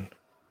thinking,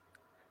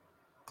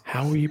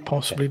 how are you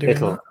possibly doing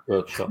little that?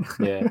 workshop,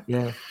 yeah.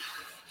 Yeah.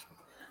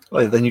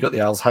 Well, then you got the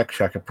Al's Hack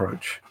Shack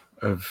approach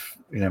of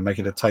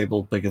making a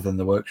table bigger than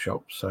the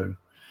workshop, so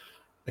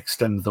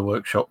extend the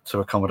workshop to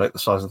accommodate the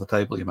size of the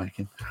table you're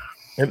making.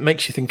 It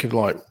makes you think of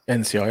like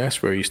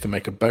NCIS, where he used to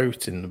make a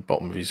boat in the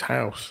bottom of his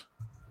house,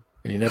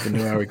 and you never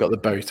knew how he got the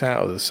boat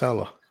out of the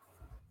cellar.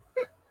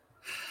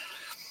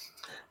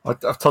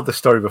 I've told this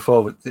story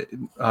before with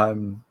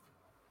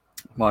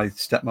my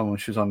stepmom when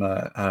she was on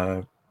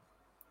a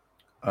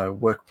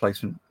work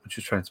placement when she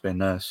was trying to be a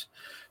nurse.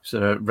 She's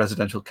at a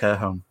residential care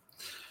home,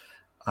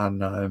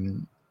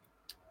 and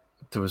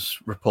there was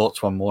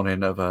reports one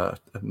morning of a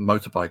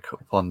motorbike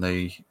up on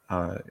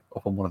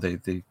one of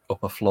the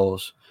upper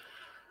floors,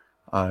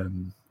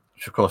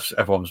 which of course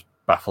everyone was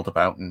baffled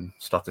about and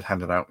started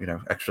handing out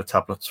extra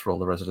tablets for all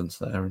the residents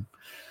there. And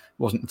it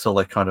wasn't until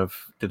they kind of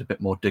did a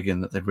bit more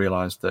digging that they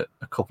realised that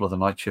a couple of the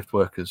night shift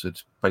workers had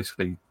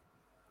basically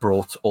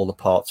brought all the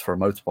parts for a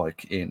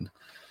motorbike in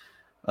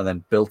and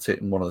then built it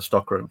in one of the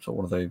stock rooms or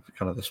one of the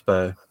kind of the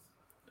spare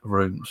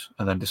rooms,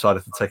 and then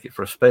decided to take it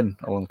for a spin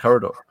along the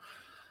corridor,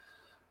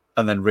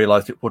 and then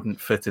realised it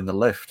wouldn't fit in the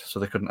lift, so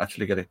they couldn't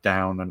actually get it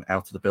down and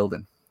out of the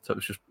building. So it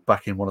was just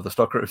back in one of the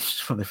stock rooms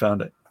when they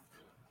found it.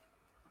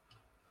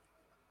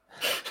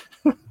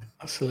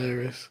 That's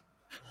hilarious.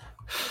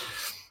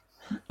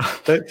 I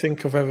don't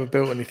think I've ever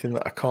built anything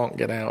that I can't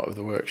get out of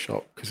the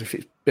workshop, because if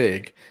it's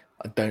big,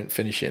 I don't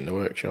finish it in the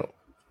workshop.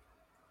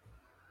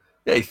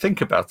 Yeah, you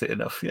think about it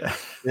enough, yeah.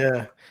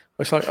 Yeah.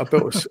 It's like I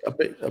built a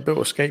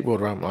skateboard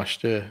ramp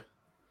last year,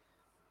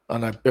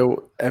 and I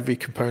built every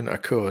component I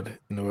could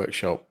in the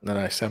workshop, and then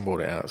I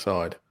assembled it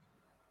outside.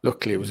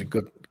 Luckily, it was a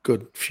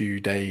good few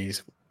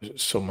days,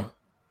 summer.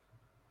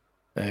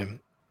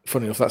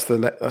 Funny enough, that's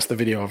the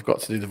video I've got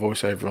to do the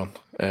voiceover on.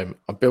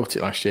 I built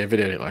it last year,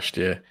 videoed it last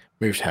year,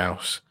 moved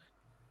house,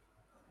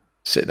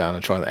 sit down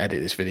and try and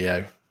edit this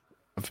video.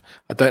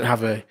 I don't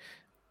have an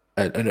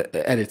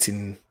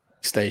editing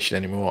station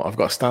anymore. I've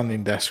got a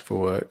standing desk for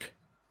work.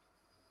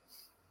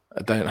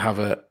 I don't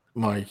have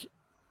my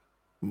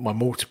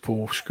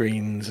multiple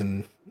screens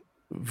and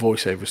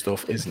voiceover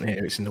stuff isn't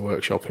here. It's in the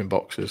workshop in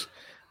boxes.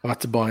 I've had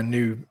to buy a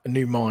new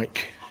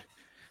mic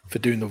for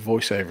doing the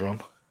voiceover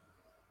on.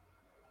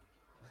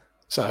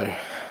 So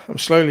I'm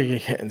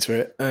slowly getting to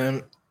it.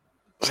 So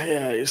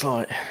yeah, it's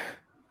like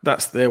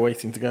that's there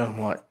waiting to go.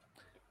 I'm like,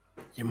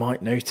 you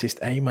might notice,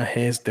 my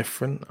hair's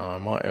different. I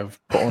might have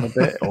put on a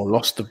bit or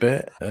lost a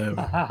bit.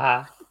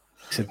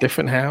 It's a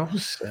different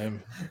house.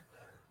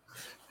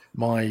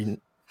 My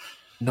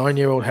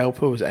 9-year-old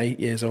helper was 8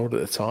 years old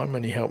at the time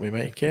when he helped me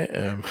make it.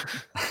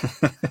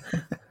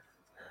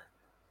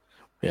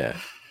 Yeah.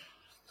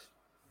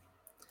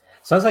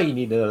 Sounds like you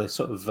need a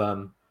sort of,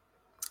 as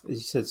you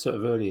said sort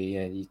of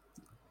earlier, yeah, you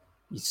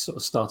sort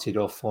of started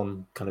off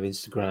on kind of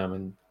Instagram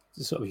and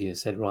sort of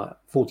said, right,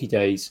 40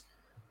 days,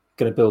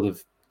 got to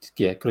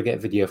get a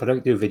video. If I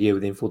don't do a video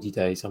within 40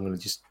 days, I'm going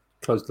to just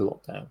close the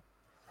lockdown.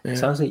 Yeah.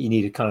 Sounds like you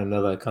need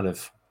another kind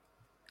of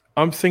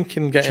I'm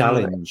thinking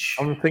challenge.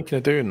 I'm thinking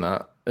of doing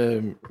that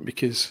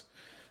because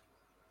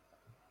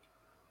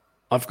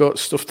I've got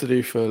stuff to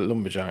do for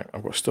Lumberjack.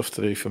 I've got stuff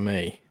to do for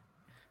me.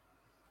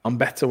 I'm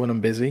better when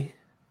I'm busy,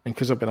 and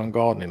because I've been on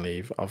gardening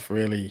leave, I've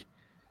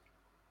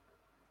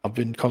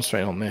been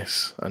concentrating on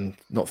this and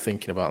not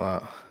thinking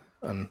about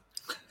that. And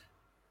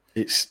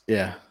it's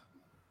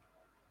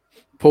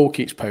Paul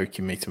keeps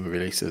poking me to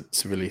release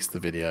the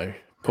video.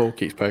 Paul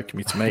keeps poking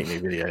me to make new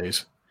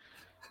videos.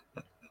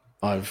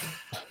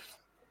 I've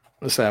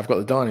got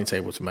the dining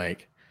table to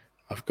make.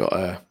 I've got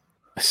a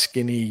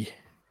skinny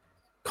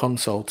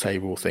console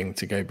table thing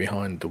to go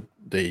behind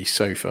the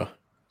sofa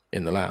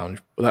in the lounge,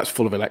 but that's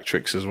full of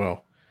electrics as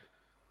well.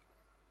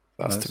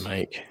 That's nice to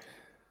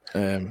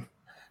make.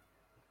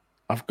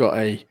 I've got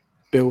a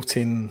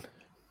built-in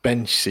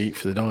bench seat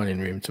for the dining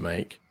room to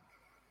make,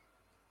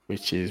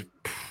 which is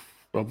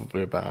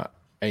probably about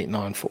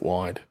 8-9 foot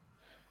wide.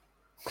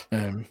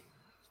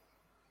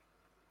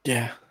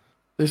 Yeah,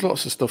 there's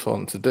lots of stuff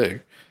on to do.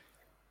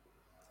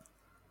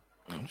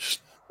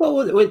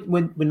 Well,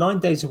 we're 9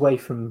 days away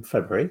from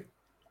February.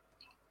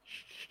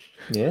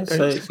 Yeah,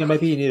 so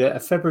maybe you need a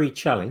February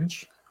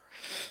challenge.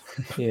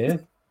 Yeah,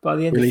 by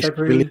the end of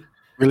February,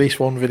 release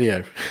one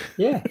video.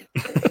 Yeah.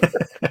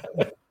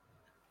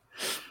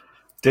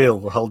 Deal.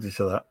 We'll hold you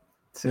to that.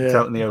 It's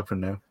out in the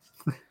open now.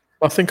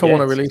 I think I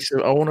want to release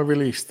it. I want to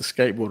release the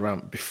skateboard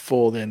ramp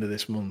before the end of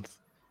this month,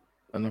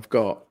 and I've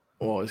got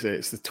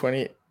It's the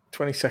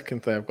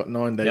 22nd day. I've got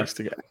 9 days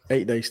to go.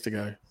 8 days to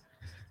go.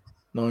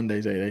 9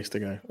 days, 8 days to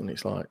go, and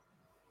it's like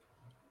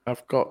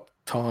I've got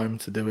time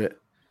to do it.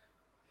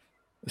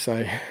 So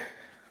I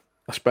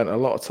spent a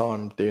lot of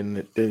time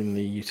doing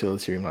the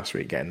utility room last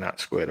week, getting that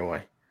squared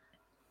away.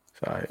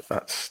 So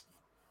that's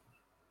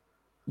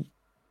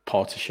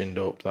partitioned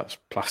up. That's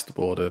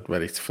plasterboarded,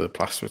 ready for the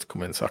plaster to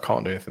come in. So I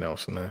can't do anything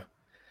else in there.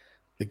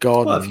 The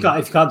garden. Well,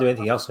 if you can't do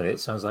anything else on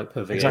it, sounds like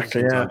perfect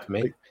exactly. time for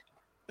me.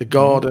 The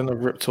garden, I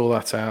ripped all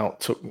that out,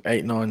 took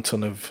 8-9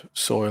 ton of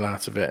soil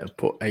out of it, and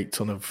put 8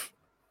 ton of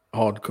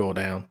hardcore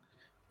down,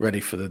 ready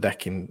for the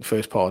decking,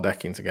 first part of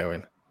decking to go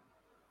in.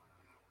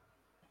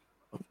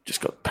 I've just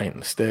got to paint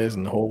the stairs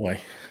and the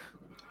hallway.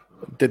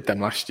 I did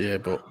them last year,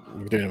 but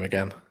we're doing them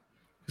again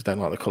because I don't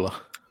like the colour.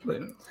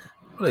 Well,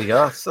 there you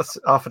go. That's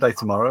half a day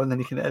tomorrow, and then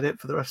you can edit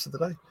for the rest of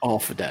the day.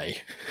 Half a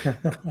day.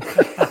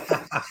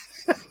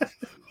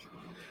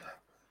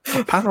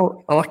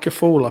 I like a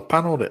fool. I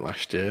panelled it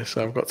last year,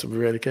 so I've got to be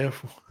really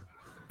careful.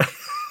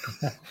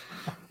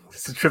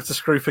 It's a trip to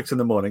Screwfix in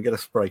the morning. Get a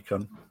spray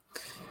gun.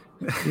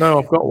 No,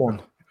 I've got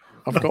one.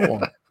 But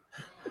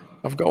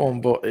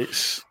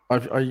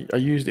I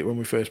used it when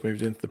we first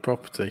moved into the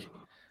property,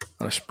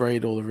 and I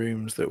sprayed all the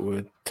rooms that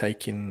were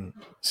taking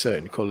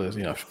certain colours.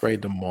 I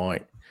sprayed them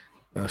white.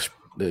 And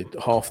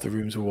half the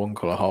rooms were one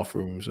colour, half the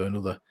rooms were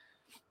another,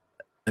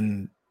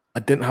 and I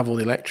didn't have all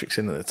the electrics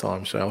in at the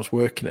time, so I was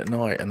working at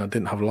night and I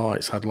didn't have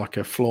lights. I had like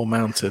a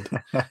floor-mounted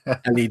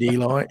LED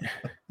light,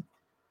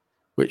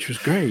 which was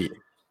great.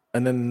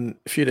 And then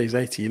a few days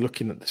later, you're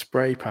looking at the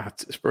spray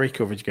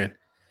coverage going,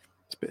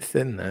 it's a bit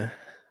thin there.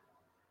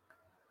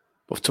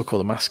 But I've took all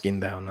the masking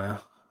down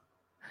now.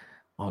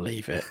 I'll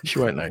leave it. She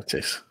won't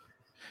notice.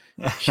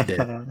 She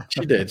did.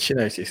 She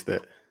noticed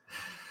it.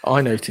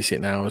 I notice it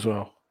now as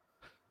well.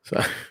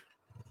 So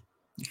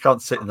you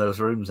can't sit in those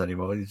rooms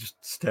anymore. You're just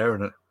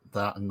staring at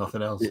that and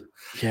nothing else.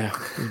 Yeah,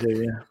 you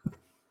do, yeah.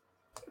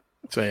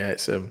 So yeah,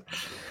 it's I've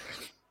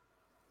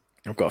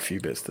got a few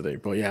bits to do,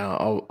 but yeah,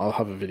 I'll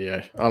have a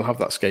video. I'll have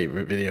that skate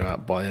video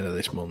out by the end of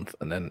this month,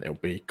 and then it'll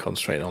be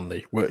concentrating on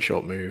the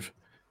workshop move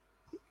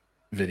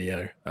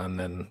video, and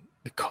then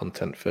the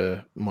content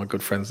for my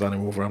good friends down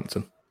in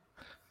Wolverhampton.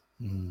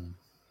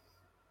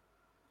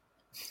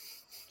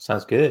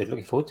 Sounds good.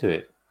 Looking forward to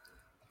it.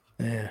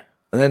 Yeah,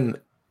 and then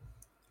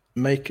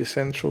Maker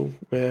Central,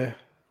 where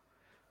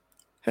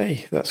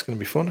hey, that's going to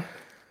be fun.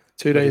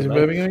 2 days in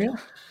Birmingham again.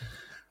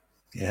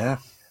 Yeah.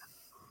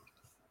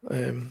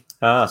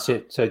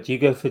 So do you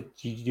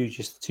do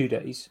just 2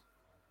 days?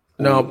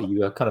 No,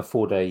 you a kind of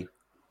 4-day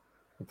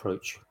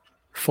approach.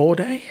 4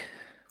 day?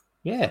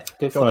 Yeah,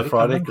 go on a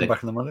Friday, come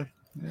back on the Monday.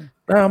 Yeah.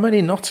 No, I'm only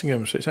in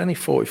Nottingham, so it's only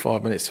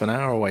 45 minutes to an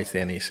hour away to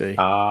the NEC.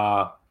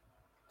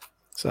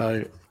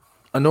 So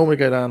I normally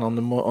go down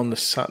on the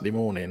Saturday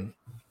morning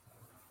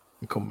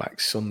and come back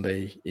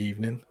Sunday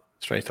evening,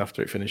 straight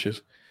after it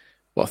finishes.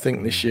 But I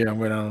think this year I'm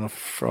going down on a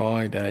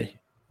Friday,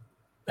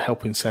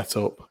 helping set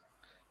up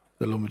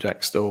the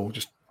lumberjack stall,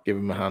 just give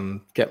them a hand,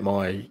 get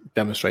my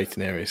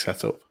demonstrating area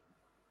set up.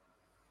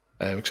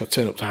 Because I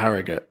turned up to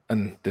Harrogate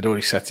and they'd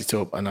already set it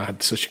up, and I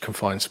had such a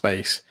confined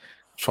space,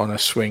 trying to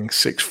swing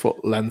 6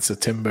 foot lengths of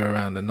timber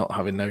around and not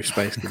having no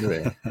space to do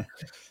it.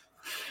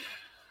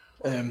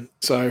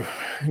 So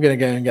I'm going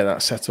to go and get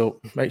that set up,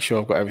 make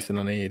sure I've got everything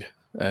I need,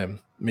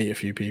 meet a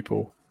few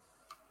people,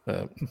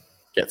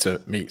 get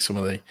to meet some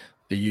of the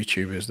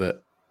YouTubers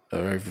that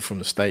are over from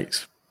the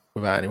States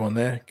without anyone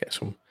there, get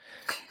some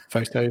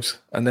photos,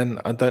 and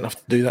then I don't have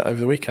to do that over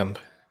the weekend.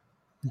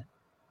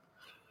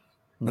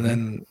 And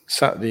then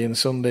Saturday and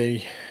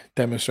Sunday,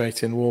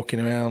 demonstrating, walking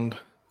around,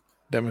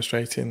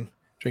 demonstrating,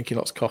 drinking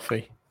lots of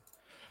coffee,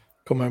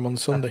 come home on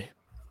Sunday.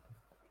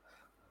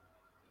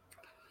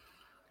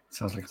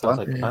 Sounds like a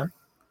plan.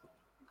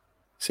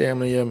 See how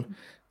many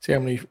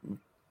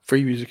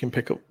freebies we can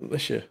pick up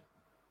this year.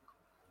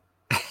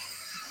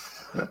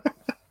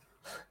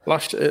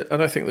 Last year, I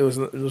don't think there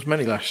was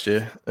many last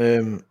year.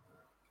 Unless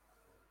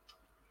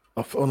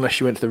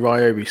you went to the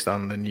Ryobi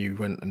stand and you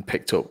went and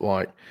picked up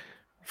like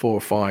 4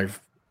 or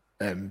 5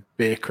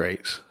 beer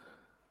crates.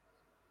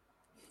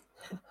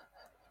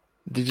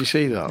 Did you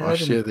see that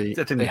last year? They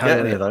didn't get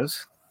any of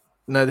those.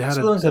 No, they had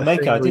a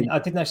maker. I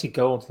didn't actually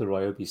go onto the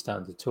Ryobi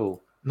stand at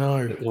all.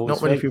 No,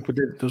 not many people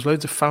did. There was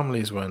loads of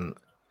families went.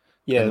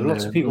 Yeah,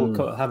 lots of people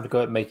having to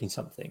go out making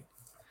something.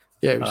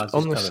 Yeah, it was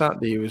on the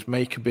Saturday it was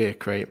make a beer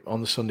crate. On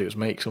the Sunday it was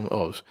make some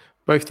odds.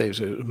 Both days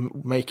it was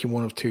making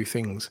one of 2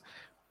 things,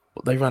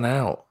 but they ran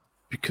out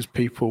because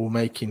people were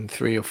making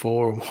 3 or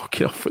 4 and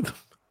walking off with them.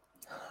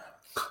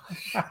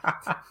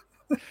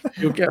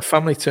 You'll get a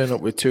family turn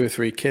up with 2 or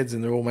 3 kids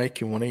and they're all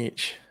making one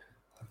each.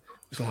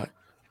 It's like,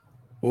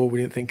 oh,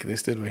 we didn't think of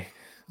this, did we?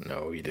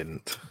 No, we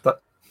didn't.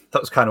 That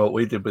was kind of what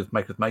we did with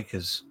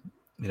Makers.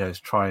 Is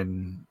try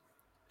and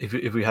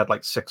if we had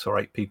like 6 or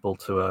 8 people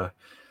to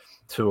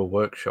a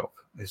workshop,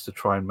 is to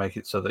try and make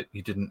it so that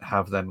you didn't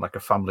have then like a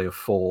family of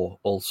 4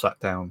 all sat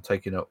down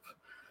taking up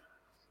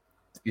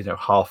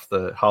half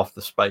the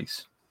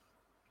space.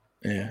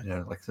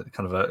 Yeah, like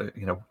kind of a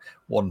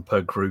one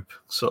per group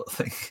sort of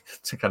thing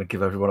to kind of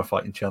give everyone a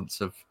fighting chance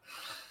of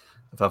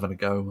having a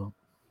go.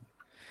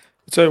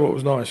 I'll tell you what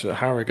was nice at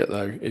Harrogate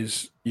though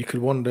is you could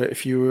wonder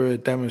if you were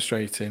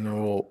demonstrating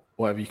or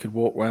whatever, you could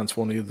walk around to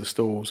one of the other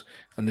stalls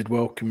and they'd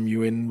welcome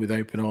you in with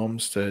open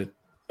arms to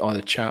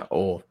either chat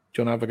or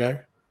do you want to have a go?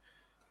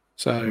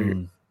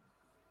 So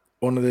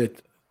one of the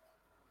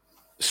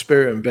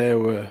Spirit and Bear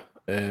were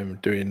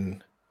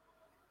doing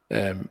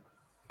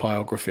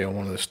pyrography on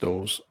one of the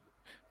stalls.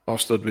 I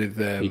stood with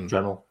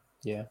Journal,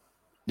 yeah.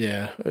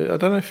 Yeah, I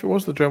don't know if it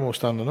was the Dremel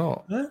stand or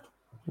not. Huh?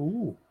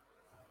 Ooh,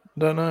 I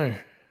don't know.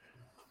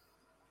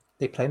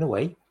 they playing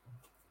away.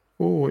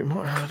 Oh, it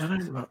might. I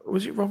don't know.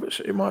 Was it Robert?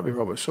 It might be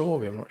Robert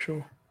Sorby. I'm not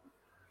sure.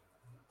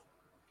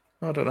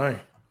 I don't know.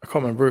 I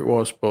can't remember who it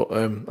was, but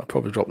I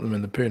probably dropped them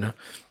in the poo. No,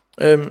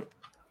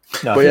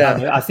 But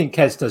yeah. I think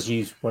Kez does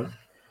use one.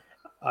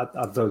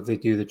 Although they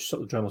do the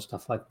sort of Dremel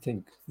stuff, I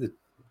think that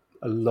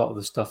a lot of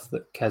the stuff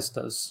that Kez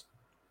does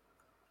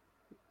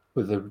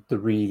with the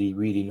really,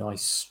 really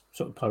nice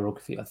sort of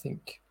pyrography, I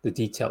think the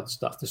detailed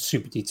stuff, the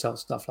super detailed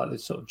stuff, like the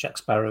sort of Jack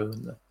Sparrow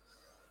and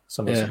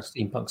some of the sort of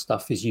steampunk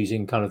stuff, is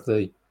using kind of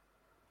the,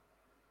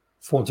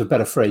 for want of a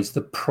better phrase,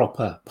 the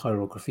proper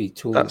pyrography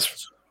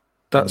tools.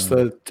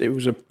 It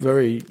was a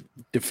very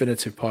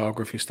definitive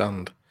pyrography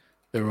stand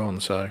they were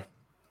on. So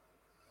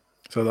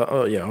that,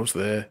 I was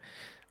there.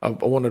 I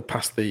wandered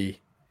past the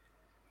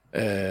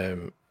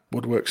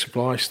woodwork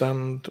supply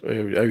stand,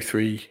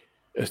 O3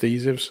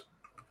 adhesives.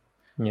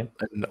 Yeah.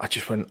 And I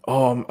just went,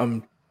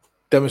 I'm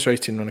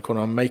demonstrating on the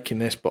corner. I'm making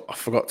this, but I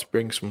forgot to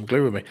bring some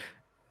glue with me.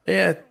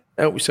 Yeah,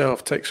 help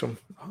yourself. Take some.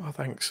 Oh,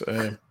 thanks.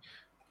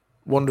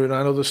 Wandering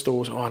around other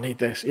stores. Oh, I need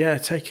this. Yeah,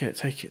 take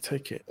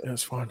it.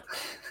 That's fine.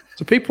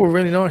 So people were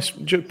really nice,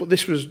 but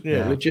this was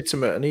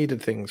legitimate and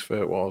needed things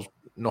for what I was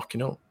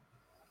knocking up.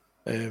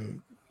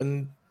 And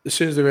as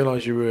soon as they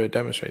realised you were a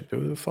demonstrator,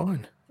 they were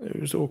fine. It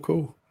was all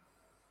cool.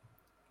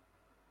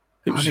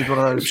 I need one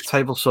of those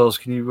table saws.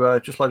 Can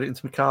you just load it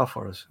into my car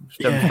for us?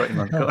 Just demonstrating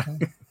on the car.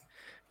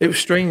 It was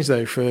strange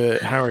though for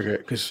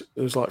Harrogate because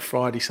it was like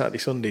Friday, Saturday,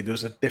 Sunday. There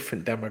was a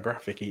different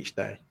demographic each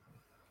day.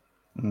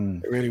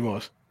 It really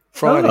was.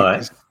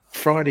 Friday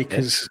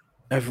because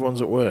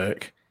everyone's at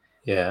work.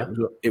 Yeah,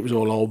 it was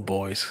all old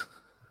boys.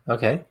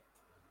 Okay.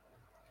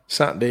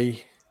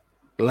 Saturday,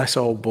 less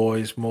old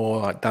boys,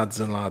 more like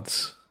dads and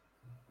lads.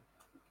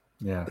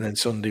 Yeah. And then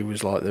Sunday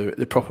was like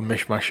the proper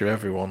mishmash of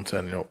everyone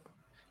turning up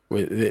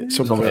with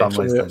some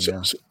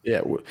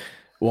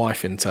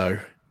wife in tow.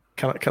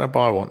 Can I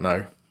buy one?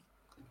 No.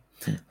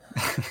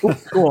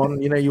 Go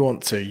on, you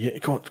want to.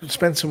 Go on,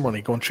 spend some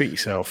money. Go on, treat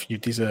yourself. You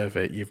deserve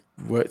it. You've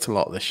worked a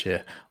lot this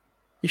year.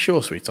 You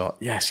sure, sweetheart?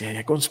 Yes,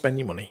 yeah. Go and spend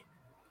your money.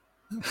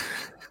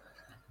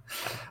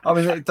 I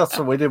mean, that's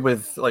what we did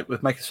with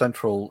Maker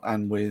Central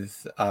and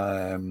with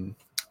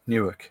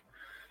Newark.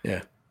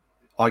 Yeah.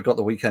 I got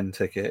the weekend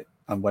ticket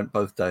and went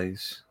both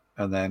days,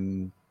 and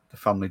then the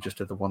family just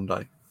did the one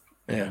day.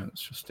 Yeah.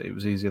 It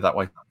was easier that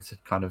way to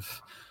kind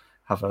of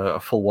have a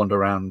full wander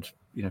around,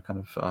 kind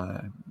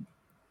of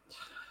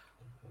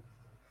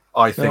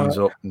eye things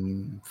up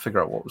and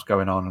figure out what was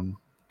going on and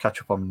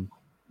catch up on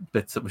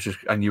bits that was just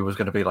I knew was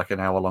going to be like an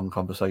hour-long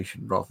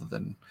conversation rather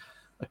than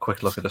a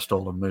quick look at a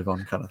stall and move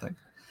on kind of thing.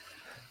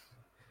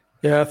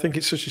 Yeah, I think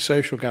it's such a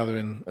social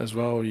gathering as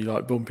well. You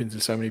like bump into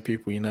so many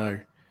people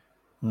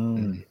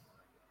and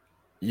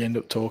you end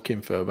up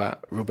talking for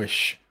about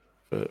rubbish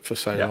for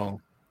so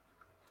long.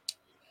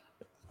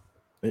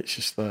 It's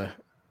just I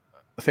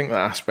think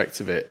that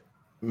aspect of it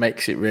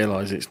makes it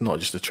realise it's not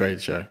just a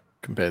trade show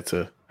compared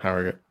to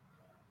Harrogate.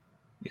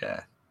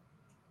 Yeah,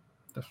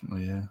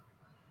 definitely, yeah.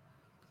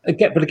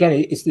 But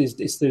again, it's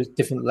there's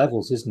different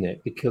levels, isn't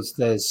it? Because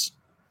there's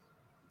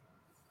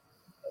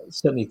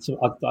certainly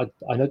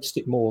I noticed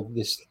it more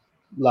this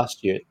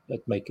last year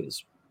at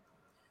Makers.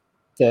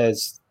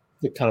 There's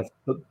the kind of,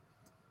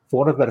 for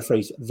want of a better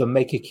phrase, the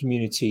maker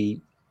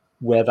community,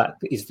 where that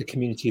is the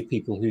community of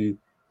people who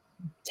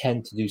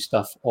tend to do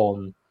stuff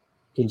on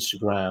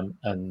Instagram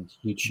and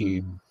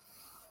YouTube.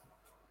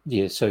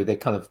 Yeah, so they're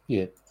kind of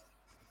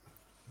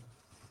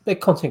they're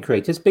content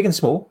creators, big and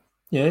small.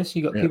 Yeah, so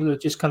you got people who are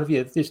just kind of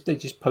they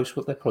just post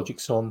what their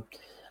projects on,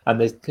 and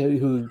there's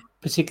who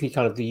particularly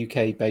kind of the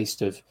UK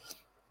based of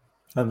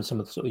some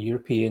of the sort of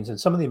Europeans and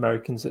some of the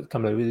Americans that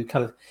come over who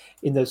kind of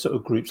in those sort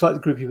of groups, like the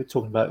group you were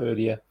talking about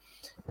earlier.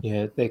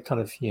 Yeah, they're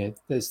kind of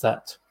there's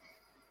that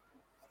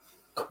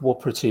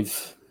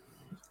cooperative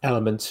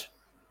element,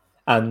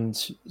 and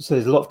so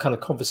there's a lot of kind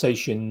of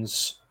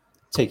conversations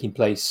taking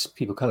place.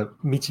 People kind of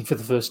meeting for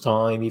the first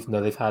time, even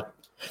though they've had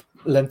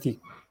lengthy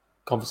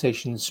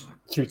conversations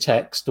through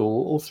text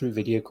or through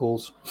video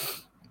calls,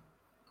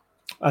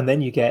 and then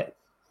you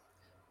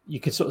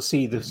can sort of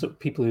see the sort of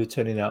people who are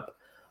turning up,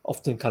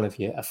 often kind of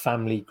a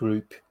family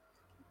group,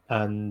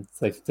 and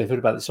they've heard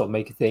about this sort of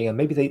maker thing, and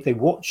maybe they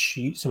watch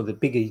some of the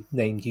bigger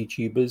named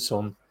YouTubers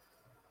on,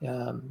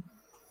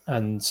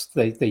 and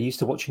they're used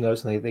to watching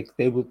those, and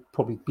they will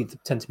probably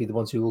tend to be the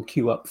ones who will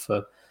queue up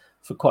for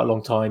quite a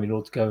long time in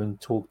order to go and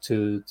talk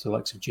to the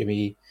likes of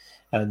Jimmy,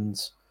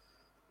 and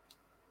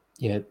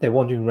they're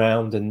wandering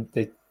around and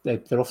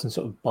they're often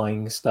sort of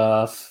buying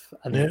stuff,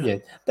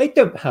 and they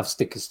don't have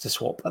stickers to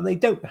swap, and they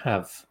don't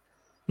have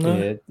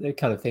the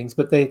kind of things,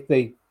 but they're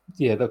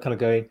kind of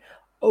going,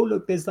 oh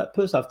look, there's that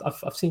person,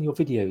 I've seen your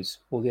videos,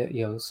 or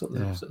sort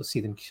of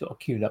see them sort of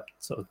queuing up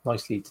sort of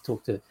nicely to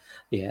talk to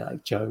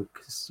like Joe,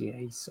 because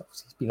he's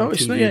been on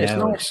TV it's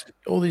now. nice.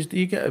 All these,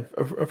 you get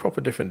a proper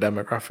different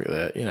demographic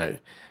there.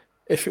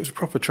 If it was a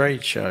proper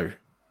trade show,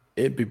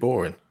 it'd be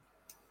boring.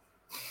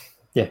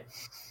 Yeah.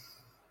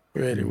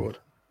 Really would.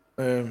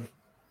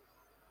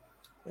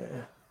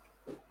 Yeah.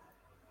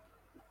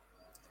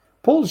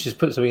 Paul's just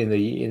put something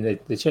in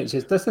the chat. He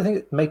says that's the thing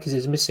that Makers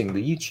is missing,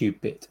 the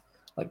YouTube bit,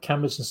 like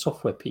cameras and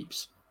software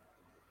peeps.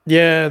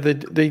 Yeah,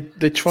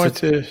 they try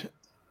to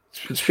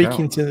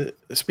speaking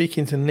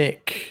to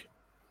Nick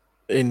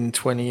in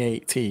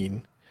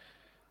 2018,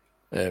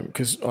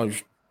 because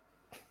I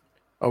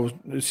was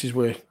this is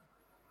where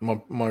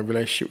my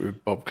relationship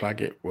with Bob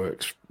Claggett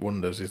works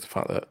wonders, is the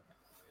fact that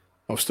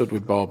I stood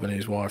with Bob and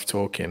his wife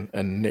talking,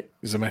 and Nick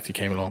Zametti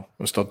came along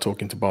and started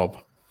talking to Bob,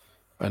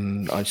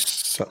 and I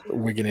sat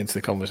wigging into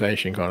the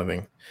conversation kind of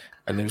thing,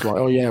 and it was like,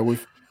 oh yeah,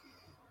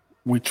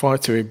 we try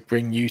to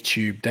bring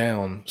YouTube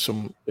down,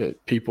 some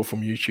people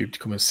from YouTube to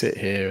come and sit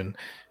here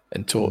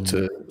and talk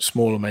to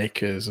smaller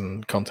makers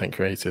and content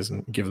creators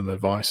and give them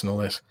advice and all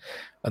this,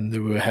 and they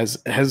were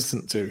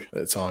hesitant to at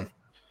the time.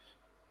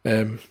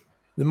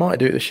 They might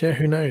do it this year,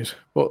 who knows?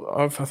 But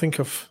I think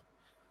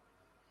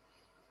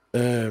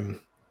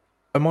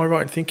am I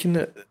right in thinking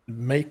that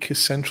Makers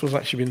Central's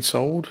actually been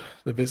sold,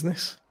 the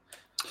business?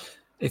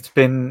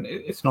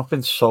 It's not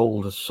been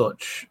sold as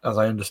such, as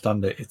I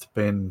understand it. It's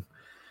been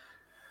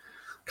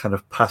kind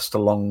of passed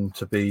along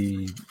to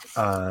be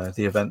the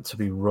event to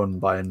be run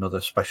by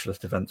another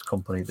specialist events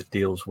company that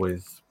deals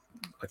with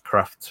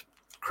craft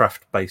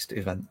based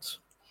events.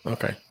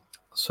 Okay.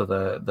 So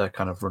they're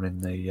kind of running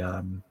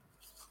the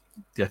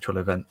actual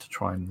event to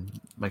try and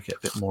make it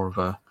a bit more of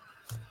a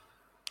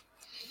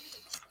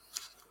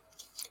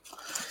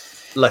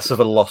less of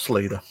a loss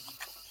leader.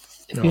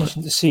 It'd be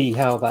interesting to see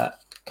how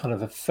that kind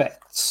of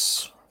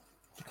affects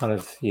kind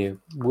of,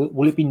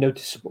 will it be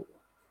noticeable?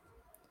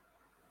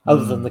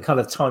 Other than the kind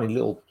of tiny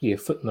little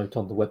footnote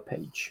on the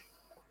webpage,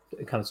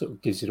 it kind of sort of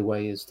gives it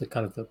away as the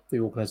kind of the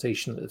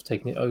organisation that have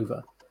taken it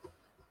over.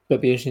 But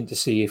it'd be interesting to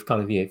see if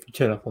kind of if you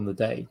turn up on the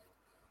day,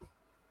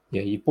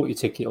 you bought your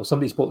ticket or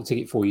somebody's bought the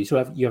ticket for you, so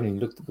you haven't even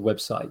looked at the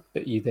website,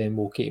 but you then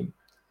walk in,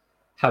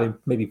 having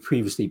maybe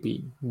previously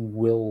been,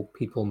 will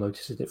people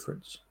notice a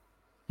difference?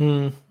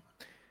 It'd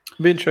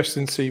be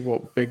interesting to see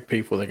what big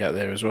people they get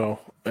there as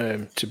well.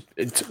 I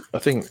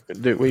think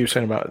what you were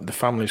saying about the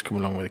families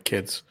coming along with the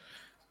kids.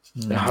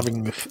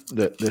 Having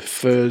the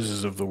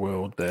Furzes of the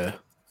world there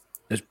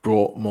has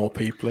brought more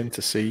people in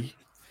to see,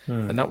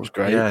 and that was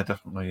great. Yeah,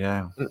 definitely.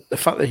 Yeah, the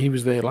fact that he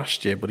was there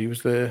last year, but he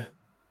was there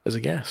as a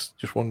guest,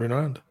 just wandering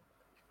around.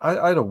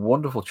 I had a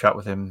wonderful chat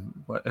with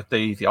him at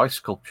the ice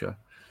sculpture.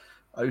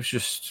 I was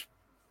just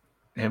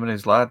him and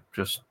his lad.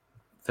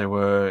 They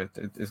were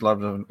his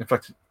lad. In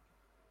fact,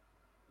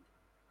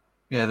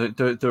 yeah,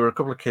 there were a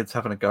couple of kids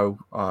having a go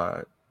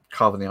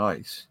carving the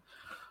ice,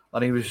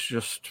 and he was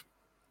just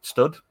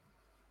stood.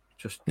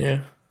 Just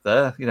there,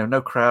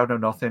 no crowd, no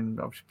nothing.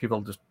 Obviously,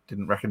 people just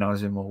didn't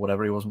recognize him or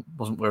whatever. He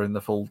wasn't wearing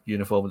the full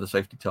uniform with the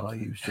safety tie.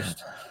 He was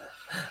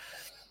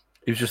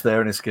just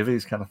there in his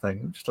skivvies kind of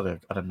thing. Just had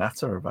a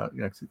natter about,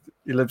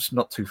 he lives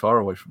not too far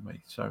away from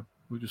me, so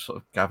we were just sort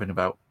of gabbing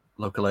about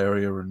local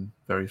area and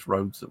various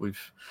roads that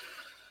we've,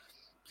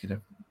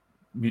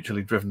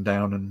 mutually driven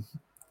down and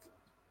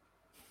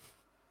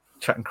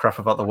chatting crap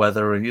about the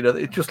weather, and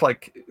it's just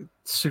like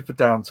super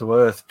down to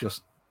earth,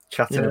 just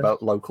chatting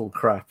about local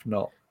crap,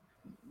 not.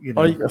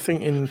 I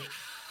think in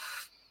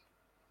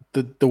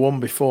the one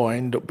before, I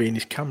ended up being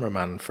his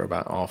cameraman for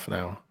about half an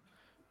hour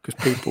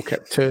because people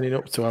kept turning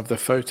up to have their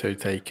photo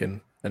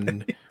taken,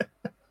 and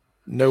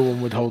no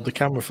one would hold the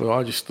camera for.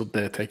 I just stood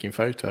there taking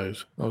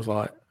photos. I was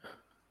like, "Do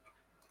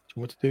you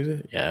want to do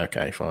this?" Yeah,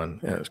 okay, fine.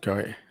 Yeah, it's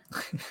great.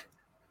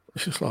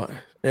 It's just like,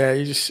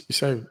 you're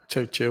so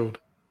chilled.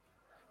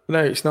 But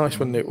no, it's nice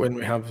when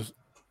we have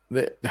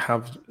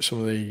some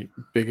of the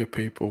bigger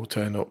people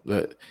turn up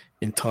that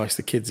entice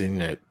the kids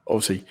in.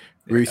 Obviously,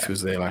 Ruth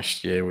was there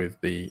last year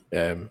with the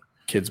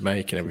kids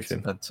make and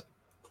everything.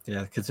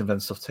 The kids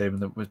invent stuff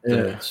team, and with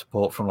the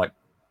support from like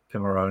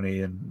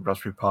Pimoroni and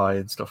Raspberry Pi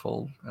and stuff,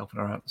 all helping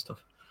her out and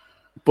stuff.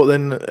 But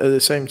then at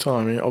the same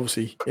time,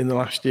 obviously, in the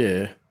last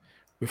year,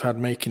 we've had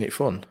Making It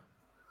Fun,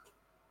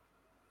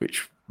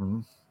 which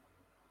have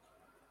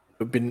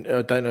been.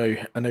 I don't know.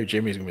 I know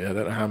Jimmy's gonna be there. I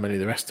don't know how many of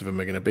the rest of them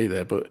are going to be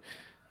there, but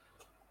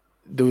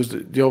there was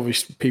the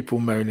obvious people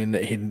moaning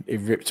that he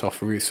ripped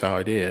off Ruth's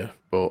idea,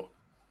 but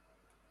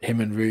him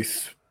and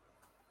Ruth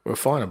were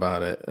fine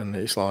about it, and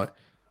it's like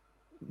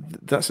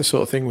that's the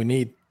sort of thing we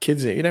need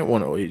kids in. You don't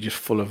want it just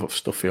full of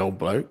stuffy old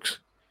blokes.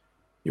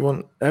 You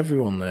want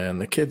everyone there, and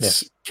the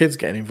kids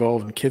getting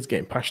involved and kids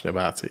getting passionate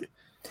about it.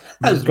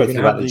 That was great thing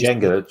about the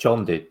Jenga that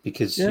John did,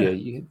 because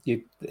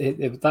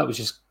that was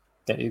just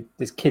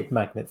this kid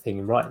magnet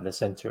thing right in the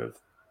center of.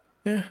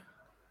 Yeah.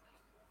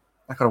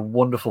 I got a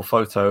wonderful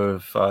photo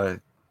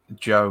of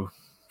Joe,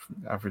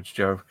 Average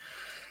Joe,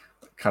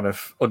 kind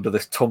of under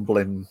this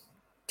tumbling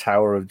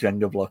tower of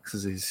Jenga blocks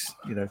as he's,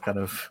 kind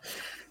of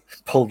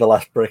pulled the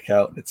last brick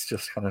out. It's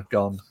just kind of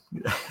gone.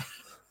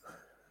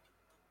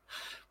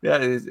 Yeah,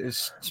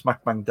 it's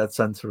smack bang dead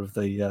center of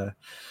the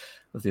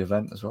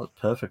event as well. It's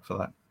perfect for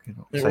that.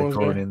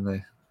 Drawing in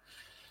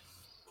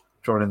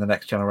the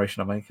next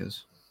generation of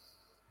makers.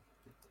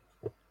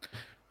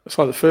 It's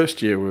like the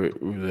first year we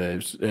were there.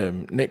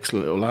 Nick's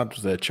little lad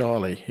was there,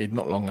 Charlie. He'd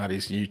not long had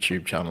his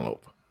YouTube channel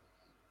up,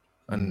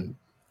 and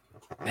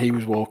he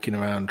was walking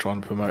around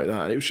trying to promote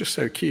that. It was just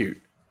so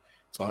cute.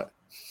 It's like,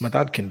 my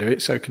dad can do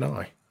it, so can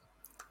I.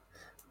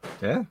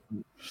 Yeah.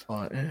 It's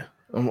like, yeah.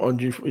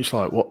 And it's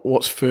like,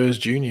 what's Furs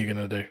Junior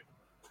gonna do?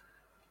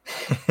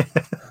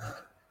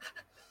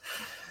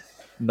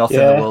 Nothing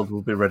the world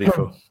will be ready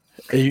for.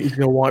 He's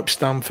gonna wipe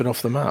Stamford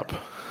off the map.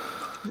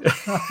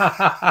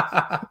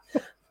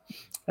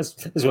 That's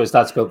what it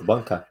starts to build the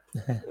bunker.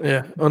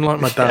 Yeah. Unlike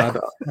my dad,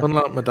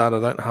 I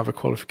don't have a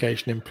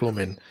qualification in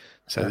plumbing,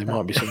 so there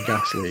might be some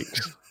gas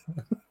leaks.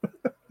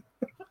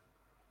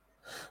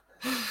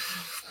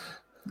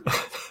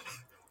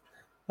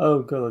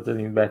 Oh god, I don't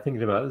even bear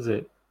thinking about it, is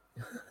it?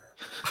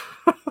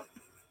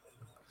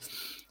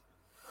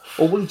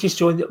 Or will he just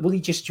join? Will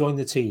he just join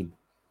the team?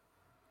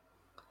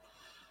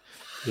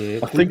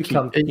 Yeah, I think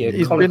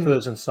he's Colin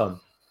Furs and son.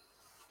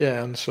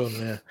 Yeah, and son.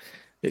 Yeah,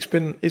 he's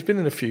been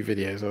in a few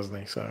videos, hasn't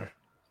he? So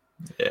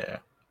yeah,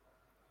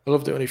 I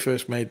loved it when he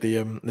first made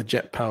the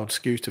jet powered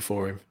scooter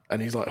for him,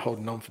 and he's like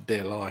holding on for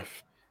dear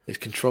life. He's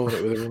controlling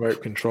it with a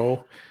remote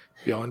control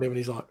behind him, and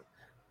he's like,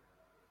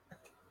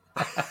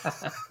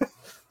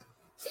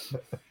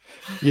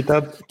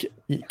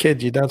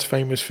 "Your dad's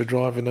famous for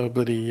driving a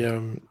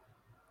bloody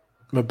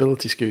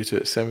mobility scooter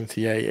at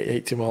 78,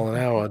 80 mile an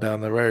hour down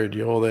the road.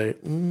 You're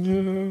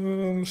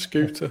the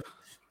scooter."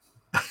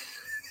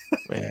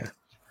 Yeah.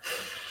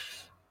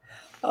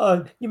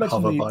 Oh, you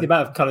imagine the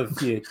amount of kind of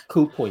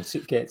cool points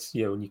it gets,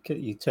 when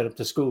you turn up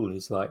to school and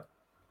it's like,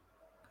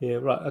 yeah,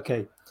 right,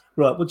 okay,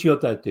 right, what does your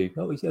dad do?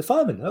 Oh, he's a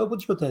fireman. Oh, what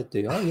does your dad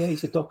do? Oh, yeah,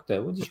 he's a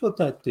doctor. What does your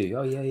dad do?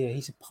 Oh, yeah,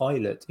 he's a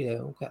pilot. Yeah,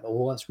 okay.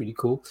 Oh, that's really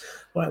cool.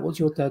 All right, what does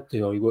your dad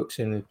do? Oh, he works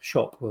in a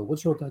shop. Well, what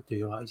does your dad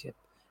do? All right,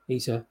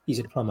 he's a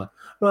plumber.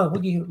 Right,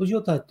 what does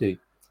your dad do?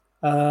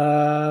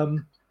 Well,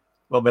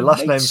 my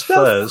last name's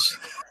Furs.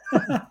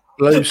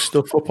 Blows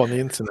stuff up on the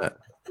internet.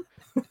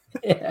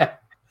 Yeah.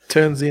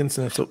 Turns the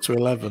internet up to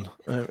 11.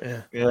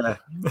 Yeah.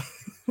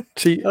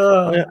 See,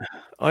 I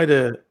had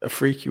a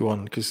freaky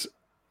one because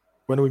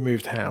when we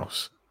moved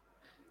house,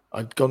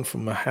 I'd gone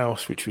from a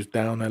house which was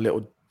down a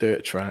little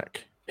dirt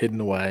track, hidden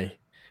away.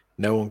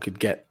 No one could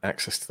get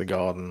access to the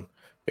garden.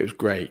 It was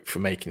great for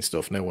making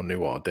stuff. No one knew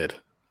what I did.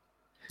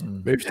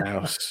 Moved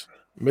house,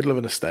 middle of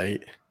an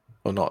estate,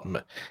 or not.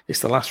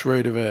 It's the last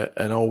road of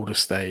an old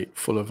estate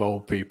full of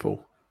old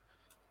people.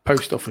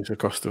 Post office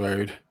across the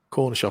road,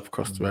 corner shop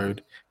across the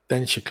road,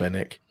 denture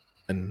clinic,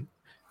 and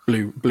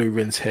blue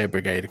rinse hair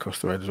brigade across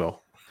the road as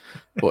well.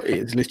 But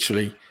it's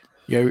literally,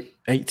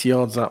 80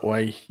 yards that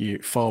way,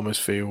 farmers'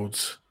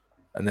 fields,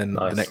 and then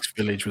the next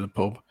village with a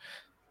pub.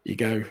 You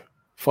go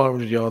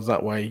 500 yards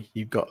that way,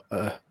 you've got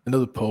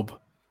another pub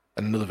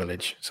and another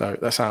village. So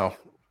that's how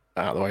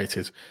out of the way it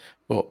is.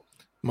 But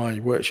my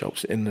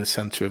workshop's in the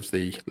centre of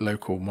the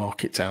local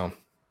market town.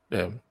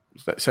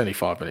 It's only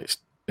 4 minutes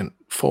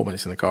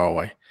in the car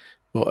away.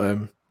 But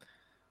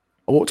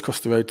I walked across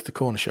the road to the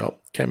corner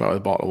shop, came out with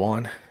a bottle of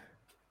wine,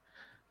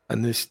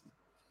 and there's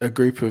a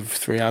group of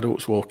 3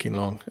 adults walking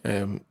along,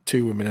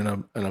 2 women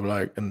and a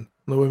bloke, and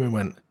the women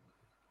went,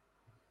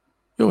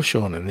 "You're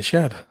Sean in the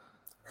shed."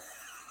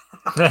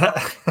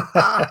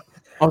 I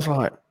was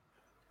like,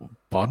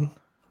 "Pardon?"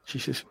 She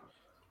says,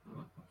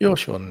 "You're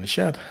Sean in the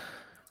shed."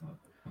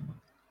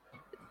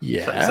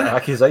 Yeah. Is that an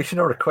accusation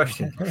or a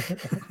question?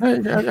 I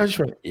just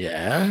went,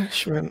 yeah.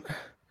 She went,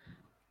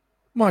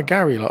 "My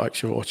Gary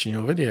likes you watching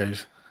your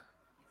videos."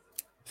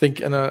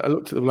 And I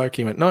looked at the bloke,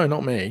 he went, "No,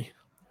 not me."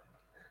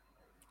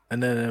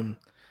 And then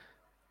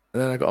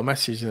I got a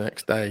message the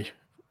next day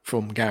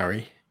from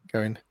Gary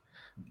going,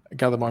 "I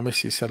gather my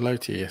missus said hello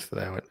to you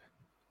yesterday." I went,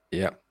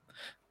 "Yeah."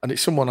 And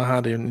it's someone I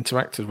had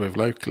interacted with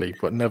locally,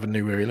 but never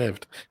knew where he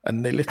lived.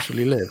 And they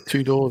literally live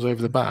 2 doors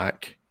over the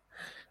back.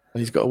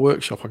 And he's got a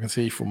workshop I can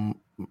see from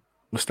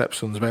my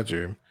stepson's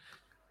bedroom.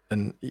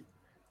 And it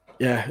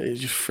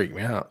just freaked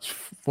me out. It's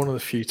one of the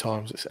few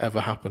times it's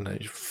ever happened.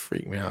 It just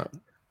freaked me out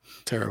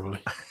terribly.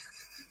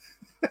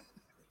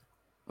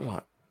 I'm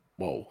like,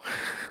 whoa.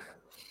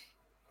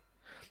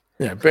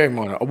 Yeah, bear in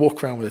mind, I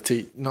walk around with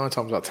 9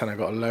 times out of 10, I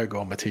got a logo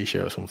on my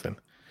t-shirt or something.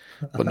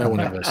 But no one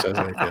ever says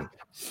anything.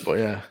 But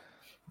yeah.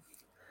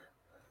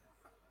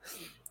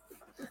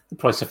 The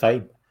price of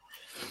fame.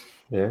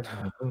 Yeah.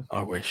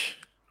 I wish.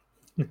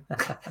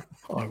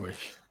 I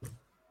wish.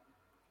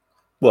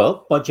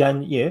 Well, by the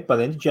end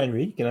of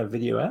January, you can have a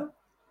video out.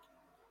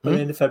 By the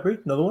end of February,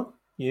 another one.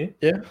 Yeah.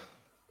 Yeah.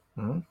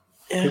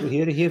 People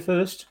here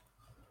first.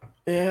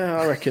 Yeah,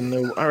 I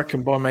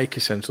reckon by Maker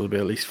Central there'll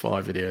be at least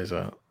 5 videos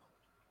out.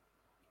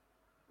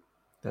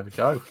 There we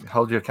go.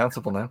 Hold you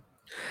accountable now.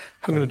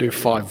 I'm going to do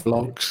 5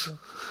 vlogs.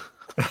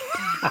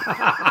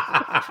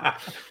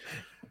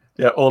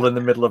 Yeah, all in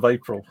the middle of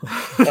April.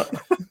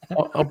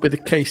 I'll be the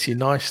Casey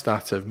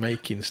Neistat of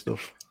making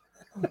stuff.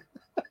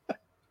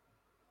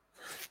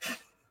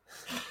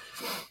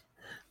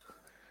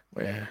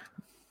 Yeah.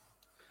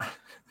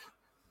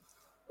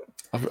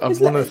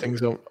 One of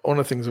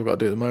the things I've got to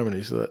do at the moment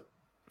is that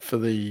for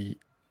the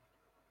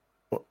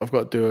I've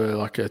got to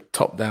do a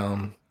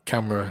top-down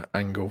camera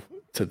angle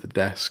to the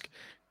desk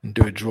and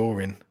do a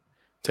drawing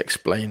to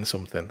explain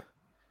something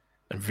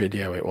and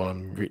video it while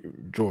I'm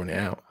drawing it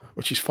out,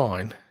 which is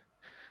fine.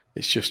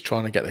 It's just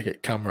trying to get the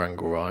camera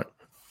angle right.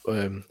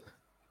 I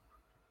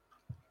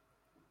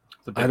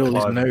had all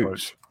these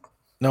notes.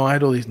 No, I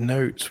had all these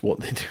notes. What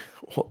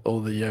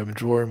all the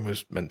drawing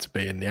was meant to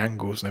be, and the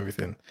angles and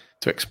everything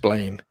to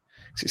explain.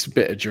 It's a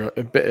bit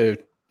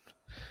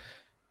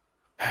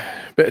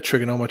of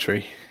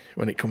trigonometry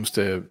when it comes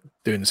to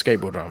doing the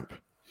skateboard ramp,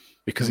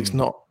 because it's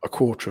not a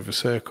quarter of a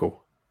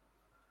circle.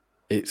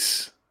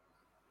 It's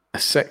a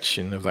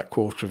section of that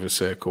quarter of a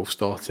circle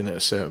starting at a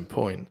certain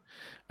point,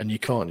 and you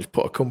can't just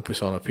put a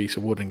compass on a piece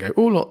of wood and go,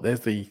 oh look, there's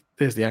the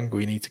angle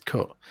you need to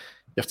cut.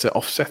 You have to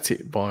offset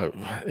it by.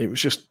 It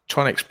was just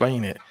trying to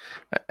explain it.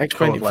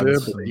 Explain it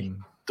verbally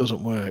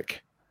doesn't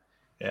work.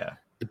 Yeah,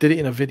 I did it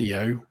in a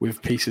video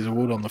with pieces of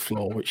wood on the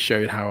floor, which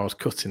showed how I was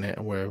cutting it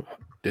and where it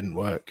didn't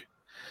work.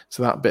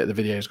 So that bit of the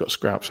video's got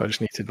scrapped. So I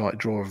just need to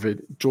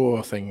draw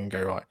a thing and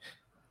go, right,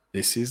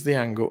 this is the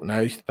angle.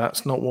 No,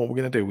 that's not what we're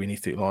going to do. We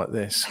need to do it like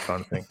this kind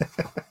of thing.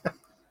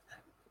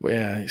 But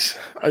yeah,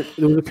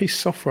 there was a piece of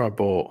software I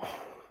bought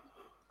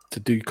to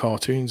do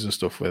cartoons and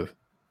stuff with.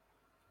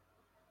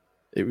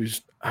 It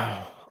was,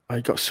 I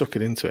got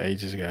suckered into it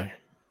ages ago.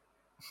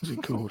 What's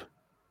it called?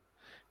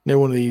 You know,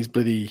 one of these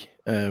bloody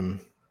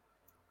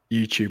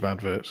YouTube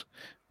adverts,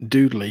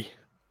 Doodly.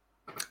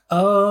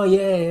 Oh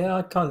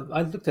yeah.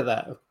 I looked at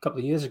that a couple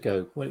of years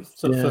ago when it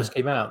sort of first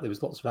came out. There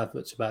was lots of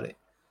adverts about it,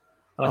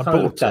 and I kind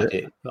of looked at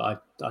it,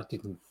 but I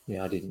didn't.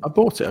 Yeah, I didn't. I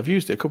bought it. I've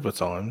used it a couple of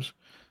times.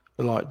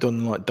 I've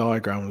done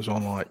diagrams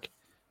on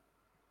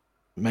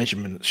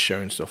measurements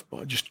showing stuff, but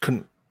I just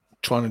couldn't.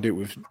 Trying to do it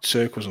with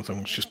circles and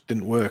things just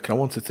didn't work. And I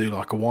wanted to do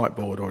like a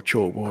whiteboard or a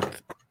chalkboard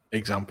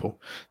example.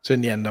 So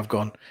in the end, I've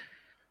got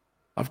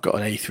an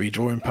A3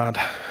 drawing pad.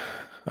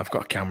 I've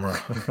got a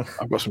camera.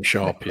 I've got some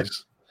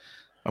Sharpies.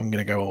 I'm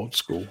going to go old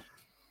school.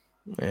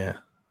 Yeah.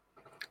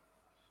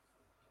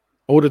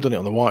 I would have done it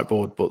on the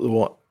whiteboard, but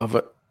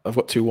I've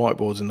got 2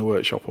 whiteboards in the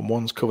workshop, and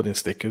one's covered in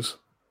stickers,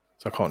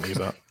 so I can't use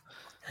that.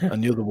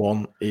 And the other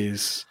one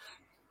is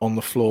on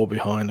the floor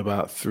behind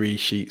about 3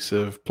 sheets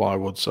of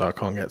plywood, so I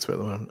can't get to it at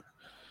the moment.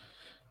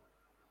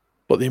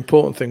 But the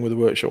important thing with the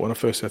workshop, when I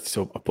first set it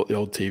up, I put the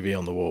old TV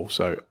on the wall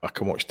so I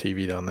can watch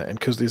TV down there. And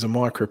because there's a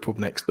micro pub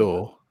next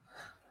door,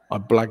 I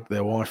blagged their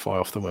Wi-Fi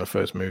off them when I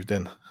first moved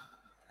in.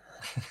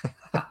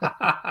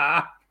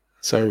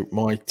 So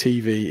my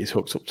TV is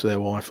hooked up to their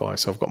Wi-Fi.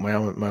 So I've got my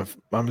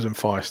Amazon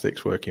Fire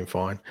Sticks working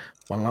fine.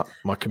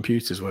 My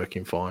computer's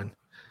working fine.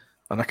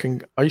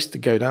 And I used to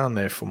go down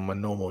there from my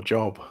normal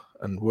job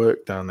and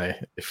work down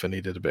there if I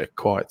needed a bit of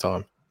quiet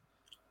time.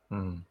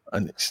 And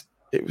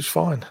it was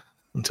fine.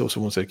 Until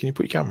someone said, can you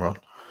put your camera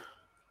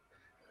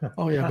on?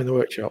 Oh, yeah, I'm in the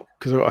workshop.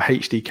 Because I've got a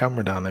HD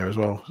camera down there as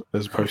well,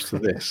 as opposed to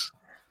this.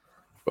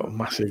 Got a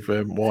massive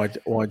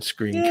wide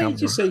screen camera. You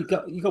just say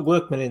you got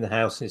workmen in the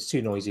house and it's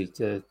too noisy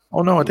to...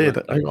 Oh, no, I did.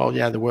 Oh,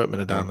 yeah, the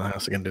workmen are down the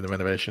house again doing the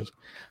renovations.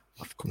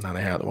 I've come down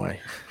here out of the way.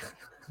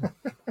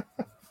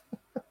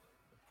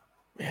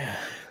 Yeah.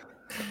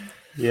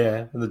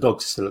 Yeah, and the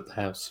dog's still at the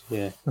house.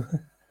 Yeah.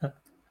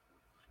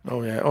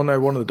 Oh, yeah. Oh, no,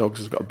 one of the dogs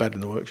has got a bed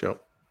in the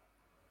workshop.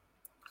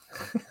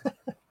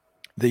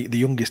 The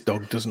youngest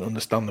dog doesn't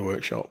understand the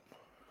workshop.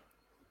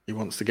 He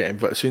wants to get in,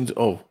 but as soon as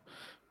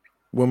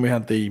when we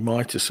had the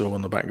mitre saw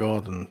on the back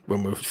garden,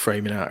 when we were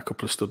framing out a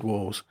couple of stud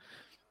walls,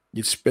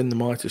 you'd spin the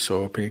mitre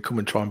saw up and he'd come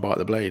and try and bite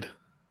the blade.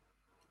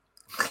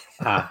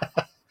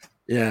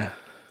 Yeah.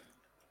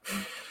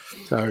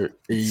 So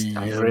he's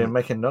angry and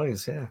making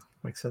noise. Yeah,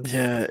 makes sense.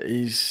 Yeah,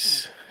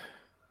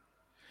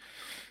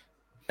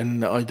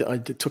 and I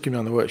took him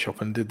down the workshop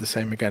and did the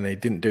same again. He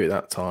didn't do it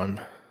that time.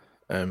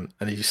 And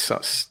he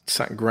just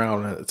sat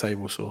growling at the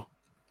table saw.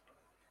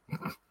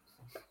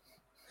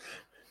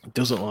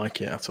 Doesn't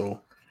like it at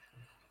all.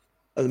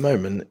 At the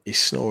moment, he's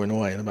snoring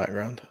away in the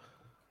background.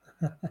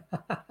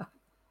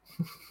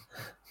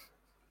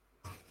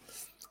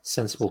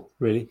 Sensible,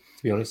 really,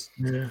 to be honest.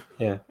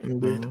 Yeah,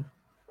 indeed.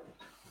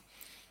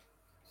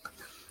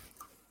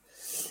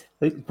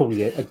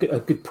 Probably a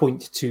good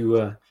point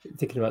to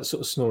thinking about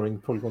sort of snoring.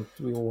 Probably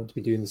we all want to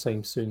be doing the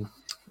same soon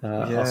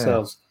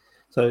ourselves.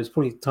 So it's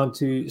probably time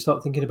to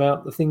start thinking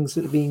about the things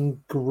that have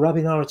been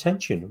grabbing our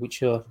attention,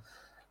 which are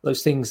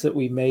those things that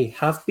we may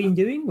have been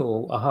doing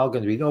or are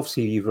going to be.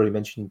 Obviously, you've already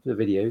mentioned the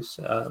videos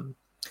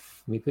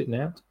we're putting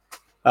out.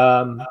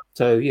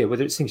 So, yeah,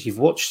 whether it's things you've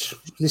watched,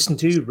 listened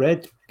to,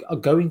 read, are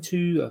going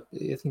to,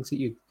 things that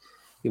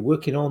you're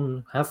working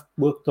on, have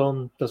worked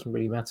on, doesn't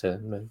really matter.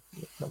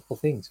 Multiple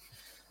things.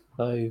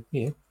 So,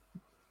 yeah.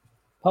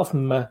 Apart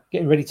from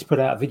getting ready to put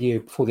out a video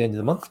before the end of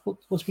the month,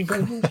 what's been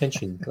grabbing your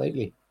attention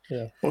lately?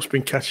 Yeah. What's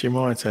been catching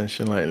my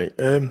attention lately?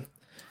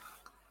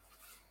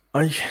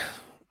 I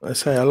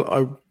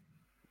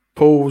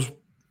Paul's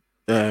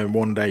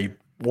one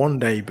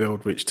day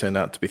build, which turned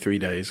out to be 3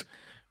 days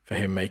for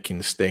him making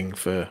the Sting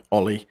for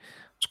Ollie.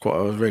 I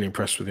was really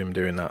impressed with him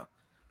doing that.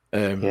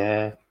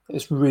 Yeah,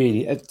 it's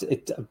really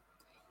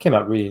Came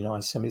out really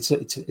nice. I mean,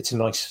 it's a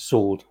nice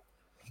sword,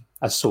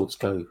 as swords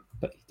go.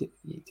 But he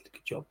did a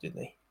good job,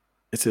 didn't he?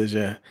 It is,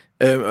 yeah.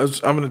 I was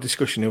having a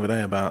discussion the other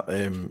day about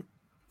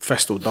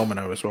Festool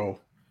Domino as well,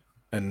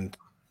 and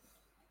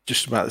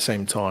just about the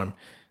same time,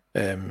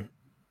 the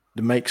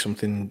Make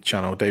Something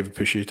channel, David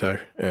Pisciuto,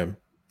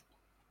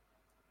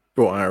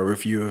 brought out a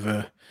review of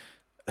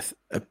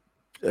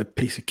a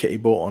piece of kit he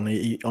bought on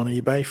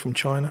eBay from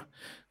China,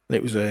 and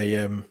it was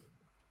a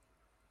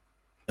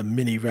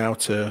mini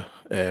router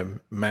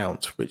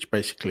mount, which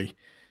basically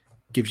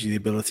gives you the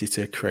ability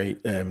to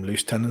create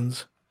loose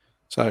tenons.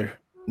 So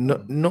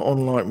not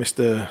unlike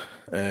Mr.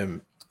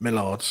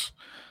 Millard's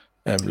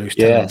loose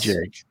tenon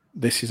jig,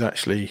 this is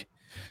actually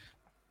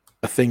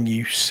a thing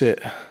you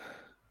sit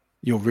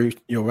your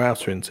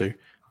router into,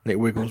 and it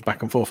wiggles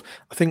back and forth.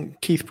 I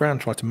think Keith Brown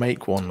tried to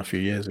make one a few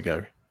years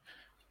ago.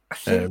 I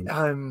think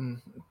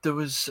there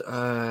was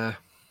I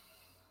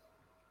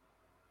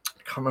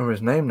can't remember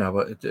his name now,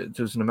 but there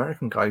was an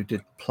American guy who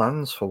did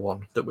plans for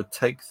one that would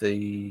take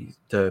the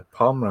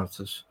palm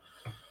routers.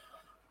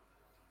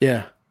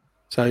 Yeah,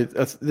 so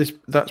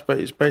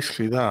it's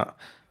basically that.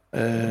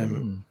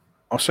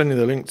 I'll send you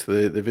the link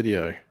to the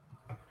video.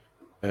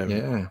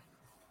 Yeah,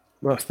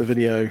 that's the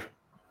video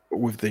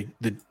with the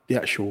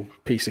actual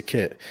piece of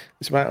kit.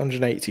 It's about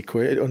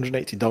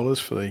 $180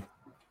 for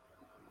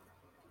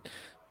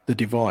the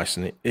device,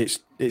 and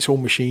it's all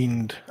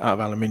machined out of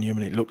aluminium,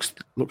 and it looks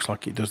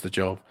like it does the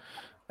job.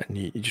 And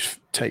it just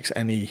takes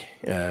any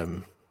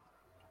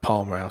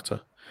palm router,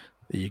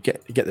 you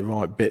get the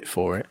right bit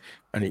for it,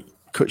 and it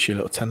cuts your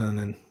little tenon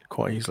in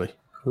quite easily.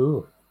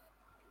 Cool.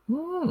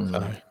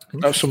 So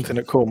that's something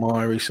that caught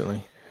my eye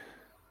recently.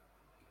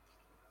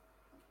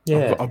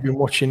 Yeah, I've been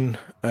watching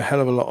a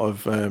hell of a lot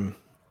of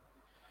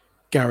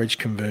garage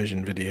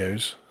conversion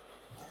videos,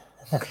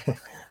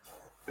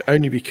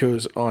 only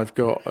because I've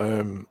got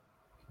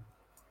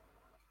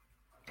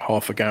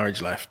half a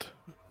garage left,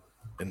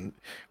 and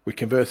we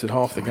converted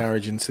half the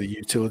garage into the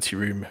utility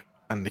room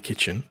and the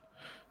kitchen.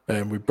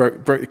 We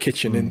broke the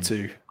kitchen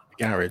into the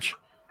garage,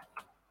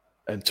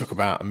 and took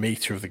about 1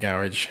 meter of the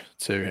garage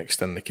to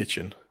extend the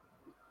kitchen,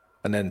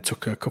 and then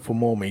took a couple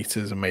more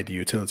meters and made the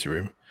utility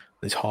room.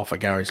 There's half a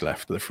garage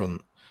left at the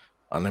front,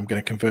 and I'm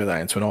going to convert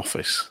that into an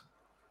office.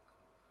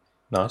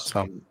 Nice.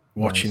 So I'm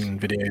watching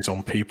videos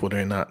on people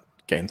doing that,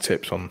 getting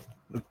tips on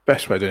the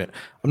best way of doing it.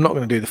 I'm not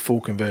going to do the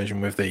full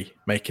conversion with the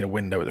making a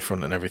window at the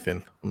front and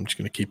everything. I'm just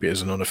going to keep it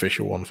as an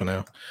unofficial one for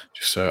now,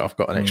 just so I've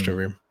got an extra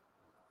room.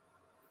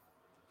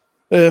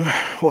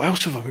 What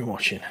else have I been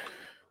watching?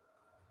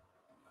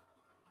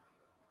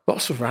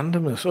 Lots of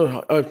randomness.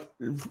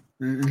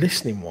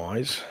 Listening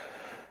wise,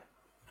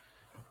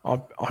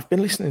 I've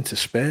been listening to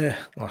Spare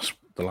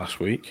the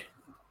last week.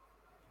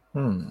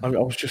 I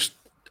was just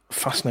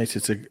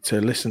fascinated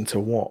to listen to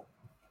what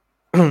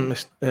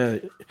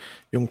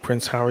young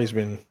Prince Harry's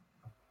been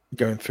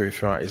going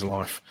throughout his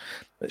life.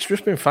 It's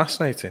just been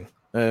fascinating.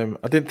 I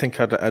didn't think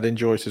I'd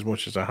enjoy it as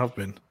much as I have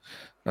been,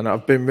 and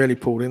I've been really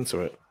pulled into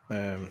it.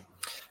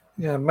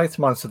 Yeah, a mate of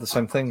mine said the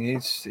same thing.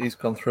 He's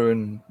gone through,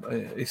 and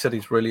he said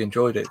he's really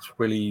enjoyed it. It's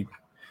really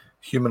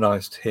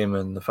humanized him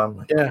and the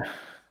family. Yeah,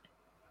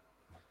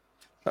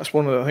 I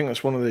think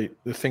that's one of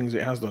the things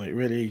it has done. It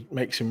really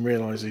makes him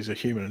realize he's a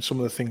human, and some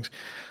of the things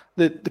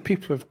the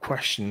people have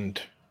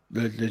questioned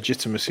the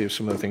legitimacy of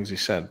some of the things he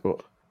said,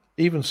 but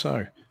even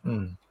so,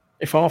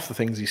 if half the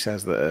things he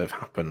says that have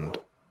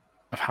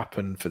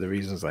happened for the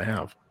reasons they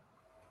have,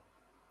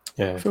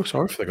 I feel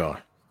sorry for the guy.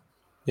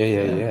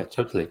 Yeah,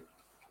 totally.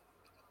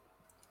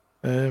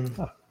 I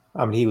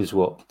mean, he was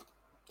what,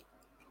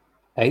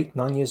 8,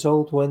 9 years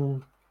old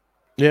when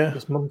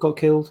his mum got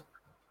killed.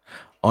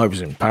 I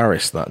was in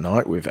Paris that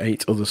night with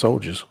 8 other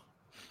soldiers.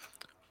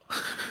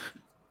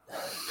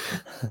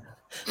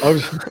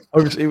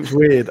 It was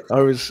weird.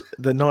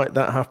 The night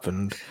that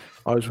happened,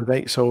 I was with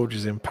 8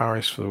 soldiers in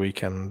Paris for the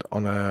weekend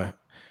on a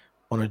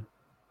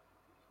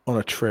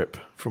trip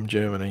from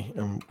Germany,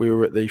 and we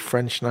were at the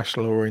French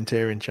National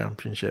Orienteering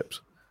Championships.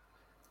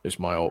 It was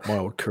my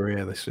old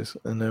career. This is,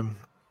 and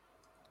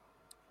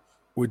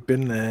we'd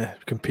been there,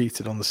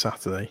 competed on the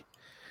Saturday,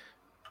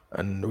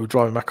 and we were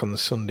driving back on the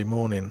Sunday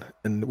morning,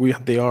 and we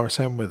had the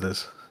RSM with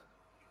us,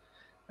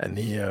 and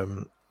he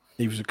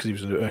was a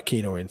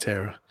keen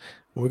orienteer.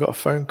 And we got a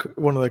phone.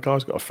 One of the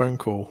guys got a phone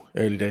call.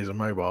 Early days of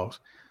mobiles.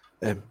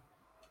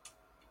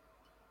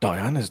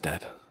 Diana's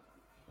dead,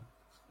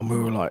 and we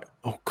were like,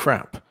 "Oh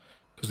crap!"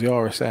 Because the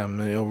RSM,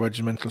 the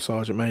Regimental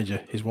Sergeant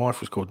Major, his wife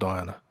was called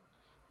Diana,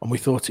 and we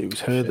thought it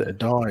was her that had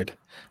died,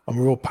 and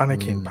we were all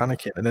panicking,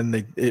 and then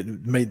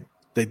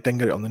they then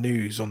got it on the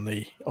news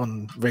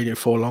on Radio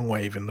 4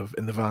 Longwave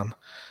in the van,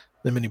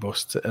 the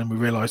minibus, and we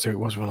realised who it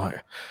was. We're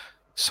like,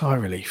 sigh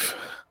of relief.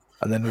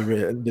 And then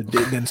it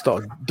then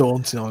started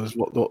daunting on us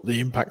what the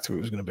impact of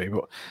it was going to be.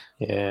 But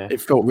it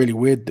felt really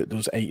weird that there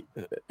was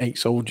eight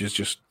soldiers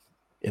just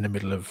in the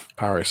middle of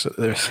Paris at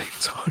the same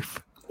time.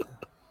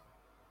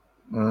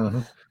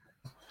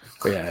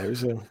 But yeah,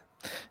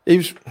 it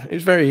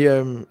was very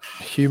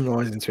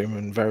humanising to him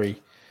and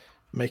very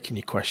making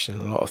you question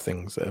a lot of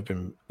things that have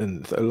been,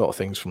 and a lot of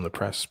things from the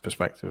press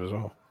perspective as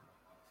well.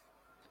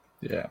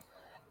 Yeah.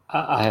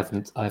 I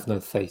have no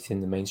faith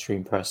in the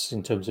mainstream press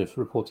in terms of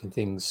reporting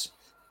things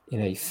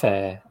in a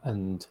fair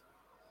and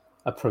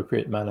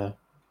appropriate manner.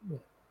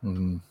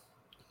 Mm-hmm.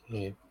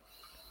 Yeah. I'm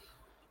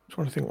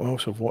trying to think what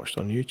else I've watched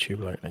on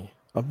YouTube lately.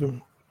 I've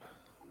been,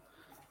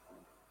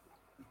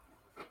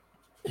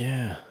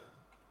 yeah,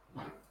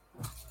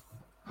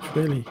 it's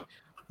really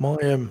my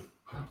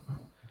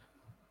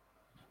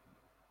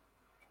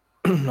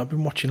I've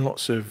been watching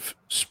lots of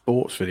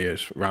sports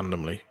videos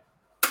randomly,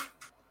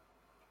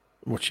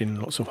 watching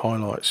lots of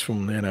highlights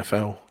from the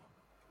NFL.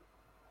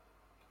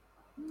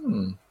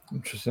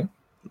 Interesting.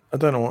 I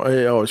don't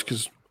know. It's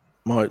because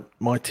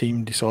my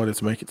team decided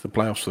to make it to the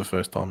playoffs for the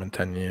first time in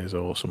 10 years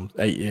or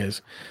 8 years.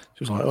 So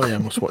it was like, oh yeah, I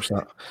must watch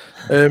that.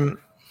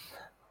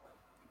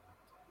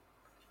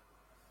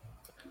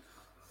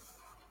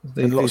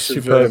 The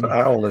Superb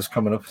Owl is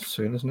coming up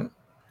soon, isn't it?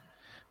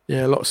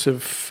 Yeah, lots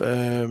of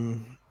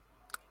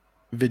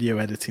video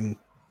editing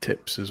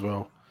tips as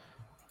well.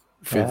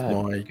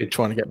 With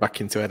trying to get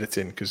back into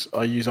editing, because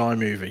I use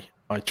iMovie.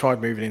 I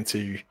tried moving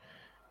into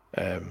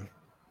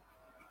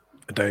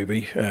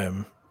Adobe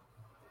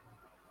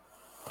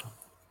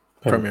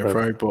Premiere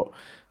Pro, but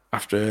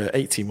after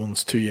 18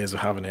 months, 2 years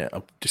of having it,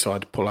 I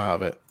decided to pull out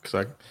of it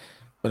because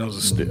when I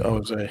was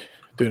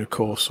doing a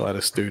course, so I had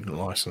a student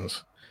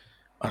license,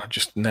 and I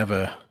just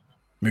never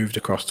moved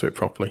across to it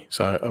properly.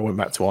 So I went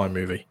back to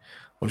iMovie.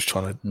 I was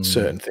trying to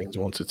certain things I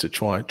wanted to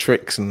try,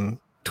 tricks and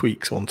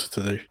tweaks I wanted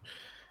to do.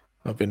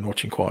 I've been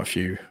watching quite a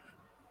few.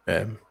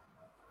 You're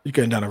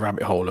going down a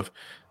rabbit hole of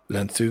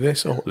learn to do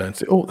this, and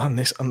this,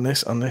 and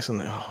this, and this,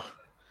 and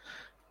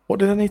what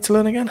did I need to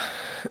learn again?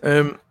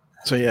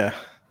 So yeah,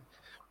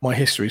 my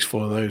history's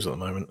full of those at the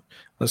moment.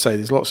 Let's say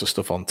there's lots of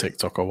stuff on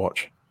TikTok I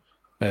watch.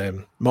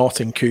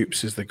 Martin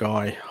Coops is the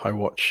guy I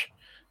watch,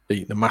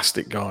 the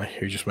mastic guy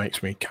who just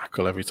makes me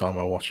cackle every time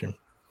I watch him.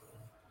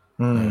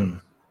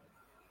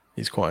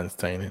 He's quite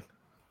entertaining.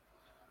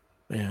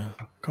 Yeah,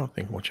 I can't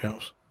think of much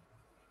else.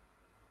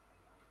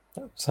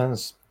 That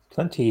sounds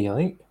plenty, I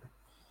think.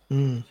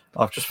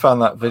 I've just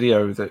found that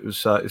video that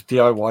was it's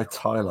DIY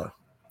Tyler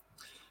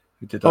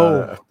who did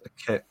a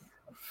kit.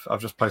 I've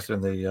just posted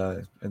in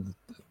the thing.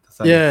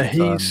 Yeah,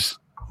 he's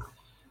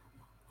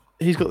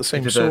got the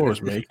same saw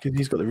as me because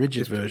he's got the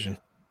rigid version.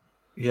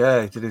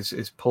 Yeah, he did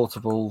his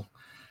portable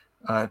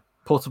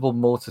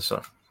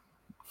mortiser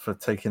for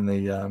taking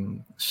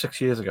the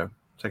 6 years ago,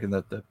 taking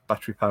the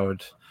battery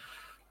powered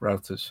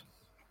routers.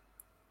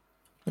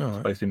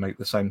 To basically make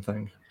the same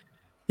thing.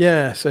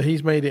 Yeah, so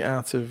he's made it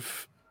out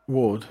of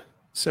wood,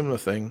 similar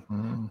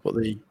thing, but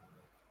the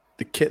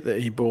kit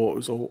that he bought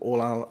was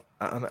all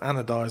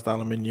anodized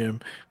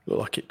aluminium, looked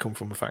like it come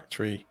from a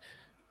factory.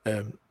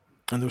 And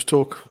there was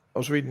talk, I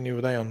was reading the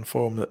other day on the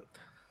forum that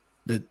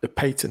the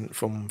patent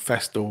from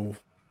Festool,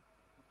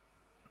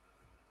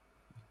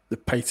 the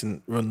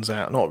patent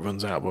not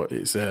runs out, but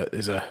is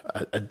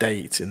a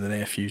date in the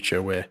near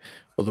future where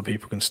other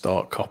people can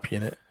start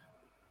copying it.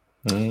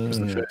 Because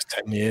the first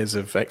 10 years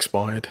have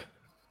expired.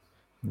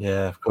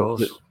 Yeah, of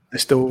course. They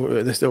still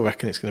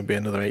reckon it's going to be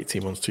another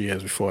 18 months, 2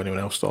 years before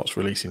anyone else starts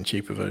releasing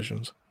cheaper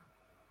versions.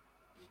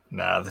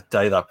 Nah, the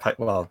day that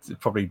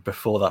probably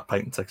before that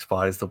patent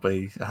expires, there'll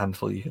be a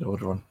handful you can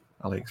order on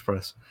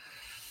AliExpress.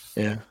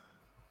 Yeah,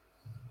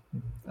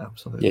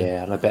 absolutely.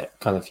 Yeah, and I bet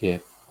kind of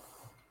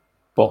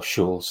Bosch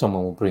or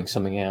someone will bring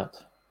something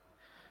out.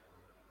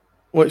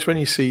 Well, it's when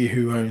you see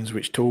who owns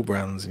which tool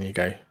brands and you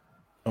go,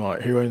 all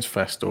right, who owns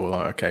Festool?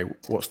 Like, okay,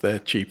 what's their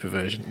cheaper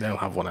version? They'll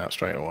have one out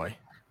straight away.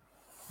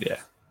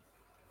 Yeah.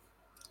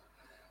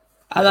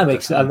 And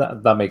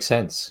that makes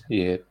sense.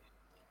 Yeah.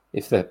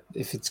 If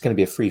it's going to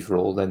be a free for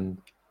all, then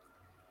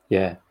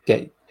get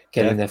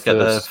in there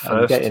first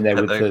and get in there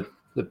with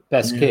the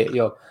best kit.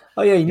 You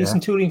need some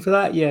tooling for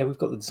that. Yeah, we've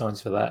got the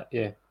designs for that.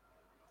 Yeah.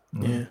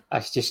 Yeah.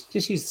 Actually,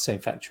 just use the same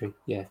factory.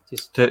 Yeah,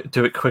 just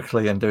do it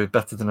quickly and do it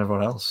better than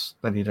everyone else.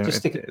 Then you don't. Just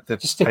stick a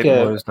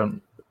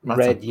don't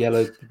red,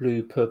 yellow,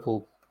 blue,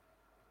 purple,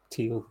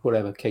 teal,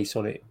 whatever case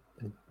on it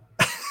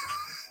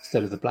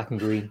instead of the black and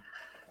green.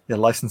 Yeah,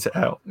 license it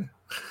out.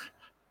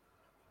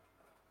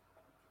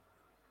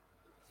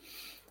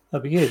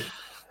 That'd be good.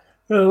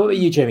 What about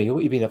you, Jamie? What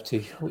have you been up to?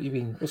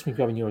 What's been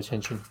grabbing your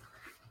attention?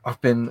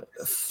 I've been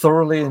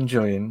thoroughly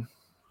enjoying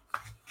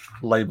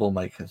label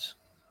makers.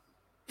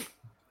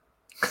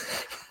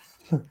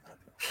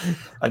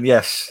 And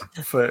yes,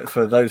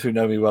 for those who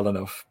know me well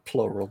enough,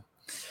 plural.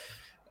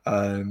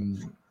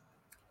 Lots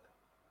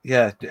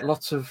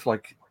of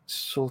like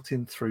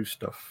sorting through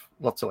stuff.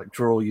 Lots of like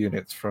draw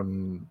units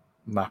from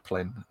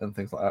Maplin and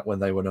things like that when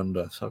they went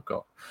under. So I've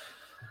got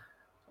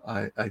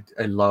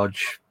a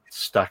large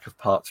stack of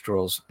parts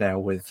drawers now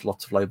with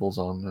lots of labels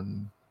on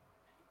and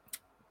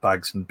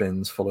bags and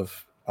bins full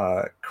of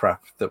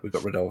crap that we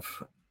got rid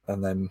of,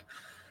 and then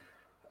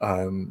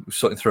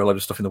sorting through a load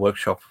of stuff in the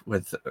workshop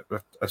with,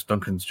 as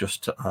Duncan's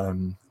just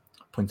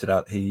pointed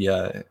out, he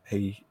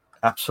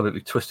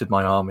absolutely twisted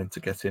my arm into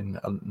getting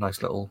a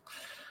nice little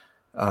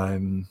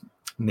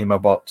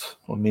Nimobot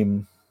or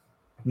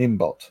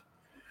Nimbot,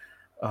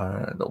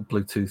 little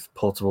Bluetooth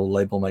portable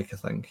label maker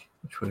thing,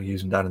 which we were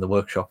using down in the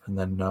workshop, and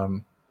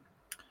then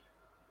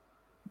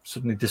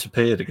suddenly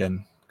disappeared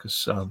again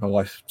because my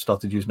wife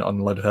started using it on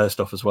a load of her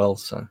stuff as well.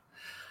 So,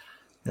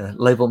 yeah,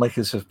 label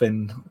makers have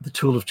been the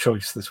tool of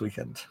choice this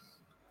weekend.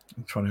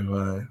 I'm trying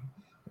to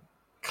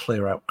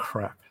clear out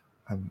crap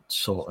and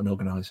sort and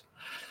organise.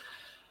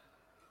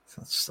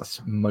 That's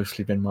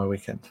mostly been my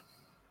weekend,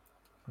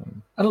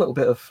 and a little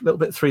bit of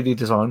 3D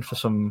design for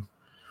some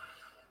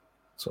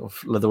sort of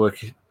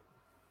leatherworky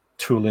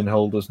tooling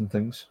holders and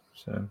things.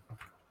 So,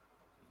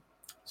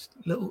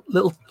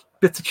 little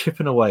bits of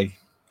chipping away,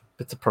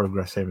 bits of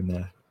progress here and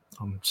there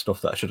on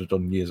stuff that I should have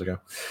done years ago.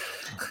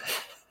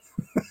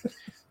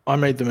 I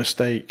made the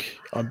mistake.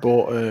 I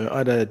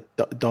had a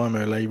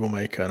Dymo label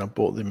maker, and I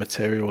bought the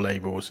material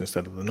labels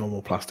instead of the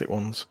normal plastic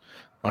ones.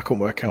 I couldn't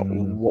work out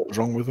what was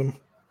wrong with them,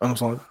 and I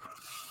was like,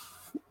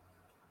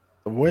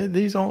 "Where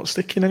these aren't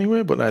sticking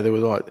anywhere?" But no, they were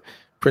like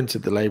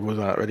printed the labels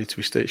out, ready to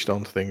be stitched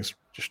onto things.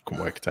 Just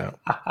couldn't work it out.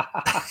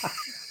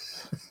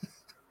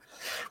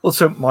 Well,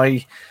 so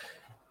my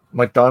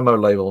Dymo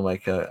label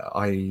maker,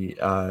 I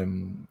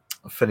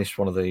finished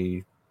one of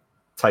the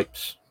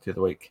tapes the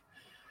other week,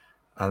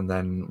 and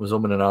then was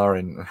and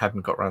ahhing and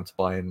hadn't got around to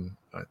buying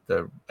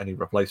any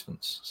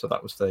replacements. So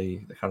that was the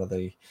kind of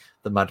the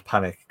mad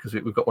panic, because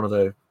we've got one of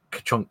the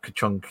ka-chunk,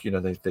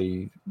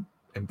 the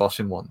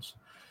embossing ones.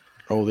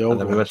 Oh, the old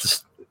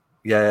ones.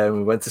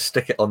 We went to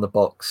stick it on the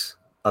box,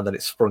 and then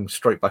it sprung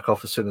straight back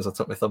off as soon as I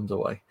took my thumbs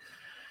away,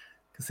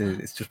 because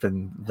it's just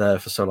been there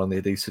for so long. The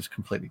adhesive's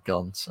completely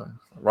gone. So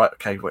right,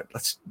 okay,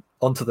 let's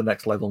on to the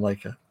next label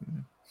maker.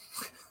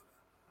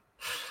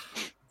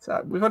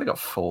 So we've only got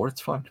 4.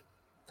 It's fine.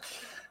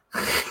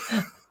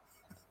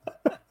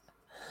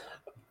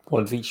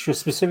 One of each for a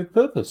specific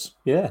purpose.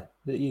 Yeah,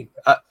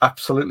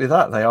 absolutely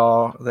that. They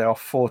are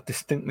 4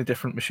 distinctly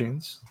different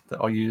machines that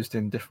are used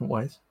in different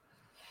ways,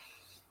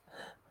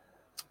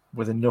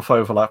 with enough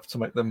overlap to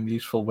make them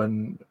useful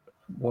when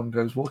one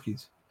goes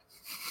walkies.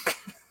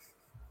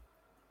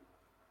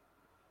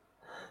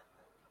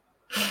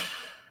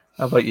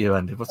 How about you,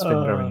 Andy? What's been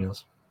going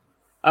yours?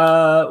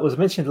 Was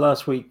mentioned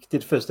last week.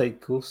 Did first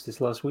aid course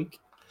this last week.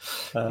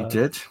 You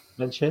did.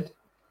 Mentioned.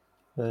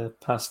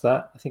 Past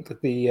that, I think that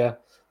the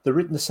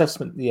written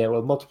assessment,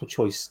 multiple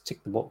choice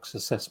tick the box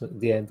assessment at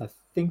the end, I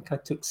think I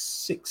took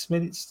 6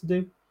 minutes to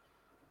do.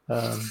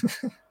 I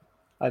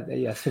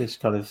finished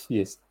kind of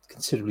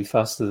considerably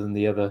faster than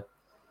the other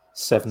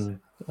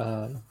 7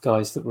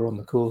 guys that were on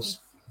the course.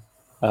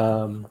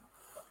 It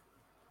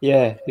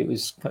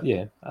was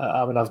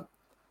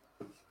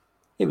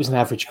it was an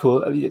average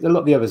course. A lot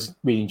of the others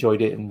really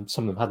enjoyed it, and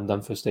some of them hadn't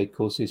done first aid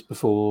courses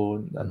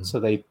before, and so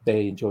they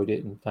enjoyed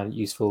it and found it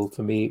useful.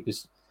 For me, it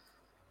was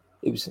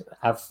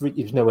average.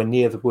 It was nowhere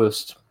near the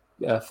worst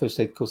first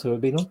aid course I've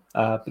ever been on,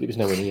 but it was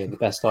nowhere near the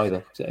best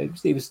either. So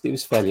it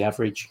was fairly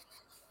average.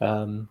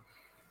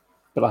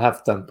 But I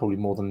have done probably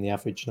more than the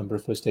average number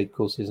of first aid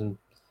courses and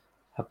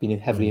have been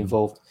heavily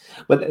involved.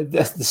 But at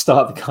the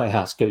start, the guy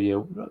asked,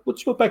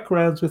 "What's your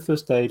backgrounds with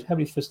first aid? How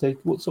many first aid?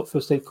 What sort of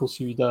first aid course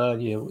have you done?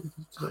 What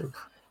sort of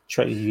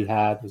training you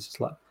had?" It was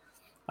just like,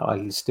 I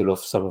listed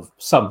off some.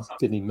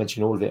 Didn't even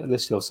mention all of it. I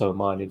listed off some of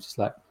mine. It was just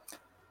like,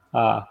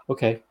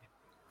 okay.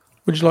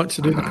 Would you like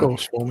to do the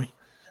course for me?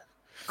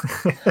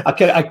 I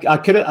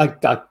could,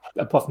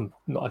 apart from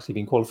not actually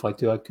being qualified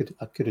to, I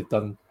could have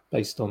done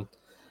based on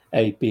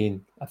A,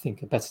 being, I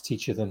think, a better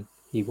teacher than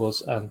he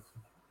was, and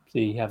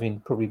B,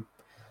 having probably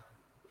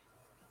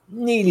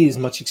nearly as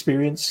much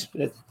experience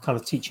at kind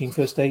of teaching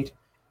first aid.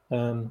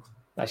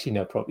 Actually,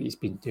 no, probably he's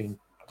been doing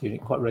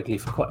it quite regularly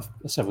for quite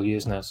several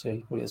years now, so he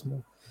probably has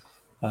more.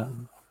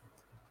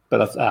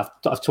 But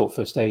I've taught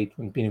first aid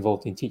and been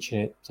involved in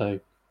teaching it, so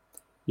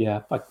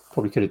yeah, I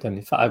probably could have done it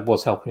if I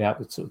was helping out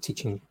with sort of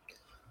teaching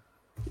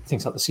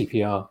things like the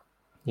CPR,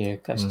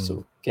 actually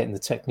sort of getting the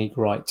technique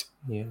right,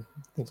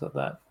 things like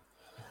that.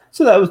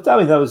 So that was it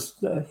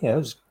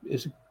was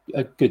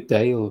a good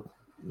day.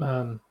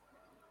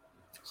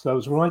 So that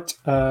was right.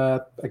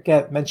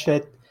 Again,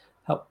 Menshed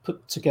helped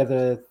put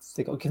together.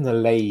 They got given a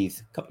lathe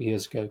a couple of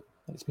years ago.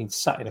 It's been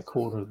sat in a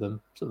corner of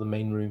them, sort of the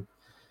main room.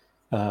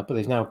 But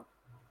they've now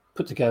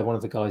put together. One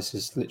of the guys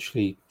has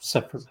literally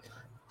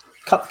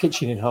cut the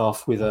kitchen in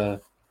half with a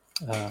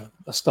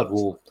stud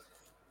wall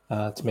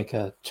to make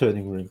a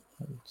turning room.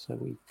 And so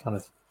we kind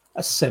of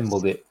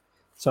assembled it.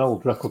 It's an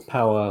old Record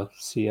Power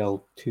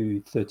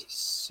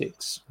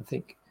CL236, I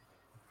think,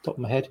 top of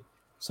my head.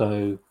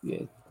 So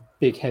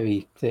big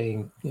heavy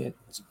thing.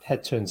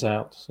 Head turns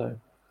out. So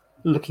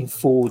looking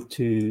forward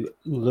to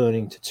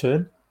learning to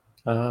turn.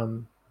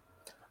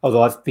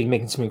 Although I've been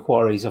making some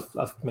inquiries.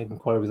 I've made an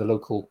inquiry with a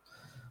local.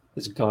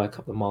 There's a guy a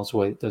couple of miles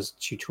away that does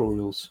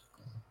tutorials.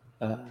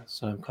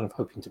 So I'm kind of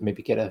hoping to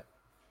maybe get a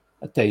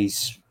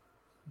day's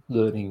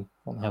learning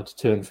on how to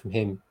turn from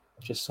him,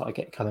 just so I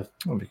get kind of,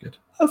 that'll be good.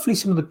 Hopefully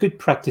some of the good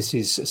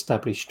practices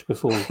established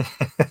before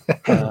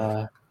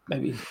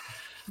maybe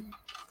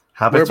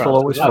habits will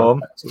always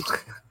form.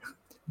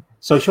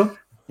 So Sean?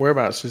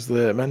 Whereabouts is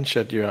the men's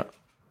shed you're at?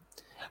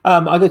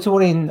 I go to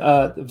one in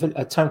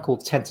a town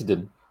called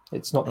Tenterden.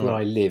 It's not where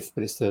I live,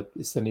 but it's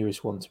the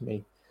nearest one to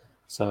me.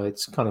 So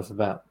it's kind of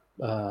about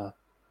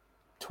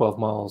 12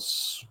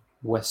 miles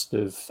west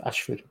of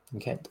Ashford in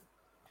Kent.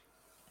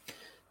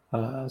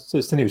 So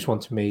it's the nearest one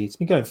to me. It's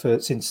been going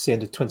since the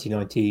end of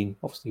 2019,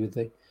 obviously with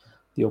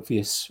the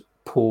obvious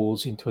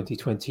pause in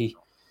 2020.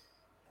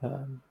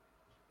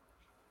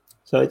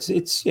 So it's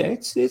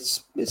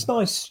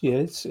nice. Yeah,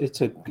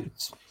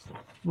 it's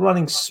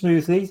running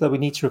smoothly. Though we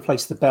need to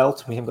replace the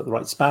belt. We haven't got the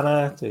right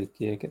spanner to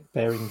get the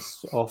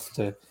bearings off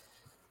to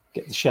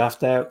get the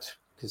shaft out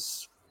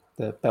because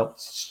the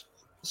belt's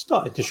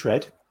started to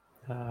shred.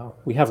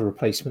 We have a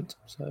replacement,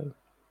 so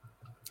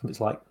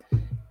it's like,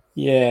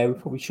 yeah, we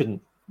probably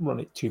shouldn't run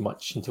it too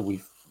much until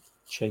we've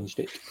changed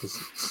it because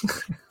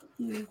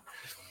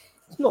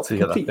it's not So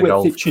complete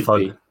width it should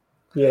be.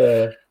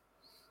 Yeah.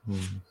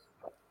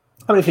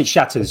 I mean, if it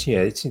shatters,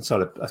 it's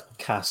inside a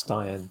cast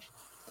iron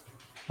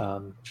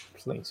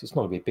thing, so it's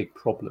not going to be a big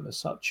problem as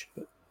such,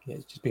 but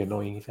it's just be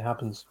annoying if it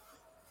happens.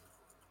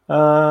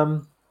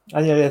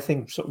 And the other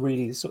thing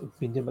really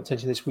been doing my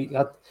attention this week,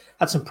 I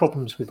had some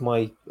problems with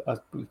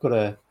we've got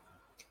a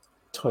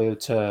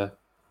Toyota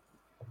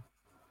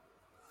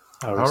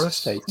Aris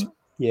estate.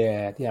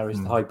 Yeah, the Aris,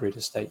 the hybrid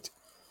estate.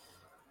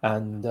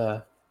 And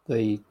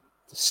the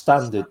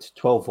standard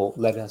 12-volt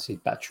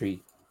lead-acid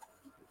battery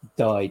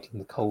died in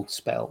the cold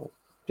spell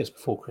just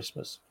before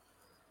Christmas.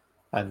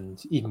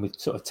 And even with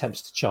sort of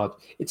attempts to charge,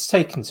 it's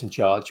taken some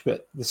charge,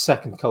 but the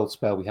second cold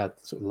spell we had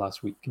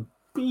last week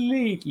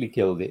completely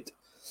killed it.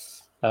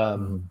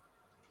 And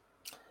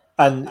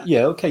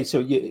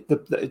so get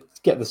the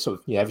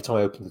every time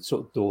I open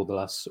the door the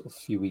last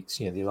few weeks,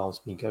 the alarm's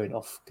been going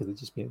off because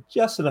there's just been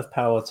just enough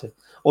power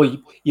or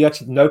you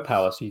actually no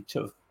power, so you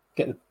sort of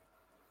get the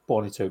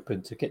bonnet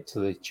open to get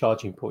to the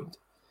charging point,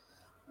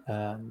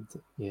 and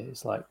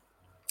it's like,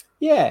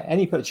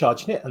 and you put a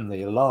charge in it, and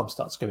the alarm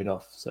starts going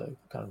off. So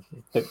kind of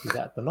don't do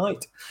that at the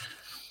night.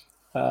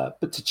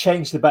 But to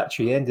change the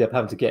battery, I ended up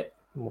having to get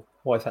my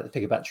wife had to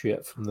pick a battery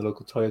up from the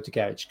local Toyota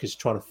garage because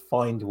trying to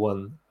find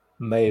one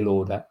mail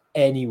order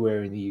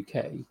anywhere in the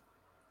UK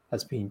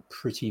has been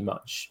pretty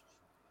much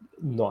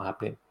not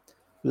happening.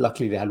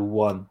 Luckily, they had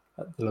one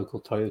at the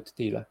local Toyota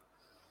dealer.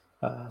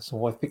 So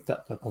my wife picked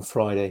that up on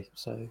Friday.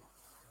 So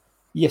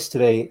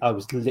yesterday, I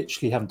was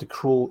literally having to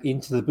crawl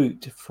into the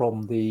boot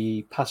from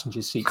the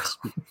passenger seats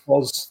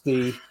because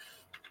the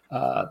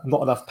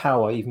not enough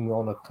power, even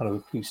on a kind of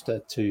a booster,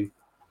 to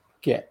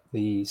get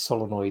the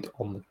solenoid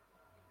on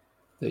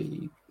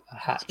the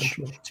hatch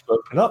to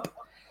open up.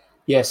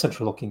 Yeah,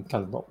 central locking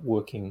kind of not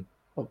working,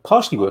 or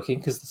partially working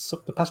because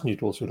the passenger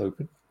doors would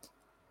open.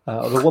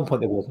 Although at one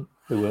point they weren't.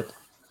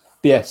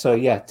 But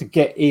to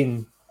get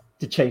in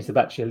to change the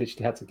battery, I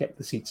literally had to get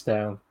the seats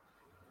down,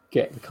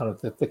 get the kind of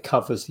the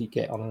covers you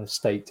get on an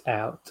estate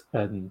out,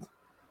 and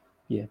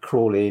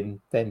crawl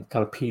in, then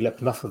kind of peel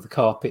up enough of the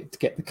carpet to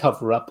get the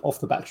cover up off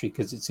the battery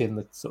because it's in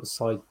the sort of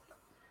side,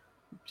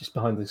 just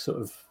behind the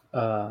sort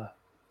of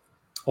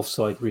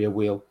offside rear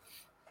wheel.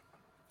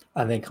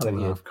 And then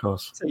kind of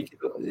course, take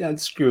it,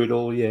 screw it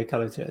all,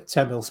 kind of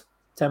 10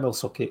 mil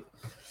socket,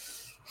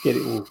 get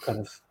it all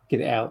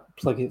get it out,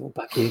 plug it all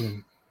back in.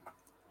 And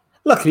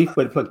luckily,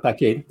 when it plugged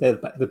back in,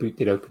 the boot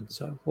did open,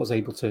 so I was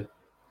able to.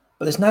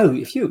 But there's no,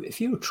 if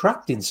you were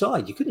trapped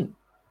inside, you couldn't.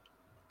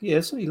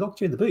 Somebody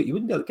locked you in the boot, you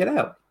wouldn't be able to get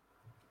out.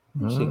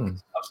 I was kind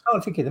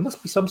of thinking there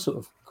must be some sort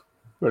of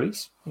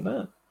release.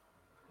 No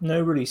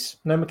release,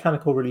 no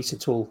mechanical release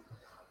at all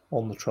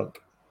on the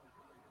trunk.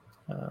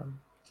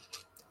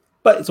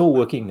 But it's all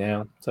working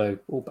now, so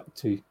all back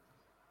to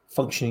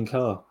functioning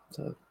car.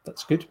 So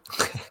that's good.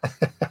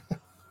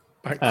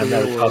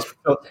 And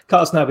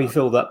car's now been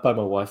filled up by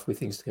my wife with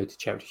things to go to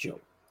charity shop.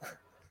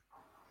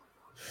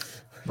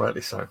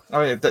 Rightly so.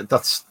 I mean,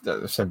 that's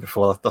I said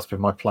before. That's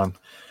been my plan.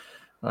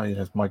 My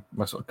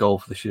sort of goal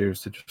for this year is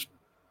to just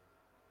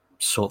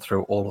sort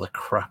through all of the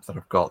crap that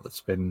I've got.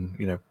 That's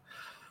been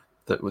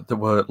that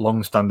were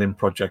long-standing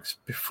projects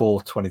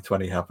before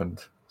 2020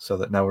 happened. So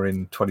that now we're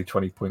in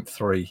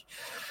 2020.3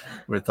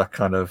 with that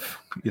kind of,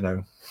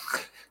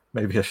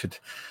 maybe I should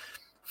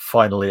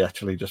finally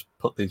actually just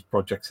put these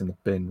projects in the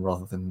bin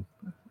rather than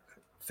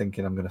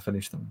thinking I'm going to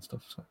finish them and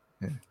stuff. So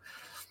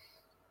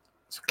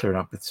it's clearing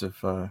up bits of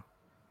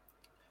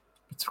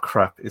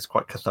crap is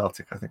quite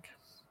cathartic, I think.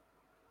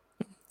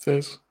 It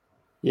is.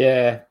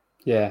 Yeah,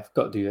 I've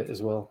got to do it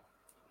as well.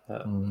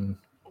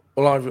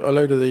 Well, I've a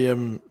load of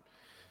the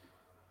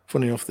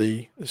funny enough,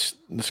 the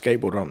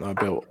skateboard ramp that I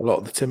built, a lot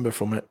of the timber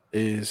from it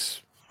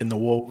is in the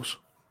walls.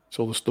 It's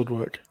all the stud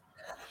work.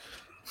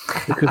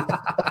 Because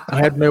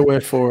I had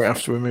nowhere for it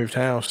after we moved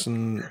house,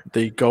 and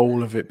the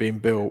goal of it being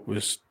built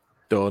was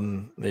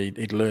done.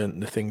 He'd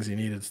learned the things he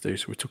needed to do,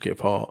 so we took it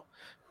apart,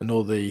 and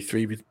all the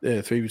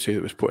 3x2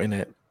 that was put in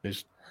it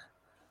is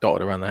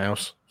dotted around the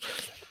house.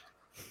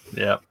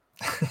 Yeah.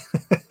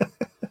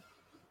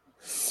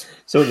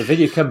 So when the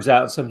video comes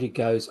out and somebody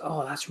goes,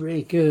 "Oh, that's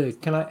really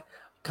good. Can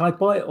I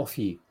buy it off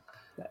you?"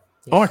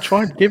 Oh, I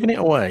tried giving it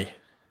away.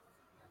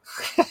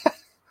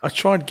 I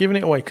tried giving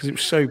it away because it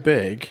was so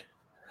big,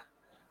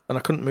 and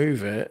I couldn't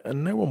move it,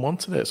 and no one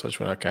wanted it. So I just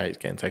went, okay, it's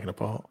getting taken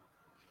apart.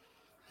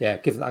 Yeah,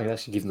 I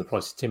actually give them the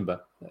price of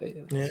timber.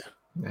 Yeah.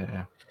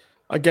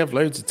 I gave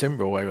loads of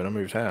timber away when I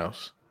moved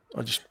house.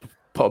 I just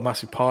put a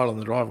massive pile on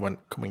the drive and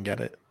went, come and get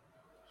it.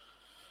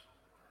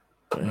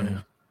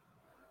 But,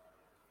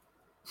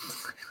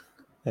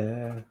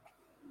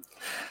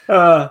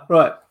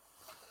 Right.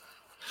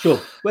 Sure.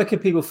 Where can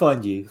people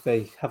find you if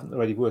they haven't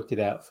already worked it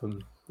out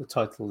from the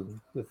title and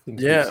the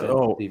things we've said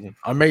this evening?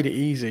 I made it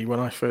easy when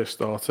I first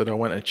started. I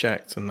went and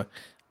checked, and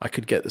I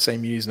could get the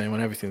same username on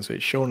everything. So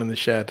it's Sean in the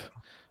Shed.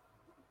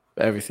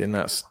 Everything.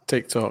 That's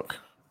TikTok,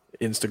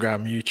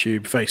 Instagram,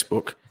 YouTube,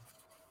 Facebook,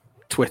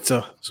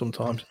 Twitter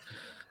sometimes.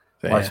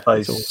 So,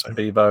 MySpace,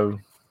 Bebo,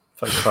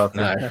 Facebook.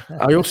 No.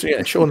 I also,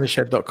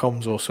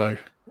 SeanTheShed.com's also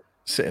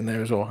sitting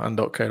there as well, and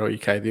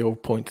 .co.uk. They all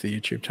point to the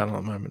YouTube channel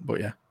at the moment, but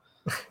yeah.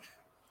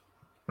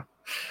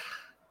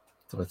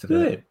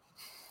 Good.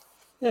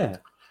 Yeah.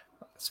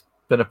 It's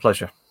been a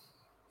pleasure.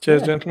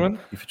 Cheers, gentlemen.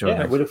 Thank you for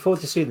joining us. We look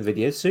forward to seeing the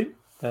videos soon.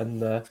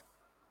 And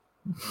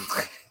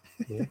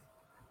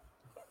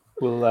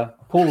well,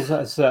 Paul's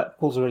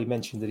already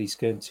mentioned that he's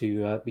going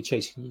to be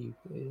chasing you.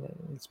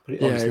 It's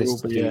pretty on his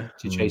list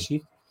to chase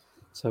you.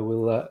 So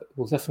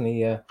we'll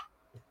definitely. I'll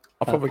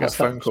probably get a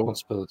phone call.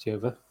 Responsibility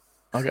over.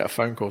 I'll get a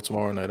phone call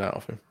tomorrow, no doubt,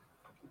 off him.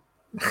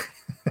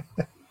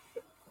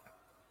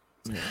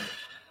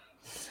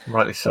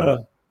 Rightly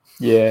so.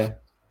 Yeah.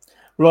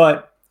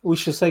 Right. We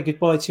shall say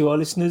goodbye to our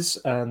listeners,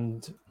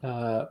 and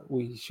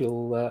we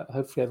shall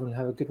hopefully everyone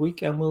have a good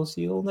week, and we'll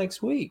see you all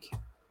next week.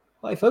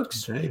 Bye,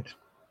 folks. Indeed.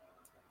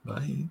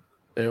 Bye. See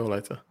you all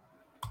later.